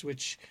Sharks,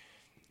 which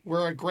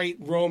were a great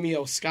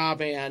Romeo ska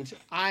band.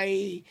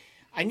 I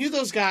knew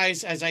those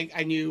guys as I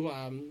knew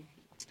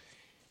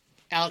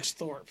Alex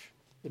Thorpe,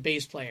 the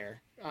bass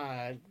player,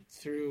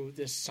 through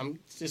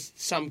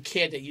some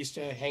kid that used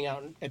to hang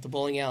out at the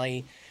bowling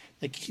alley.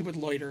 Like, he would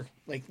loiter,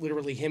 like,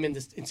 literally him and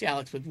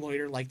Alex would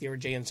loiter like they were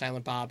Jay and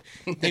Silent Bob.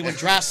 They would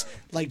dress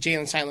like Jay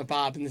and Silent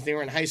Bob, and they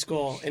were in high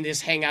school, and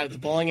just hang out at the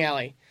bowling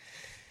alley.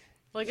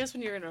 Well, I guess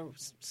when you're in a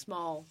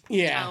small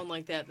town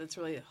like that, that's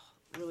really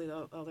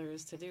all there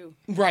is to do.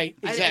 Right,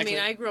 exactly. I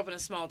mean, I grew up in a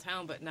small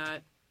town, but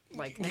not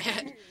like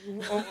that.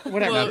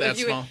 Whatever. Well, Not that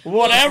small.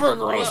 Whatever,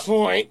 Gross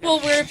Point. Well,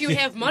 where if you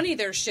have money,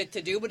 there's shit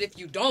to do, but if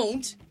you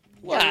don't,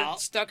 Well- you're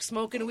stuck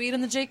smoking weed in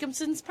the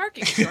Jacobson's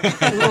parking structure.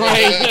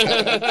 Right.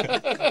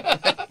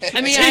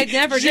 I mean, I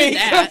never did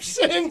that.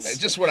 Jacobson's.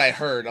 Just what I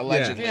heard,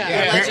 allegedly.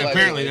 Yeah.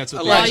 Apparently that's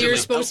what While they you're do.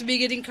 supposed to be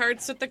getting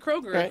carts at the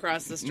Kroger Right.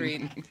 across the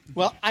street.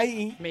 Well,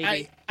 I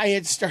Maybe. I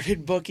had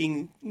started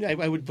booking. I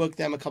would book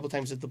them a couple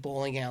times at the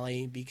bowling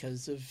alley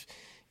because of,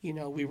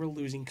 we were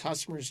losing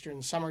customers during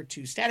the summer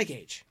to Static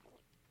Age.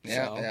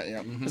 Yeah, So, yeah.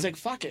 I Mhm. was like,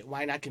 fuck it,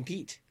 why not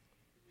compete?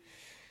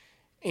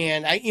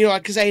 And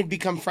because I had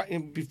become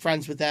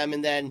friends with them,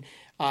 and then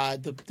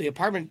the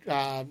apartment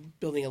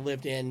building I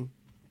lived in,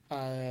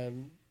 my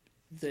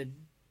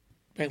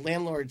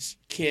landlord's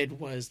kid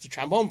was the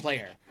trombone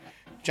player,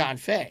 John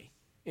Fay,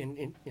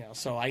 and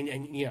so I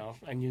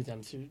knew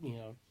them through.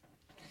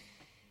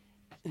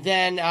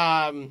 Then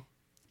I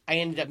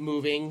ended up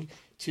moving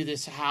to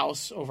this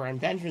house over on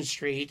Benjamin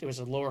Street. It was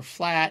a lower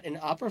flat and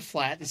upper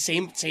flat. The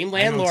same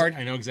landlord.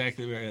 I know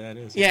exactly where that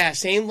is. Yeah,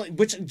 same.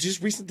 Which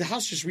the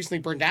house just recently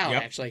burned down.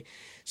 Yep. Actually,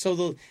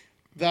 so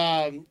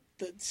the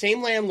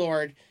same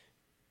landlord,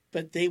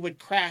 but they would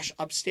crash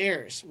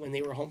upstairs when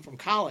they were home from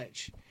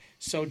college.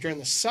 So during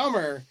the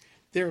summer,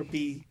 there would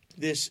be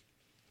this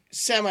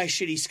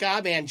semi-shitty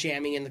ska band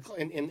jamming in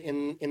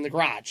the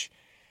garage.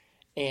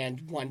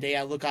 And one day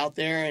I look out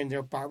there and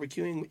they're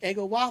barbecuing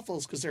Eggo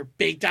waffles because they're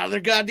baked out of their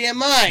goddamn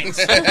minds.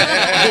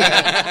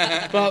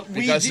 But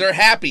Because they're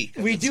happy.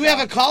 We do have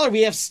a caller.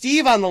 We have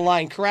Steve on the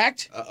line,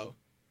 correct? Uh-oh.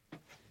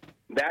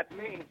 That's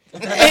me.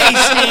 Hey,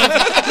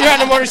 Steve. You're on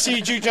the Motor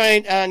City Juke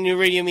Joint on New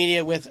Radio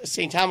Media with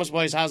St. Thomas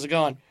Boys. How's it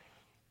going?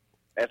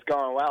 It's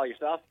going well.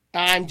 Yourself?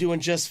 I'm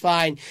doing just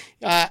fine.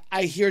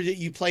 I hear that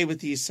you play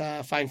with these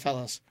fine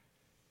fellows.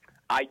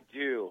 I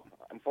do.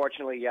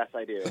 Unfortunately, yes,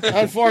 I do.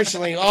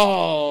 Unfortunately.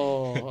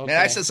 Oh. Okay. Man,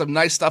 I said some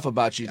nice stuff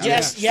about you. Too.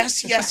 Yes,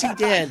 he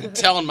did.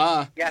 Telling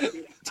Ma. Yes,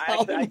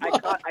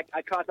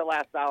 I caught the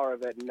last hour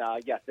of it, and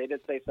yes, they did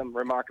say some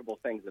remarkable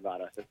things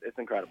about us. It's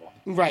incredible.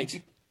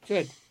 Right.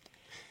 Good.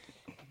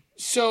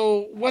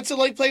 So, what's it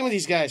like playing with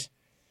these guys?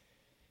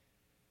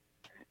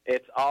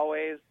 It's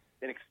always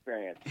an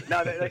experience.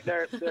 No,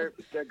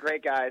 they're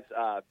great guys.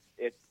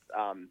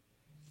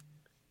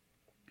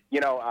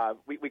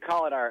 We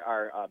call it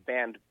our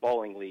band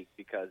bowling league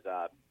because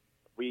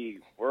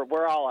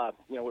we're all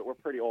we're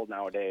pretty old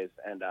nowadays,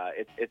 and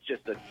it's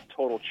just a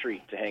total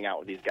treat to hang out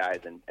with these guys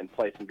and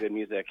play some good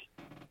music,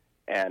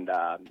 and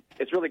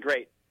it's really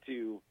great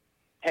to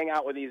hang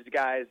out with these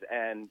guys.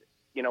 And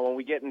when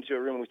we get into a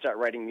room and we start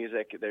writing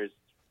music, there's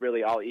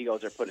really all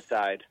egos are put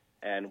aside,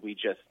 and we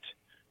just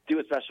do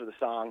what's best for the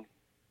song,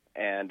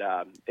 and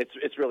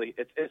it's really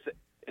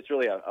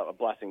a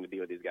blessing to be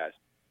with these guys.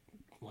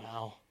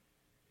 Wow.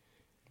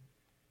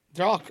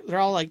 They're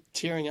all like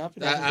tearing up.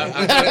 And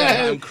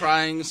I'm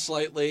crying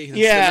slightly. That's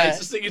Yeah. the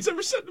nicest thing he's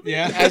ever said to me.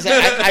 Yeah.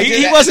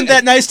 He wasn't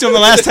that nice to him the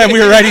last time we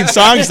were writing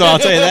songs, though, I'll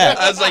tell you that.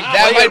 I was like,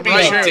 That might be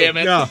right, true. damn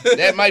it. No.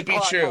 That might be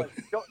true.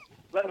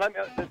 Let me,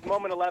 this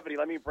moment of levity,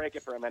 let me break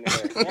it for a minute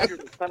here. Andrew's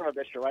a son of a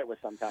bitch to write with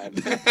sometimes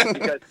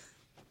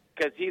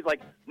because he's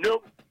like,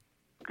 nope,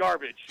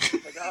 garbage.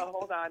 Like, oh,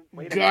 hold on,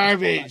 wait a minute,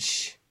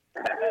 Garbage.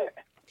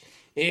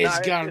 It's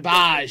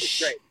garbage. It's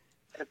great.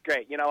 It's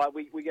great.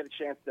 We get a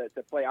chance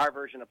to play our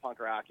version of punk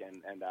rock,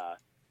 and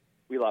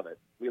we love it.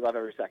 We love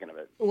every second of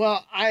it.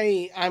 Well,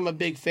 I'm a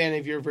big fan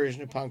of your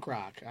version of punk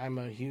rock. I am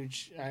a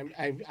huge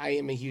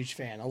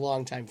fan, a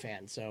longtime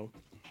fan. So,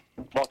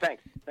 Well,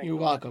 thanks. You're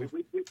welcome.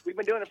 We've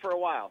been doing it for a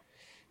while.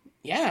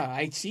 yeah,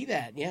 I see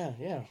that. Yeah.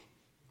 Yeah.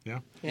 Yeah.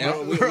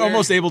 We're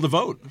almost able to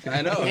vote.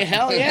 I know. Yeah,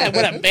 hell yeah!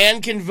 When a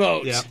band can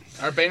vote, Yeah.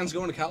 Our band's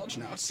going to college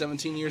now.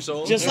 17 years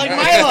old. just like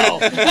Milo.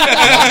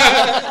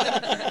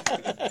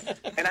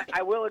 And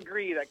I will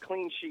agree that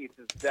Clean Sheets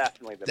is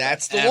definitely the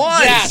That's best. the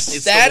one. Yes.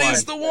 It's That the one.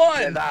 is the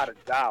one. Without a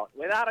doubt.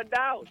 Without a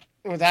doubt.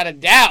 Without a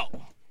doubt.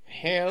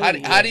 Hell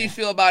How do you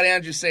feel about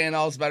Andrew saying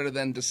all's better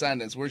than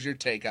Descendants? Where's your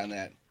take on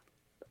that?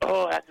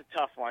 Oh, that's a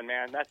tough one,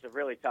 man. That's a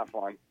really tough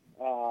one.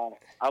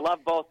 I love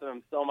both of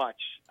them so much.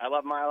 I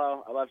love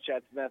Milo. I love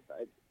Chad Smith.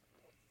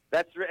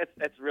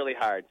 It's really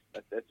hard.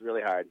 It's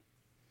really hard.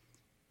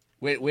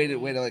 Way to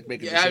like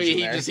make a Yeah, I decision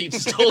mean, there. he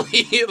just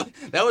totally.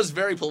 That was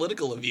very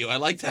political of you. I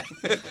like that.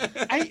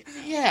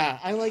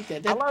 I like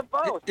that. I love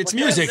both. It's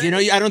music, you know.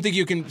 I don't think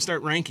you can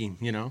start ranking.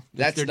 You know,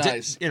 That's They're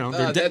nice. You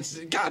know, That's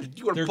God.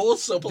 You are both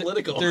so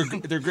political.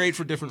 they're great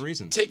for different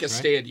reasons. Take a right?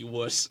 stand, you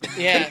wuss.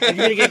 Yeah, if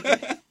you're gonna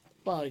get.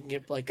 Well, you can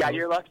get like. God,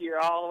 you're lucky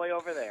you're all the way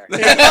over there.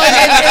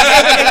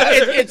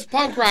 It's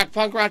punk rock.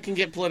 Punk rock can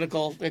get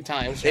political at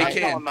times. They Right?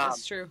 can.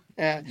 That's true.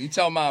 Yeah. You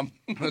tell Mom.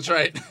 That's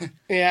right.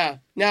 Yeah.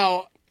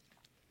 Now,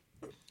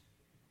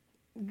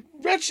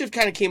 Redshift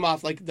kind of came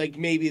off like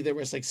maybe there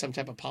was like some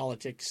type of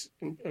politics,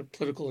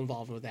 political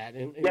involvement with that.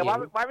 And, Yeah, why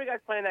were you guys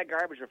playing that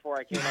garbage before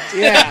I came out?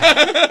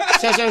 Yeah.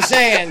 So that's what I'm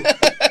saying.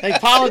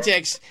 Like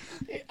politics.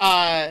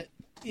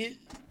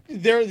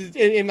 There.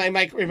 Am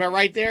I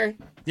right there?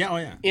 Yeah. Oh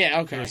yeah.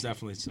 Yeah. Okay. There's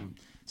definitely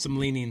some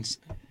leanings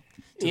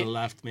to the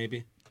left,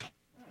 maybe.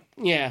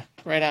 Yeah.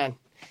 Right on.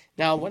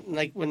 Now, when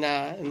in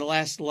the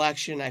last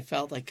election, I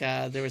felt like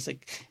there was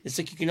it's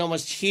like you can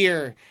almost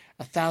hear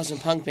 1,000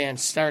 punk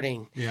bands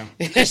starting. Yeah.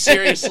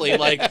 Seriously,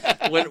 like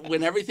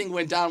when everything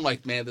went down,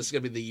 like, man, this is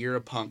gonna be the year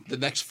of punk. The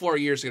next 4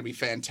 years are gonna be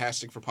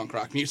fantastic for punk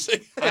rock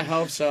music. I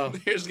hope so.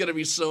 There's gonna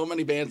be so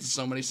many bands and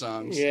so many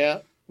songs. Yeah,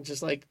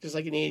 just like in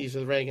the 80s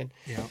with Reagan.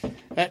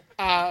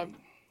 Yeah.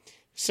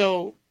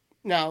 So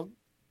now,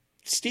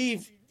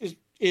 Steve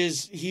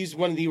he's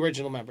one of the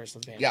original members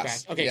of the band.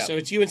 Yes. Correct? Okay, Yeah. so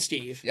it's you and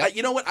Steve. Yeah.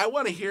 You know what? I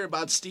want to hear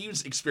about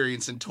Steve's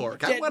experience in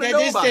Torque. I want to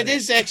know about that it.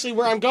 is actually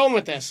where I'm going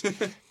with this.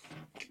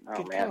 Oh,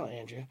 Good man. call,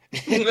 Andrew.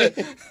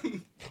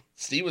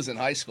 Steve was in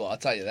high school. I'll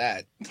tell you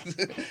that.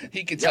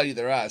 He can tell you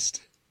the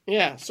rest.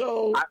 Yeah.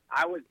 So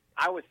I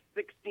was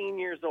 16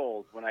 years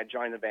old when I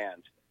joined the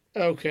band.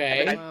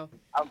 okay. Wow.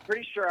 I'm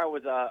pretty sure I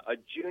was a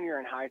junior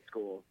in high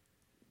school,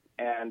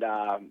 and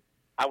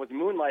I was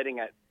moonlighting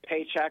at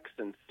Paychecks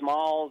and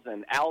Smalls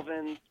and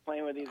Alvin's,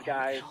 playing with these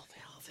guys.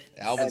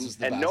 Alvin's was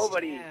the and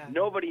best.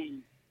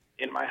 nobody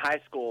in my high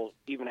school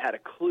even had a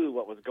clue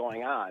what was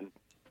going on.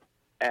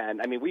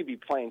 And I mean, we'd be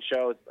playing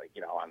shows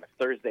on a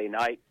Thursday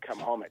night, come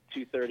home at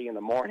 2:30 in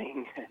the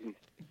morning, and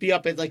Be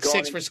up at like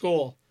 6 for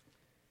school.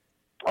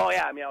 oh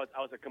yeah, I mean, I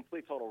was a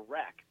complete total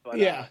wreck. But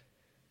Yeah.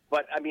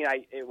 but I mean,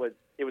 it was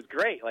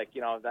great. Like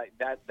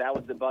that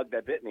was the bug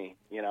that bit me.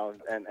 And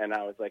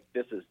I was like,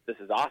 this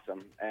is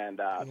awesome.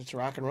 And It's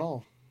rock and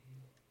roll.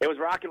 it was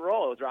rock and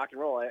roll.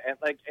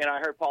 And I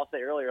heard Paul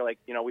say earlier,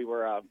 we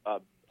were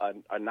a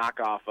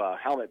knockoff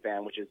helmet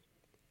band, which is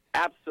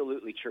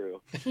absolutely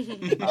true.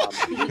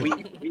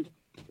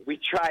 We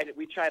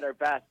tried our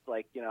best.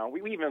 We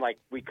even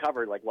we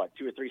covered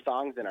 2 or 3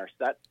 songs in our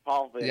set,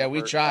 Paul. Yeah,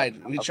 we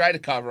tried. We tried to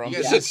cover them.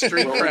 You guys said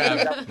Street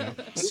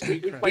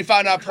Crab. We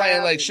found out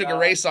playing Sugar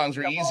Ray songs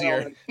were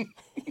easier. And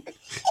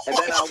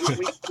then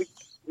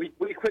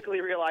we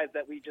quickly realized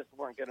that we just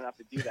weren't good enough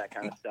to do that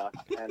kind of stuff.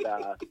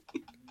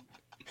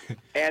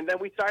 And then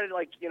we started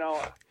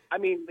I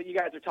mean, you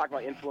guys are talking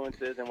about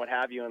influences and what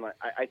have you, and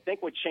I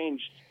think what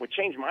changed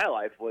my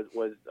life was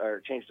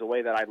changed the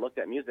way that I looked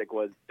at music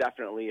was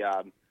definitely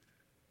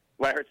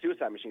when I heard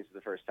Suicide Machines for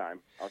the first time.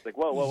 I was like,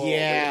 whoa,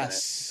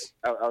 Yes.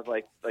 wait a minute. I was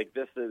like,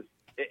 this is,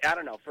 I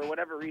don't know, for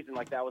whatever reason,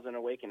 that was an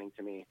awakening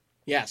to me.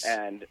 Yes.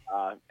 And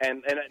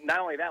not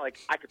only that,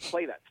 I could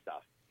play that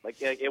stuff.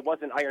 It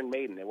wasn't Iron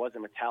Maiden, it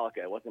wasn't Metallica,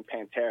 it wasn't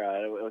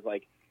Pantera. It was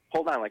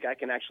hold on, I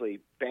can actually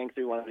bang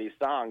through one of these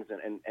songs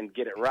and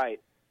get it right.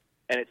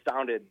 And it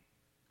sounded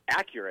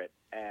accurate,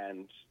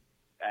 and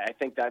I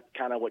think that's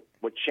kind of what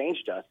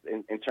changed us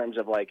in terms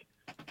of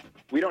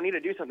we don't need to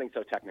do something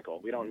so technical.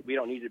 We don't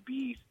need to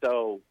be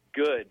so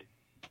good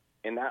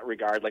in that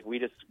regard. We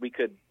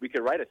could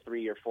write a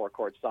 3 or 4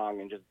 chord song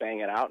and just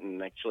bang it out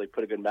and actually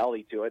put a good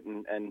melody to it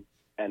and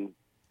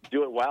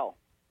do it well.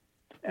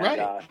 And, Right.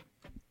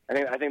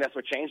 I think that's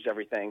what changed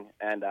everything.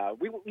 And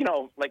we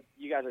like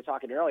you guys were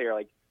talking earlier,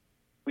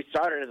 we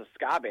started as a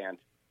ska band.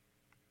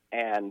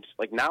 And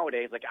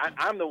nowadays,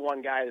 I'm the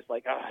one guy that's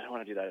I don't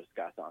want to do that as a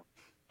ska song,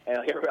 and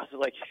everybody else is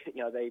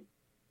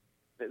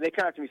they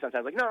come up to me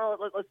sometimes no,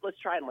 let's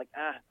try it. I'm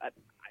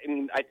I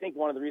mean, I think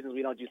one of the reasons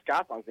we don't do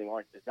ska songs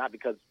anymore is not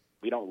because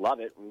we don't love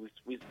it.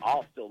 We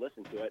all still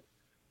listen to it.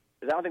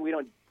 Is I don't think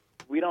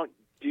we don't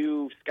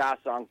do ska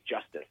songs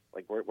justice.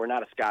 We're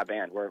not a ska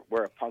band.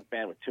 We're a punk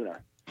band with tuna.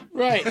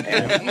 Right.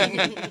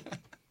 And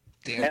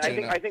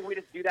I think we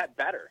just do that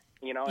better.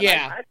 And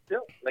Yeah. I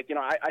still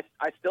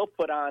I still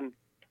put on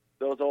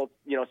those old,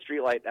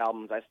 Streetlight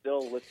albums. I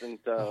still listen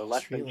to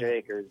Less Than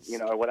Jake or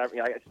whatever.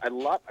 I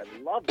love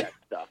that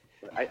stuff.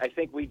 I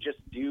think we just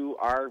do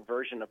our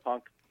version of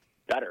punk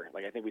better.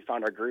 I think we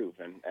found our groove,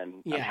 and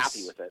I'm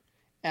happy with it.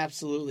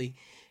 Absolutely.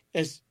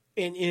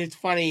 And it's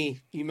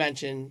funny you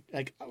mentioned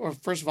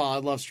first of all, I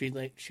love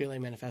Streetlight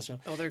Manifesto.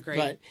 Oh, they're great.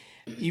 But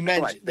you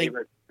mentioned my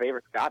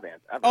favorite ska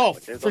bands ever. Oh,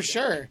 for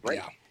sure. Right.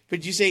 Yeah.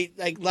 But you say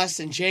Less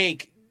Than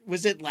Jake.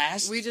 Was it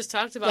last? We just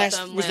talked about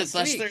them last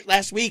week.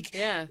 Last week?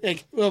 Yeah.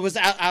 It was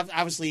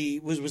obviously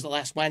was the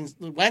last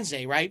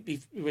Wednesday, right?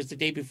 It was the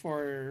day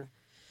before.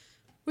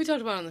 We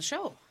talked about it on the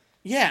show.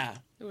 Yeah.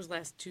 It was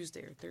last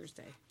Tuesday or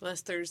Thursday.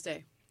 Last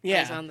Thursday. Yeah.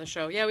 I was on the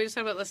show. Yeah, we just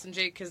talked about Less Than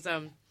Jake because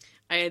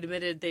I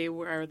admitted they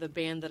were the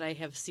band that I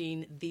have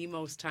seen the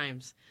most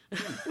times.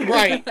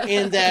 Right.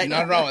 And that.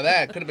 Nothing wrong with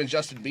that. Could have been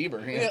Justin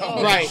Bieber. You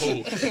know? Right.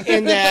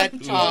 In that.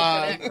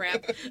 That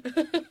crap.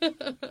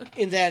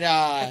 In that.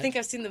 I think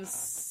I've seen them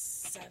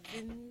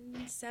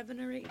seven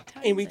or 8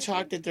 times. And we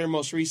talked that their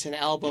most recent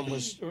album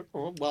was,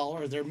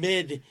 or their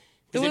mid.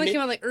 The one that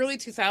came out like early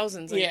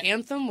 2000s, like Yeah.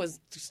 Anthem, was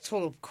just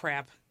total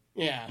crap.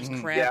 Yeah. It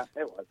was crap. Yeah,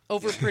 it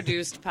was.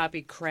 Overproduced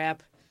poppy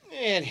crap.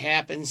 It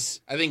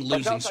happens. I think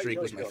Losing Streak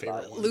was my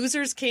favorite one.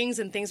 Losers, Kings,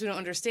 and Things We Don't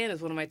Understand is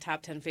one of my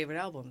top 10 favorite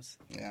albums.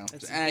 Yeah.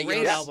 It's a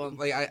great album.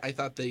 Like I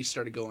thought they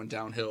started going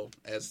downhill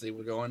as they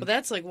were going. But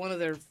that's like one of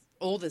their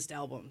oldest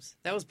albums.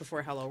 That was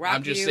before Hello Rock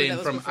I'm just View, saying that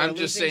was from before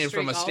Losing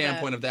from a Streak, all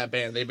standpoint that. of that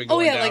band, they've been Oh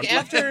going yeah, down. like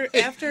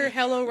after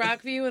Hello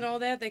Rock View and all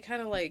that, they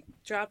kind of like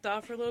dropped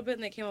off for a little bit,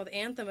 and they came out with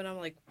Anthem, and I'm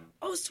like,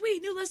 oh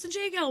sweet, new Less Than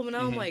Jake album, and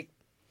I'm like,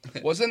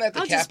 Wasn't that the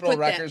I'll just Capitol put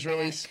that Records back.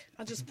 release?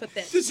 I'll just put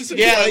that.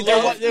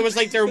 Yeah, like it was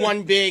like their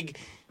one big,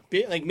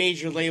 like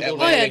major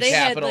label. Oh, yeah, they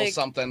had Capitol like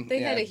something. They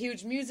had yeah. a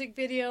huge music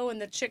video, and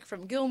the chick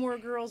from Gilmore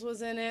Girls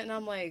was in it, and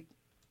I'm like,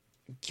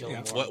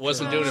 What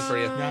wasn't doing it for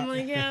you? I'm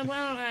like, yeah,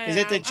 well, Is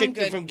it the I'm chick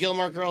good. from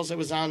Gilmore Girls that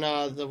was on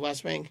the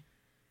West Wing?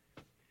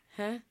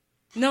 Huh?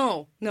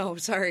 No,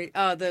 sorry.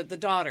 The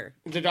daughter.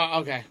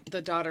 Okay.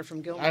 The daughter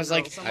from Gilmore I was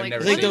like, Girls. I'm I've like,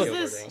 never what seen is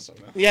Gilmore this? Girls, so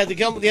no. Yeah, the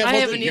Gilmore. Yeah, I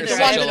well, haven't the, either. the I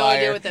one have that, no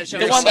idea what that show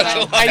the is. one that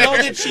Such a I know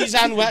liar. that she's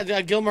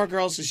on Gilmore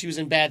Girls, so she was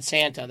in Bad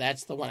Santa.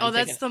 That's the one. Oh, I'm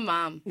that's thinking. the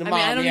mom. The I mom.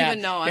 mean, I don't yeah.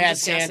 even know. I'm Bad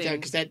just Santa, guessing.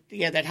 because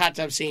that hot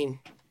tub scene.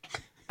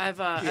 I've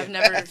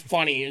never. That's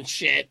funny and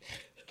shit.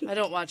 I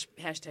don't watch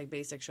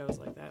 #basic shows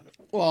like that.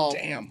 Well,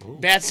 Damn.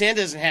 Bad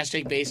Santa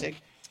isn't #basic.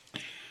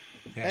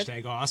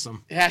 Hashtag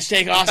awesome.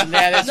 #awesome.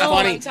 Yeah, that's No,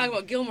 funny. I'm talking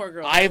about Gilmore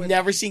Girls. I have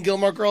never seen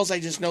Gilmore Girls. I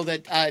just know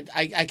that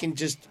I can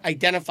just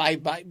identify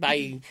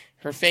by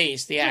her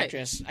face, the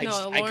actress. I No,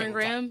 just, I Lauren couldn't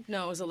Graham.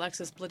 No, it was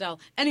Alexis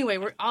Bledel. Anyway,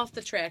 we're off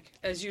the track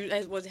as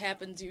what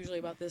happens usually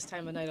about this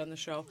time of night on the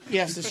show.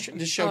 Yes, this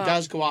show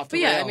does go off the But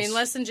yeah, rails. I mean,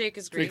 Less Than Jake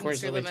is great.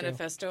 Three-quarters of the Streetlight way through.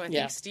 Manifesto. I Yeah.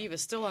 think Steve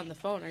is still on the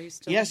phone. Are you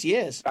still? Yes, he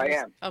is. I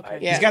am. Okay.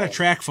 Yeah. He's got a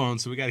track phone,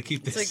 so we got to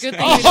keep this. It's a good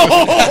thing.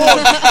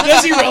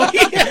 Does he really?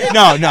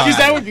 No. Because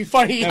that would be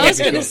funny. I was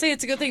going to say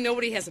it's a good thing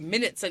nobody has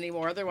minutes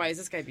anymore. Otherwise,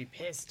 this guy'd be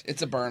pissed.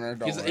 It's a burner.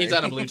 Don't worry. He's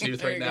on a Bluetooth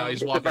There right you now. go.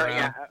 He's walking around.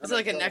 Yeah, Is it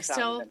like a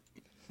Nextel?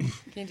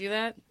 Can you do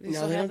that? Do you No,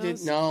 still they have don't do,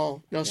 those?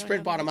 no.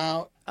 Sprint bought them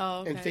out Oh,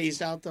 okay. and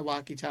phased out the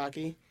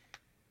walkie-talkie.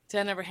 See,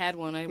 I never had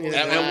one. I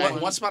Yeah. And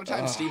one. once upon a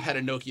time, Steve had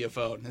a Nokia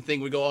phone. The thing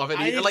would go off, and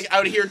I I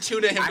would hear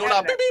Tuna him I going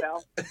have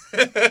off.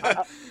 Beep, beep.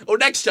 Oh,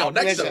 Nextel.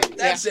 Nextel.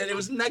 That's it. It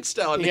was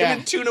Nextel. And Yeah. him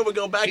and Tuna would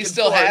go back He and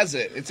still forth. has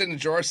it. It's in a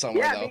drawer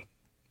somewhere, Yeah, though.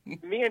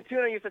 me and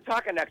Tuna used to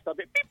talk on Nextel.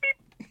 Beep, beep, beep.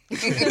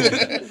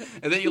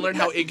 And then you learn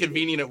how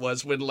inconvenient it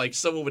was when like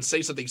someone would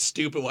say something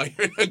stupid while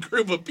you're in a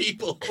group of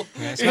people.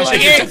 Especially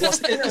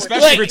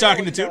if you're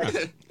talking to Tuna.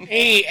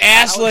 Hey,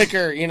 ass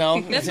licker, you know.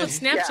 That's what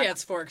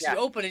Snapchat's for, because you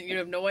open it and you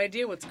have no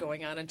idea what's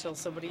going on until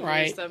somebody hears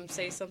Right. them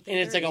say something.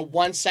 And it's like a dirty.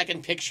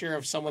 1-second picture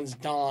of someone's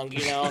dong,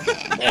 you know.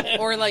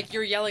 Or like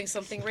you're yelling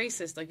something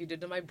racist, like you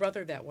did to my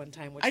brother that one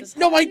time, which is I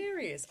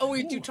hilarious. Oh,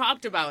 you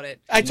talked about it.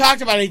 I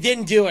talked about it. I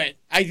didn't do it.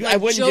 I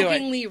wouldn't do it.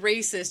 Jokingly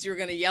racist, you were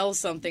going to yell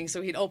something,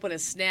 so he'd open a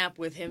snap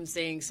with him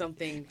saying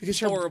something Because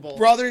horrible.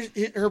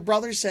 her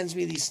brother sends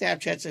me these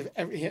Snapchats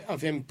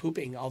of him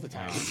pooping all the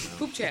time.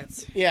 Poop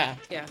chats. Yeah.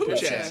 Yeah. Poop poop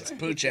chats.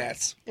 Poo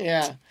chats.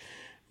 Yeah.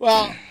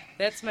 Well,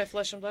 That's my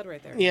flesh and blood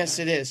right there. yes,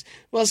 it is.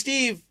 Well,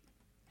 Steve,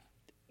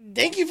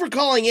 thank you for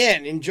calling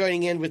in and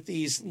joining in with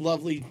these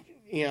lovely,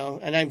 you know,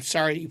 and I'm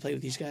sorry that you play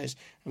with these guys.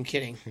 I'm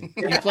kidding.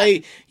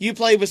 You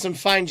play with some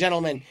fine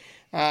gentlemen.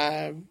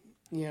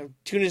 You know,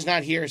 Tuna's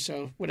not here,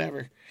 so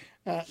whatever.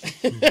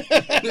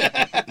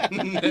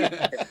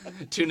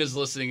 Tuna's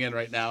listening in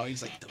right now.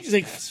 He's like, He's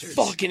like, bastards.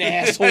 fucking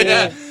asshole.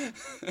 Tuna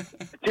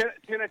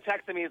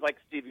texted me. He's like,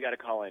 Steve, you got to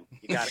call in.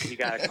 You got to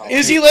call in.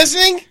 Is he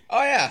listening?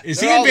 Oh, yeah. Is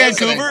he They're in all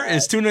listening. Vancouver?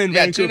 Is Tuna in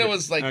Yeah, Vancouver? Tuna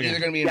was like Okay. either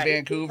going to be in Yeah, he's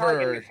Vancouver probably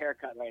getting or his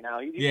haircut right now.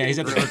 Yeah, he's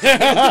at the Berkeley.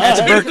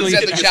 That's Berkeley. he's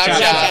at the chop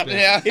shop.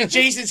 Yeah. If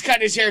Jason's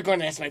cutting his hair, going,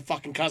 that's my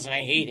fucking cousin.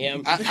 I hate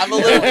him. I'm a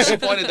little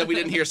disappointed that we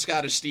didn't hear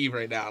Scottish Steve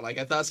right now. Like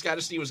I thought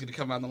Scottish Steve was going to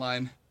come on the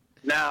line.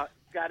 No,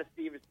 Scott and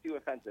Steve is too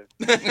offensive.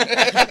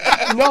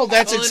 No,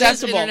 that's Well, it is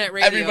acceptable. internet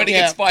radio. Everybody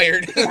Yeah. gets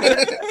fired.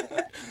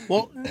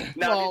 Well,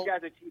 No, these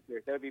guys are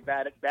teachers. That would be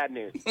bad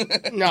news.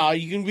 no,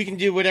 we can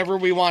do whatever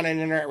we want on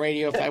internet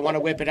radio. If I want to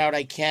whip it out,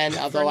 I can.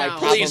 Although I now.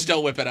 probably Please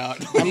don't whip it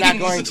out. I'm not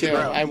going to.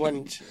 I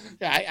wouldn't.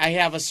 I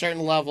have a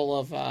certain level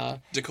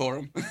of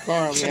Decorum.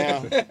 decorum.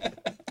 Yeah.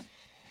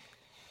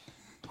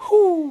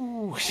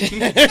 Whew.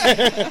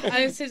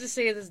 I was to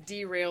say this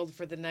derailed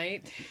for the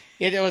night.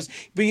 It was,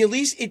 but at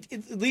least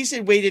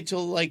it waited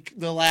till like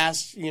the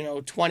last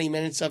 20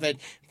 minutes of it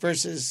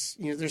versus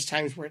there's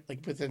times where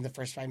like within the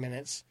first 5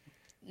 minutes.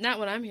 Not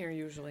when I'm here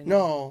usually.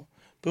 No,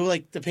 but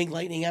like the Pink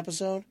Lightning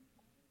episode.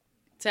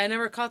 See, I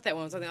never caught that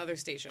one. It was on the other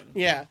station.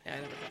 Yeah. I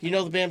never caught You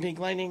know the band Pink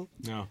Lightning?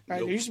 No.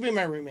 Right, they used to be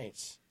my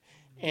roommates,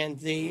 and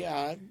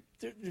they're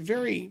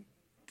very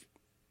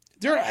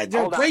They're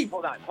Hold great.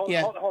 on.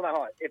 Yeah. Hold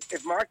on.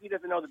 If Marky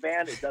doesn't know the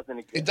band, it doesn't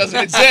exist. It doesn't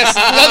exist.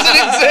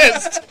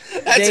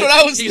 That's what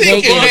I was Thank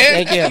thinking, you. man.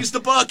 Thank you. He's the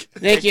buck.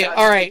 Thank you.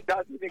 All right. It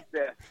doesn't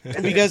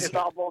exist. Because it's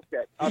all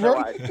bullshit.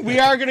 Otherwise, we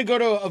are going to go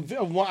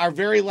to our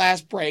very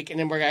last break, and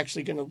then we're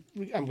actually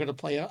I'm going to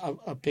play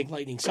a Pink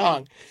Lightning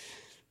song.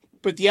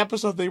 But the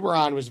episode they were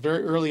on was a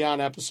very early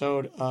on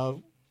episode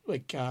of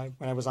when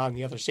I was on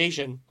the other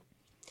station.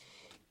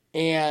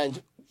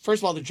 And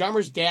first of all, the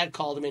drummer's dad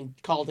called in,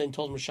 told him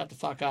to shut the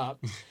fuck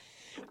up.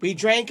 We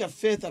drank a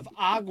fifth of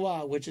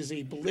agua, which is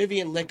a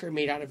Bolivian liquor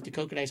made out of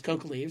decoconized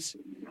coca leaves,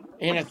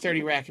 and a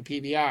 30 rack of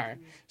PBR.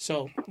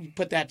 So you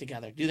put that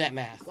together. Do that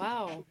math.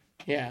 Wow.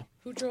 Yeah.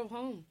 Who drove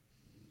home?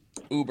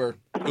 Uber.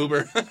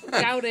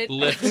 Doubt it.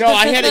 No,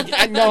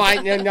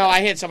 I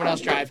had someone else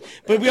drive.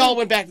 But we all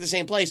went back to the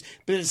same place.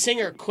 But the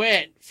singer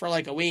quit for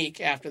like a week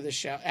after the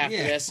show. After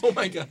this, Oh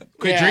my god.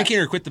 Quit drinking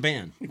or quit the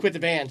band? He quit the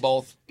band.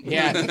 Both.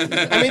 Yeah,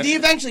 I mean, he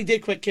eventually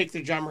did kick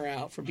the drummer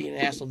out for being an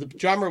asshole. The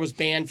drummer was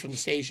banned from the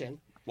station.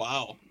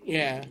 Wow.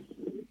 Yeah,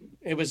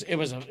 it was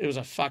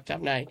a fucked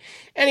up night.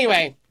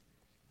 Anyway,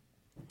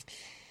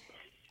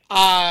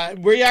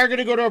 we are going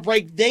to go to a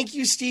break. Thank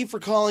you, Steve, for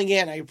calling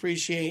in. I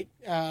appreciate.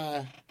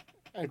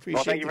 thank you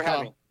the for call.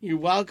 having me. You're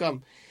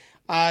welcome.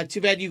 Too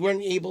bad you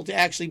weren't able to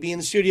actually be in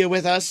the studio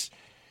with us.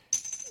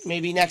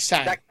 Maybe next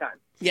time. Next time.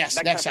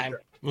 Yes, next time. for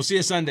sure. We'll see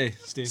you Sunday,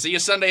 Steve. See you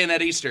Sunday and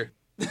at Easter.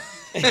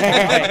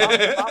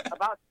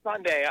 about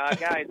Sunday,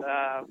 guys.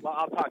 Well,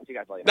 I'll talk to you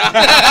guys later.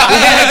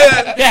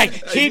 Yeah,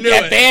 keep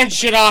that band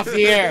shit off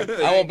the air.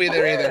 I won't be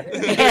there either. All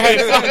right,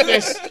 fuck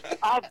this.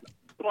 I'll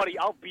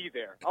be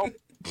there. I'll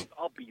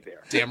be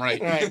there. Damn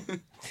right. All right.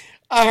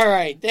 All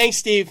right. Thanks,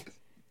 Steve.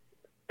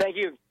 Thank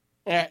you.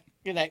 All right.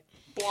 Good night.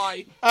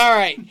 Bye. All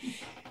right.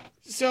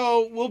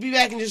 So we'll be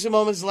back in just a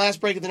moment. It's the last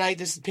break of the night.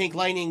 This is Pink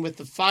Lightning with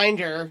the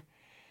Finder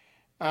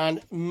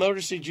on Motor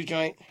City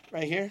Joint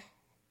right here.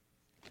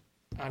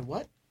 On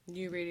what?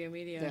 New Radio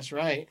Media. That's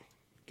right.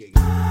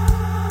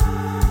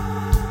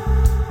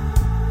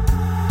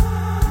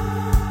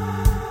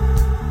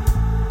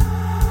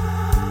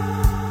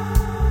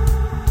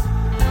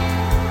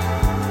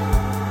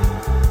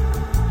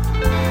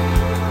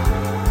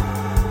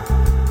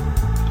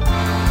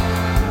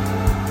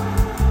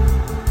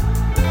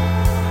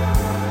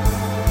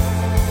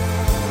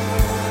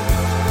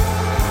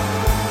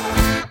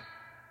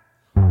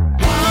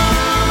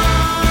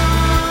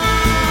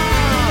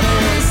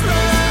 What is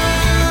left?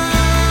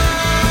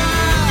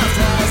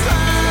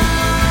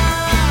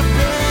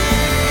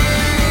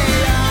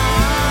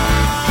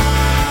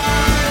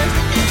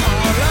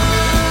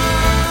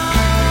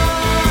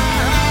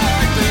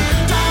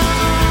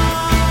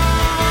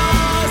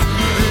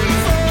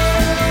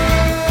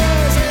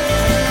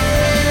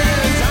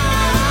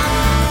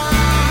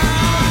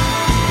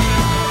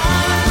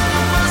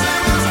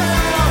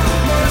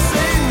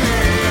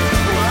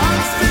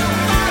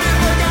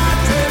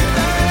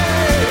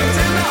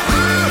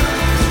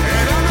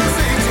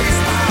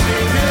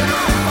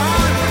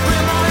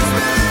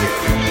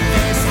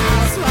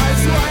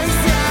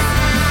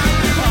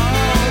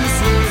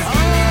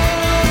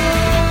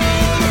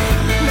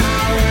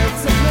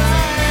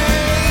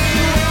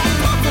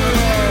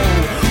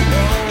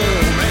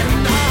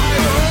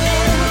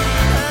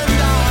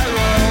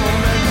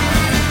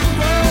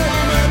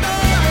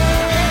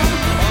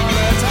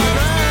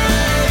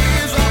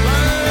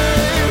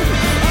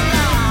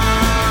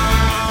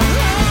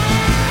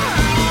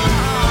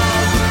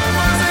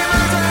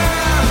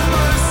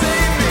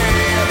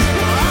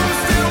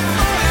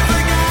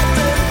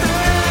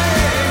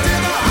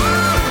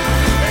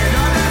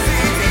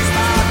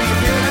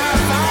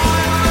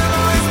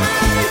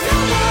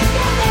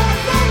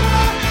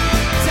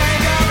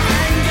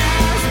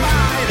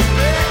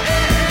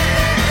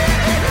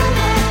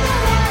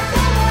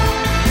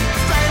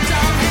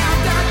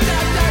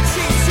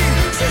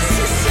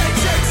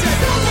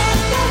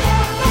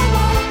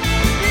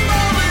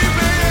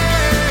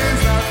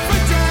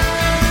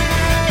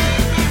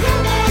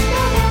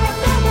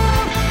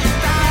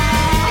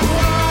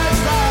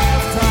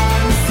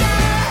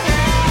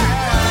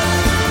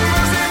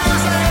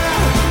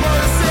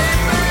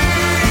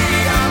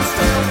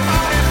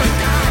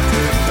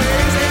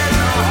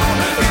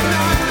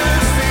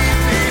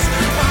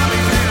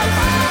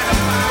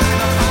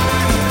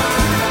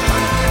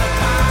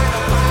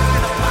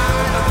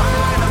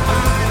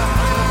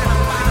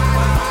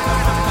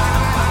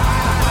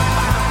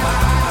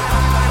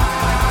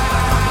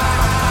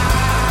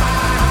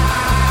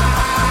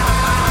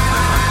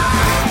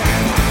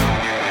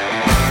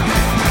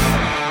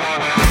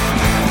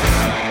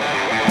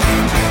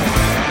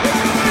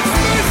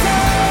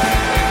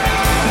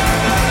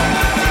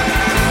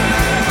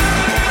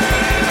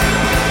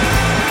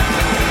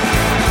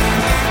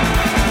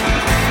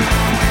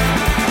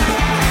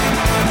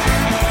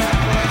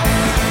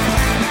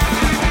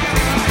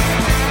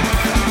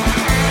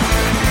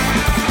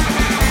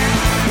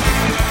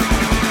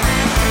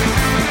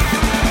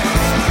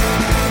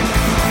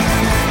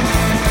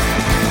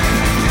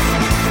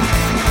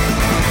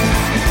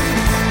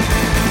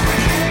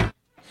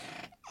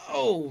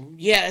 So,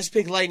 yeah, that's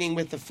Big Lightning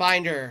with The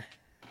Finder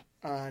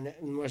on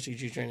Mostly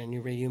Juke and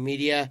New Radio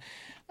Media.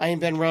 I am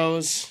Ben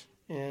Rose,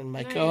 and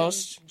my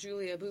co-host...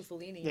 Giulia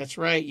Buffalini. That's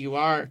right, you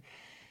are.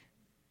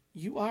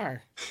 You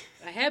are.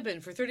 I have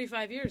been for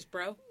 35 years,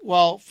 bro.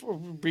 Well, for a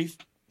brief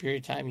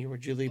period of time, you were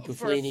Giulia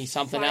Buffalini,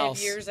 something else.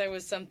 5 years I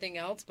was something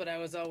else, but I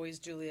was always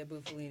Giulia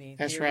Buffalini.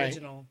 That's the right.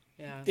 original.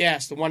 Yeah.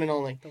 Yes, the one and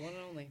only. The one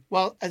and only.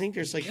 Well, I think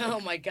there's like... Oh,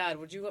 my God.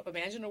 Would you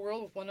imagine a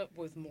world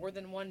with more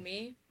than one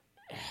me?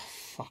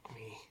 Fuck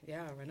me.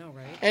 Yeah, I know,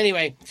 right?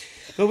 Anyway,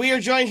 but we are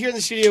joined here in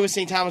the studio with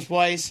St. Thomas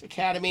Boys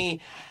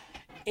Academy,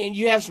 and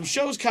you have some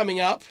shows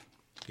coming up.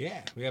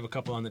 Yeah, we have a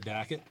couple on the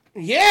docket.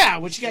 Yeah,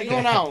 what you got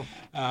going on?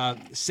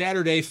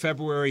 Saturday,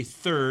 February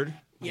 3rd,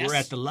 Yes. we're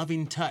at the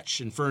Loving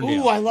Touch in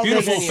Ferndale. Ooh, I love that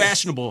Beautiful, venue.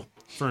 fashionable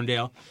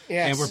Ferndale.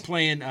 Yes. And we're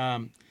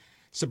playing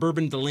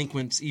Suburban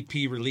Delinquents EP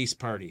release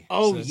party.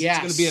 Oh, so it's yes.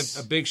 going to be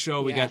a big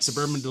show. We got Yes.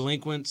 Suburban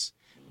Delinquents.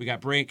 We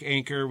got Break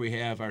Anchor. We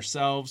have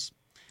ourselves.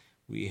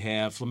 We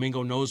have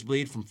Flamingo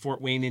Nosebleed from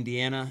Fort Wayne,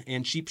 Indiana,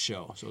 and Cheap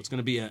Show. So it's going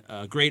to be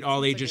a great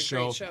all-ages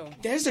show.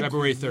 There's a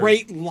February 3rd.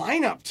 great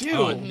lineup, too.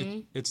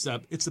 Oh, it's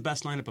the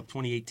best lineup of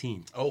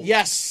 2018. Oh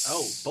Yes.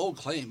 Oh, bold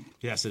claim.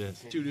 Yes, it is.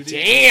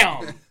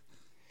 Damn.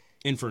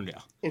 In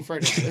Ferndale. In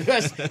Ferndale.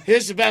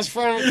 Here's the best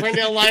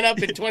Ferndale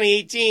lineup in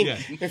 2018. Yeah.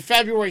 In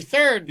February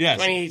 3rd, Yes.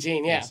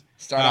 2018. Yeah. Yes.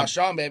 Start out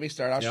strong, baby.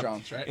 Start out Yep. strong.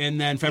 That's right.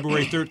 And then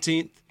February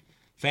 13th,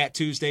 Fat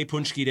Tuesday,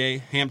 Punchki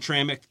Day,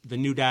 Hamtramck, the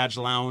New Dodge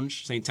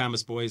Lounge, St.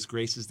 Thomas Boys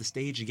graces the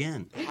stage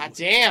again. Hot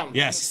damn.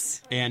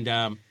 Yes.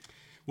 And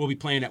we'll be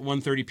playing at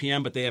 1:30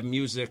 p.m., but they have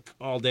music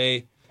all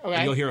day. Okay.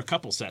 And you'll hear a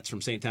couple sets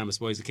from St. Thomas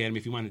Boys Academy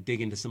if you want to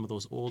dig into some of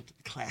those old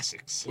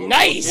classics.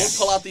 Nice.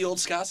 We'll pull out the old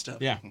ska stuff.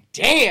 Yeah.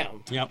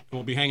 Damn. Yep.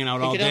 We'll be hanging out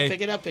all Pick day.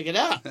 it up. Pick it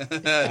up.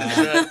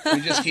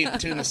 We just keep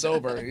Tuna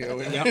sober. You know,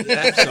 Yep.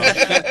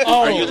 So,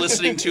 Oh. Are you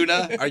listening,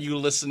 Tuna? Are you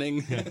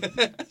listening?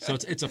 so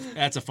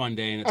that's a fun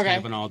day, and it's Okay. kind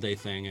of an all-day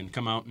thing. And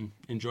come out and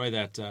enjoy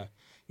that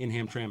in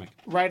Hamtramck.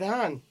 Right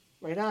on.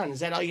 Right on. Is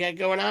that all you got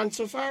going on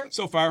so far?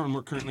 So far, and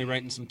we're currently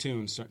writing some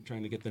tunes,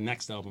 trying to get the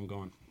next album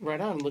going.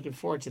 Right on. Looking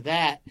forward to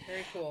that.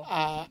 Very cool.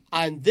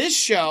 On this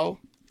show,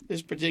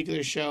 this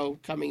particular show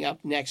coming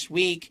up next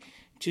week,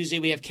 Tuesday,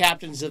 we have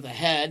Captains of the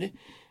Head,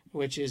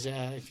 which is,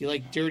 if you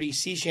like dirty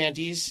sea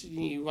shanties,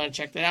 you want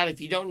to check that out.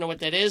 If you don't know what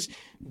that is,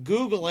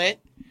 Google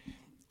it,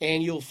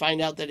 and you'll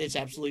find out that it's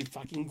absolutely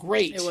fucking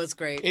great. It was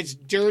great. It's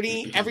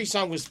dirty. Every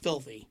song was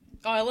filthy.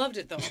 Oh, I loved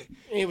it, though.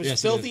 It was Yes,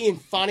 it filthy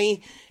and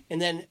funny. And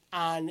then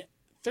on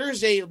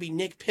Thursday, it'll be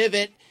Nick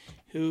Pivot,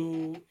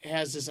 who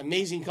has this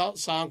amazing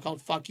song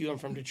called Fuck You, I'm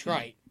from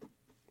Detroit.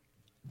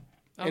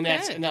 And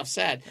that's Okay. enough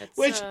said. That's,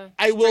 Which straight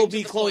I will to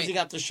be the closing point.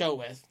 up the show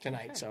with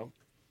tonight. So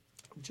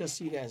just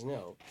so you guys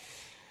know.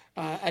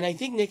 And I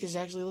think Nick is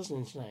actually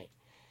listening tonight.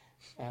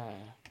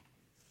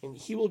 And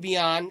he will be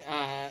on,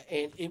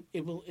 and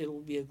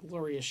it'll be a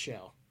glorious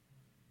show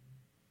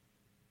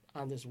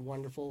on this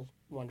wonderful,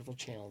 wonderful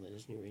channel that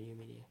is New Radio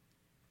Media.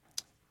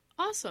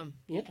 Awesome.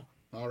 Yeah.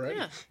 All right.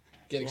 Yeah.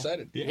 Get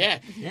excited. Yeah.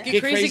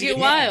 Get crazy, get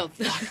wild.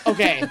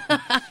 Okay.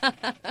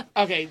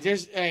 Okay,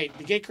 there's all right,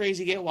 to Get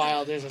Crazy, Get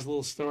Wild, there's this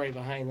little story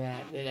behind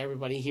that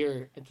everybody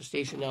here at the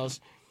station knows.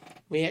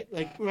 We had,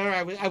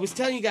 remember I was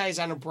telling you guys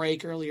on a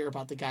break earlier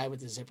about the guy with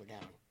the zipper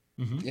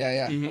down.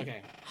 Yeah.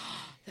 Okay.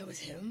 That was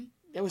him?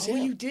 That was Oh,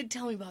 him. you did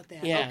tell me about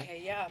that. Yeah.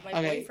 Okay, yeah, my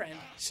Okay. boyfriend.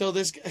 So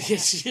this guy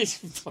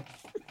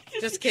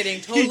Just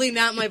kidding. Totally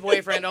not my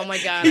boyfriend. Oh, my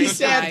God. he I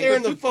sat died. there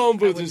in the phone I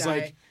booth would and was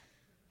die.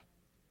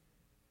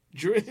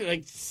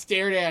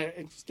 stared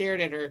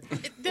at her.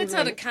 That's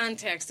out of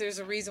context. There's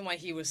a reason why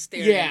he was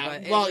staring. Yeah,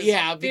 but it well, was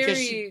yeah, because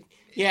very,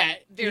 yeah,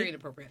 very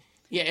inappropriate.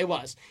 Yeah, it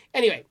was.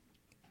 Anyway,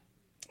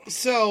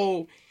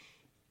 so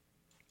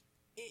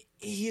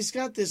he's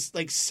got this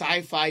like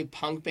sci-fi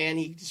punk band,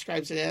 he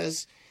describes it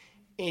as,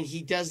 and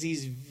he does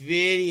these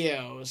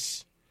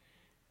videos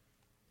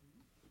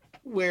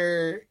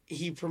where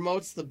he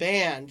promotes the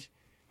band,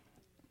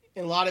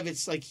 and a lot of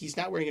it's like he's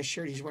not wearing a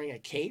shirt, he's wearing a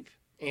cape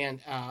and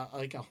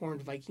like a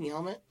horned Viking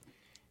helmet,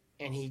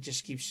 and he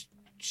just keeps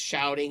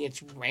shouting.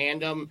 It's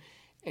random.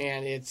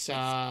 And it's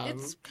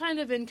kind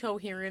of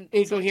incoherent.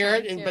 And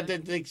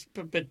sometimes,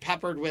 but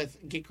peppered with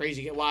 "Get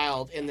Crazy, Get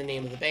Wild" in the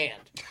name of the band.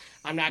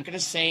 I'm not going to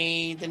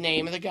say the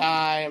name of the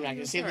guy. I'm not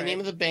going to say the name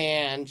of the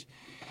band.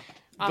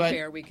 Off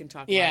air, we can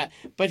talk. Yeah, about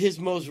it. but his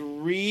most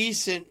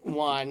recent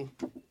one.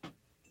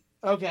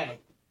 Okay.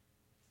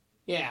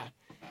 Yeah,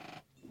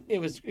 it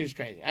was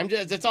crazy.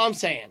 That's all I'm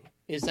saying.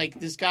 Is like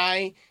this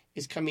guy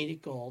is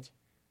comedic gold.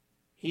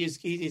 He's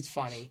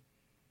funny,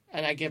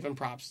 and I give him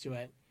props to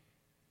it.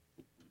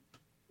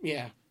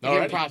 Yeah, I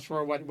give him props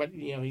for what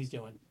he's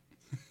doing.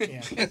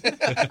 Yeah,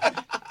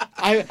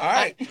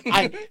 I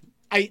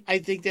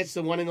think that's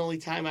the one and only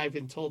time I've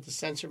been told to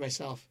censor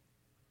myself.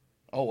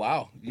 Oh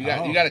wow! You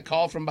got a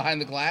call from behind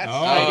the glass.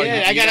 Oh,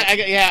 yeah, I got.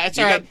 Yeah, it's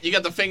all right. You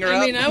got the finger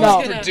up. I mean, I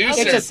was gonna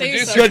say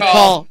Producer something.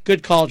 call.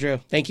 Good call, Drew.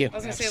 Thank you. I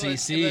was gonna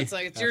say,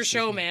 it's your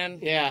show, man.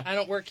 Yeah, I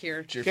don't work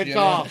here. Good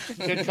call.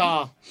 Good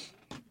call.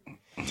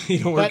 You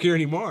don't work here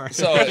anymore.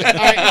 So, All right, all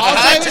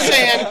I was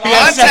saying,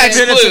 context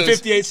minutes and clues.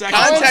 58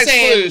 seconds. Context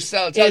saying clues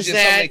tells you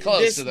somebody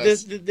close to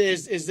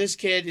this. This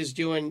kid is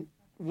doing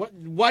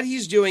what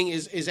he's doing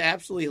is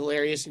absolutely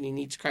hilarious, and he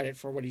needs credit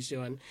for what he's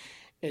doing.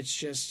 It's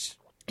just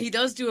He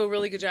does do a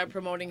really good job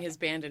promoting his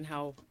band and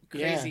how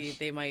crazy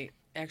they might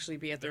actually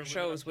be at their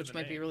shows, which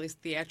might be really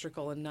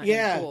theatrical and not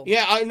cool.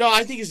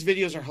 I think his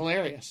videos are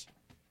hilarious.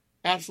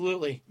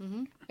 Absolutely,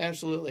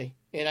 absolutely,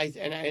 and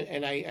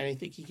I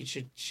think he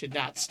should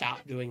not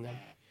stop doing them.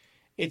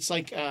 It's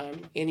like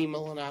Annie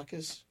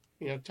Milanakis,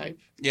 type.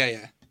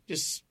 Yeah.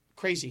 Just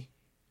crazy,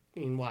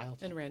 and wild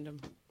And random.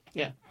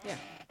 Yeah.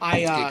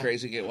 Get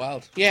crazy, get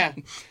wild. Yeah.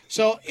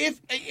 So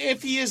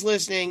if he is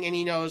listening and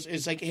he knows,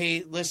 it's like,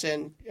 hey,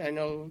 listen, I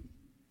know,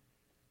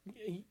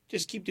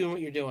 just keep doing what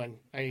you're doing.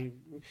 I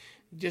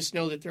just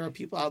know that there are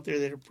people out there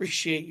that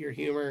appreciate your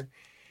humor,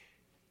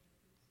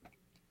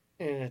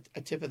 and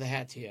a tip of the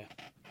hat to you.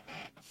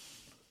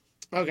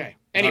 Okay.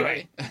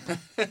 Anyway.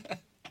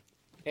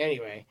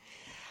 Anyway.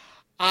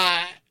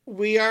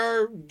 We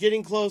are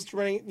getting close to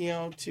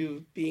running,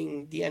 to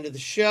being the end of the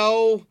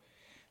show.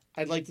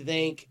 I'd like to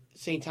thank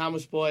St.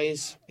 Thomas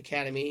Boys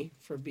Academy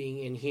for being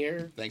in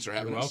here. Thanks for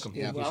having You're us. welcome.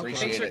 Yeah, we appreciate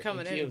Thanks for it.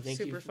 coming in. Thank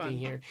Super you for fun. being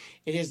here.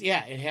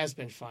 It has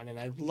been fun, and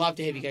I'd love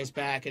to have you guys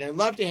back, and I'd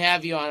love to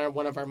have you on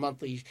one of our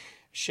monthly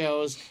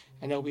shows.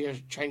 I know we are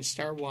trying to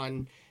start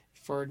one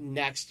for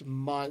next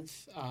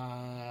month.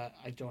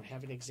 I don't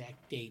have an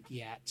exact date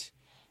yet,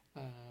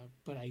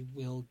 but I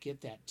will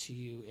get that to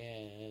you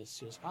as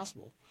soon as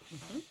possible.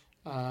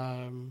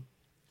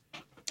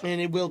 And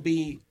it will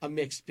be a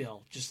mixed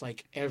bill, just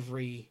like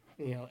every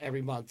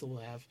month we'll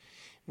have,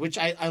 which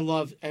I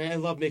love, and I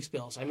love mixed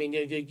bills. I mean,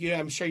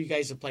 I'm sure you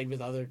guys have played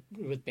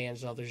with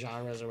bands and other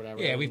genres or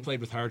whatever. Yeah, we played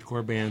with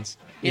hardcore bands.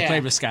 We Yeah.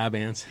 played with ska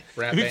bands.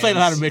 Rap We bands, played a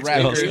lot of mixed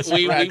rap bills. groups.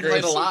 We Rackers.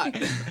 played a lot.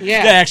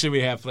 Yeah. Actually,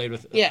 we have played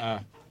with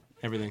Yeah.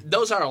 everything.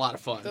 Those are a lot of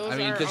fun. Those I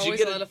mean, are because you always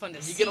get a lot of fun to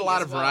you get a see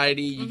lot as of well.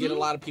 variety. You get a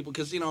lot of people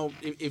because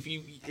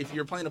if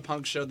you're playing a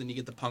punk show, then you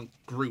get the punk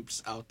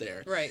groups out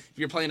there. Right. If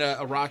you're playing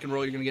a rock and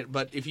roll, you're gonna get.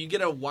 But if you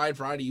get a wide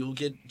variety, you'll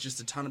get just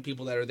a ton of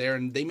people that are there,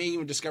 and they may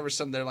even discover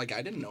something. They're like,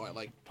 I didn't know I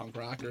like punk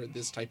rock or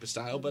this type of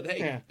style, but hey,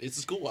 Yeah.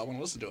 it's cool. I want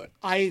to listen to it.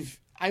 I've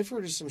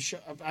heard of some show.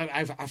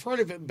 I've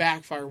heard of it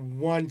backfire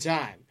one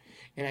time,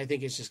 and I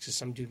think it's just because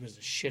some dude was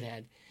a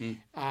shithead.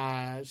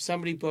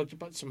 Somebody booked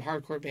about some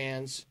hardcore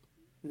bands,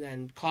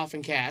 then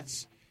Coffin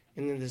Cats,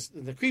 and then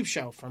the Creep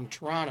Show from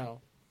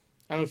Toronto.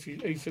 I don't know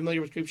if are you familiar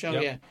with Creep Show?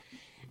 Yep. Yeah.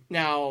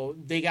 Now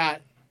they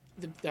got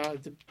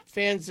the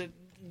fans that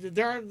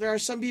there are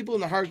some people in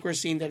the hardcore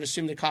scene that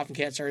assume that Coffin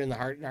Cats are in the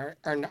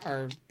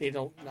are they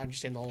don't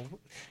understand the whole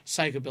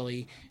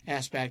psychobilly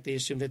aspect. They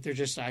assume that they're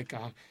just like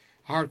a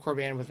hardcore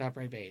band with an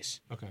upright bass.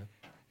 Okay.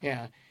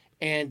 Yeah,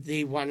 and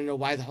they want to know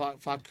why the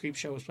fuck Creep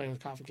Show was playing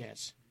with Coffin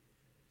Cats.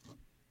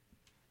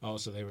 Oh,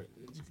 so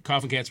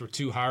Coffin Cats were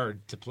too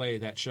hard to play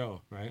that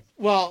show, right?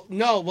 Well,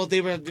 no,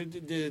 they were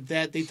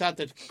that they thought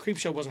that Creep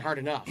Show wasn't hard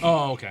enough.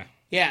 Oh, okay.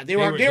 Yeah, they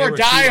were were too hard.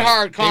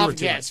 diehard They Coffin were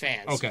too Cats hard.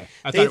 fans. Okay,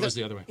 I They thought it was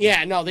the other way.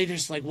 Yeah, no, they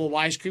just like, well,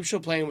 why is Creep Show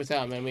playing with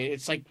them? I mean,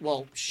 it's like,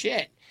 well,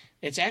 shit,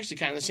 it's actually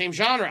kind of the same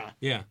genre.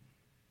 Yeah.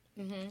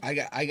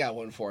 I got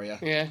one for you.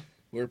 Yeah.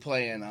 We were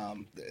playing.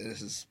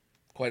 This is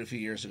quite a few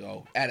years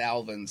ago at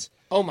Alvin's.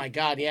 Oh my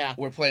God, yeah.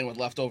 We're playing with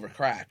leftover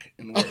crack,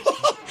 and we're,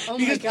 Oh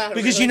my God.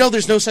 Because really?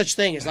 there's no such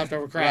thing as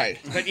leftover crack.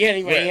 Right. But yeah,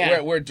 anyway, yeah.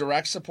 we're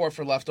direct support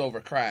for leftover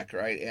crack,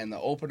 right? And the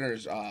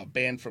opener's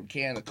band from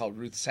Canada called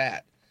Ruth's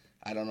Hat.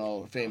 I don't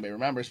know if anybody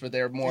remembers, but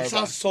they're more It of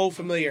sounds so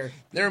familiar.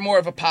 they're more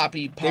of a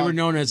poppy punk. They were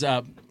known as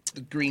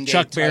Green Day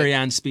Chuck type. Berry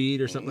on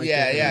speed or something like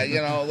that.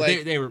 Yeah,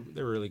 like they were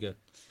really good.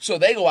 so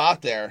they go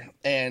out there,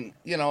 and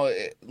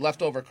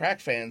leftover crack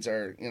fans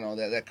are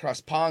that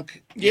crust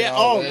punk. Yeah.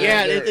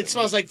 they're- It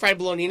smells like fried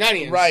bologna and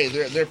onions. right.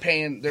 They're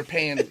paying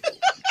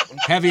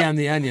Heavy on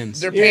the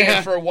onions. they're paying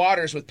Yeah. for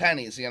waters with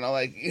pennies. Yeah, all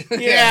right?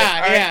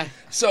 yeah.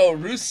 So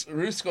Roos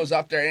goes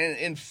up there,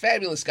 and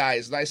fabulous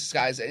guys, nicest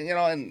guys, and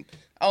and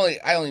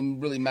I only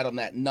really met them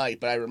that night,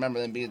 but I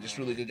remember them being just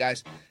really good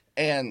guys,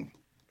 and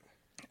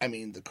I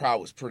mean the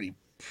crowd was pretty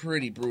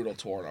brutal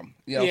toward them,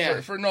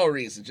 Yeah. for no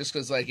reason, just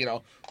because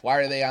why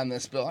are they on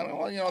this bill? I don't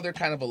know, well, they're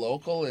kind of a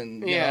local,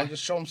 and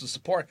just show them some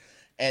support,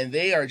 and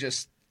they are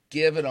just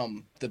giving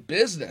them the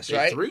business, They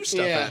right? threw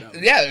stuff Yeah. at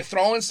him. Yeah, they're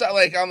throwing stuff.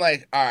 I'm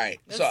like, all right.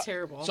 That's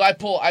terrible. So I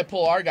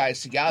pull our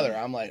guys together.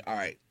 I'm like, all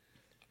right,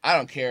 I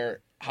don't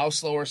care how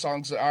slow our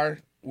songs are.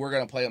 We're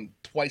gonna play them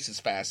twice as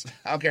fast.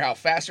 I don't care how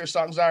fast our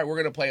songs are. We're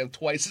gonna play them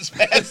twice as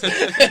fast.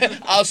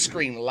 I'll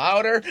scream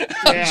louder.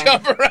 I'll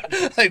jump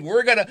around. Like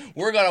we're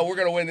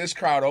gonna win this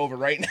crowd over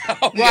right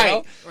now.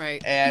 Right.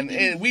 Right.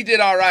 And we did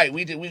all right.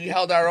 We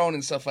held our own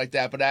and stuff like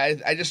that. But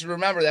I just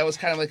remember that was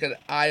kind of like an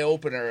eye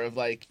opener of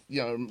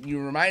you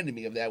reminded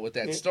me of that with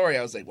that story.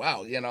 I was like,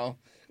 wow,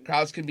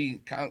 crowds can be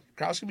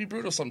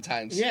brutal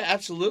sometimes. Yeah,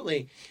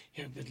 absolutely.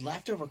 Yeah, but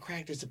Leftover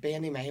Crack is a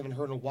band name I haven't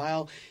heard in a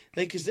while.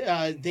 Because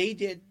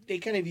they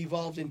kind of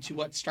evolved into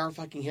what Star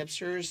Fucking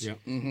Hipsters. Yep.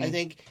 Mm-hmm. I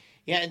think.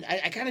 Yeah, and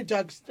I kind of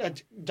dug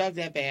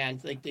that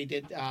band. Like they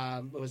did,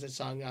 what was that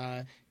song?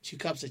 2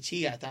 Cups of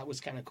Tea. I thought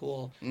was kind of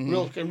cool.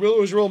 Mm-hmm. It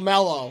was real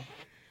mellow.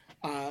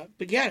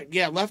 But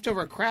yeah,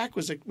 Leftover Crack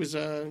was that was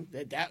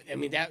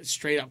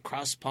straight up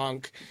crust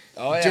punk,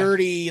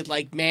 dirty.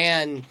 Like,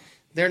 man,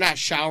 they're not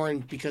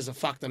showering because of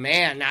Fuck the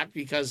Man, not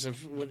because of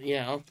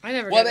I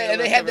never. Well,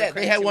 they had that.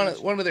 They had one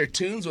of their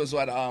tunes was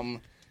what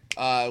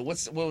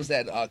what was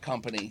that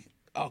company?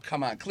 Oh,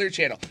 come on, Clear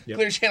Channel. Yep.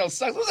 Clear Channel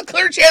sucks. It was a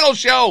Clear Channel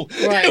show.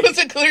 Right. It was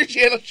a Clear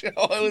Channel show.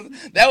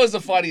 That was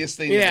the funniest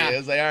thing. Yeah. To me. It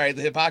was like, all right,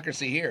 the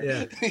hypocrisy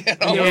here.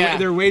 Yeah.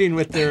 They're waiting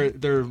with their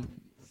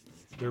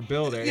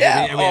bill there.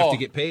 Yeah. And we have to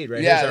get paid,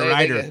 right? Yeah, Here's our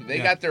rider. They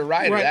got their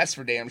rider. Right. That's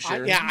for damn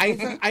sure.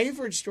 I've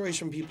heard stories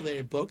from people that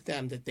had booked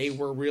them that they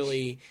were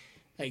really,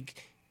 like,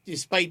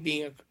 despite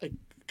being a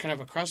kind of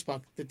a crust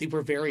punk, that they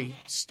were very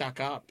stuck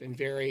up and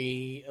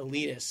very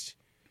elitist.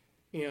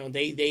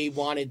 They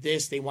wanted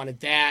this, they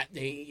wanted that.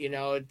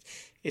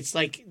 It's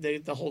like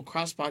the whole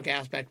crust punk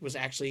aspect was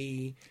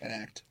actually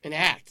an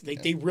act.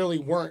 They really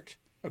weren't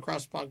a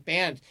crust punk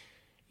band.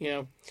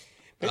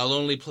 I'll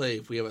only play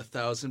if we have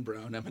 1,000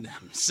 brown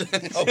M&Ms.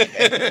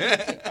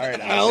 Okay. All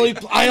right.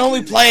 I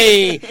only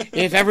play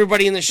if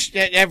everybody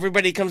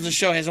everybody comes to the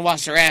show hasn't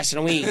washed their ass in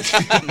a week.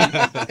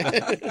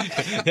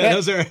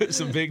 Those are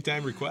some big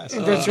time requests.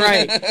 That's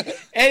right.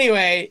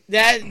 Anyway,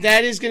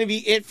 that is going to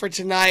be it for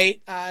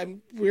tonight.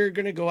 We're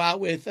going to go out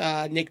with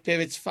Nick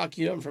Pivott's "Fuck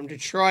You." I'm from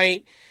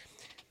Detroit,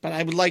 but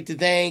I would like to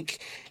thank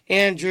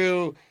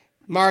Andrew,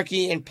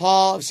 Marky, and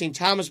Paul of St.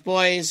 Thomas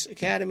Boys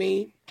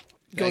Academy.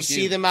 Go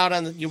see them out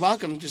on you're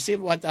welcome to see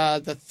what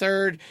the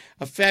 3rd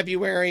of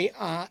February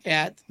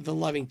at the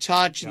Loving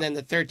Touch, and then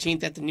the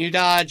 13th at the New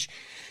Dodge.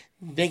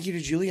 Thank you to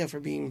Giulia for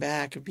being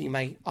back, being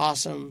my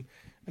awesome,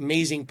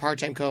 amazing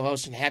part-time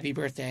co-host, and happy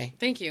birthday.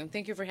 Thank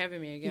you for having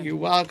me again. You're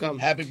welcome.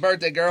 Happy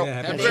birthday, girl.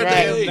 Yeah, happy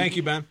birthday. Right. Thank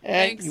you, Ben.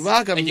 Thanks. You're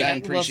welcome. Thank you, Ben.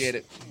 Appreciate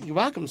it. You're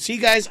welcome. See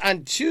you guys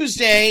on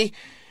Tuesday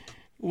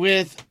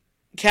with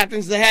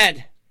Captain's the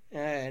Head.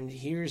 And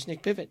here's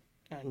Nick Pivot.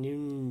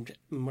 New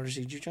Motor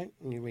City Juke Joint,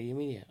 New Radio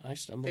Media. I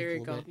stumbled there a you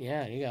little go. bit.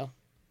 Yeah, there you go.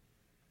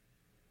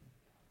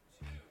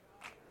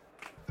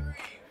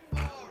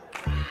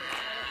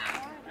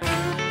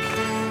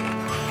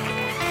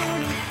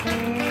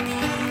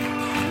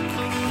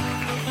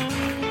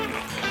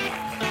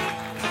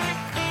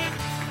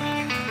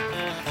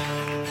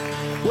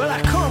 Well,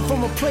 I come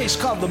from a place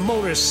called the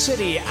Motor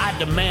City. I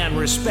demand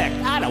respect.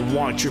 I don't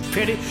want your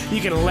pity.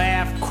 You can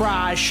laugh,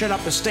 cry, shut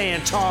up, and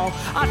stand tall.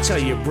 I tell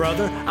you,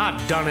 brother,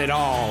 I've done it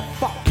all.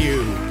 Fuck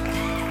you.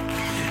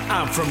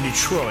 I'm from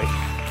Detroit.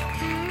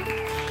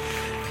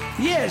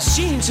 Yes,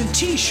 jeans and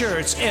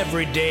t-shirts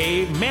every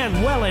day.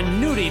 Manuel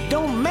and Nudie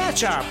don't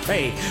match our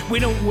pay. We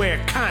don't wear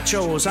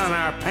conchos on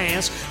our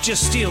pants,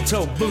 just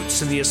steel-toe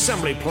boots in the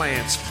assembly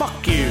plants.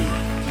 Fuck you.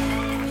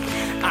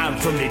 I'm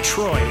from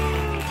Detroit.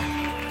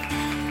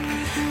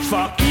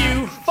 Fuck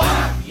you.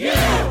 Fuck you.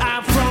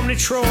 I'm from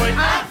Detroit.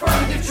 I'm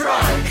from Detroit.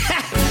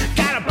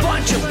 Got a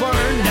bunch of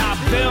burned out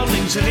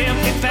buildings and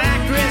empty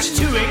factories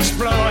to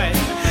exploit.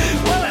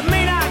 Well, it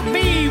may not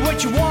be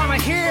what you want to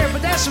hear,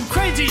 but there's some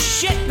crazy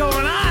shit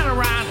going on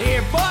around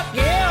here. Fuck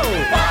you.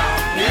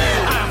 Fuck you.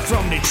 I'm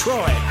from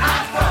Detroit.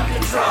 I'm from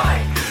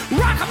Detroit.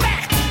 Rock 'em back.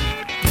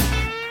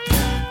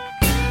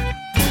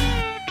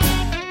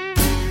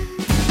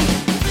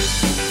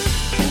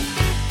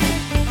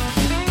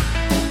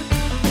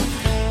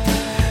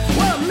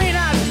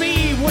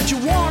 What you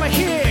wanna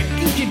hear?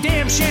 Eat your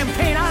damn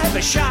champagne. I have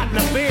a shot and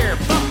a beer.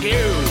 Fuck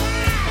you.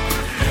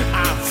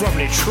 I'm from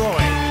Detroit.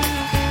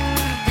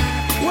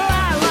 Well,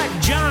 I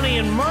like Johnny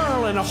and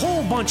Merle and a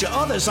whole bunch of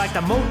others like the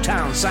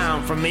Motown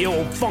sound from the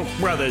old Funk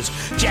Brothers.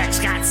 Jack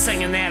Scott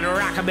singing that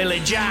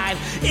rockabilly jive.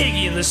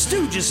 Iggy and the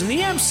Stooges and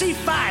the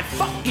MC5.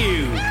 Fuck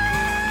you.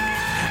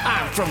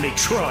 I'm from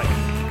Detroit.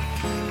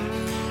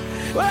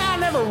 Well, I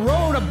never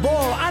rode a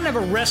bull. I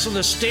never wrestled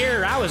a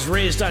steer. I was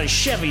raised on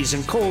Chevys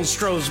and Cold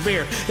Stroh's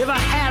beer. If I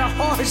had a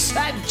horse,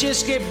 I'd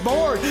just get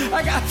bored.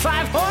 I got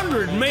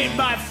 500 made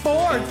by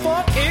Ford.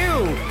 Fuck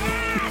you.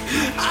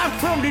 I'm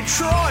from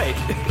Detroit.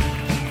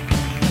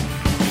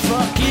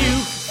 Fuck you.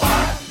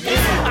 Fuck you.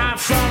 I'm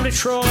from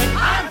Detroit.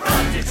 I'm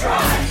from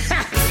Detroit.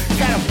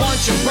 Got a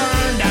bunch of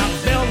burned out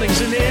buildings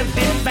and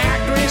empty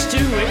factories to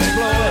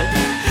exploit.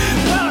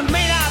 Well, it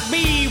may not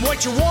be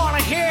what you want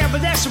to hear,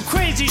 but there's some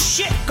crazy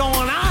shit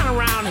going on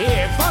around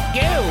here. Fuck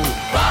you.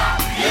 Fuck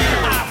you.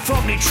 I'm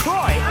from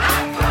Detroit.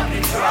 I'm from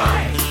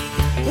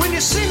Detroit. When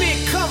you see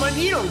me coming,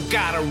 you don't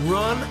gotta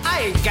run.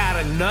 I ain't got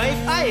a knife.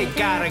 I ain't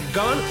got a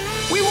gun.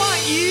 We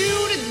want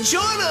you to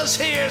join us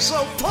here,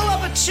 so pull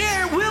up a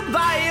chair. We'll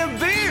buy you a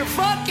beer.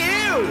 Fuck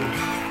you.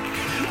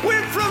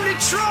 We're from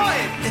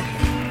Detroit.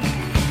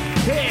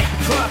 Hey,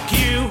 fuck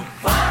you.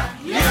 Fuck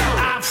you.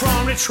 I'm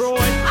from Detroit.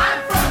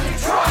 I'm from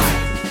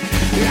Detroit.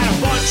 We got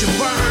a bunch of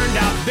burned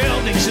out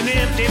buildings and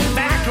empty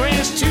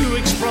factories to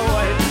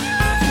exploit.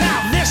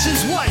 Now this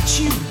is what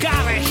you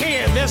gotta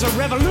hear. There's a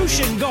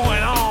revolution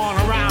going on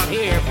around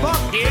here.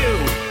 Fuck you.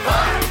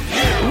 Fuck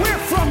you.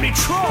 We're from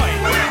Detroit.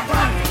 We're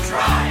from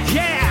Detroit.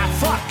 Yeah,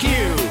 fuck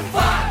you.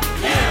 Fuck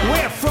you.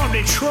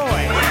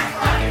 Troy.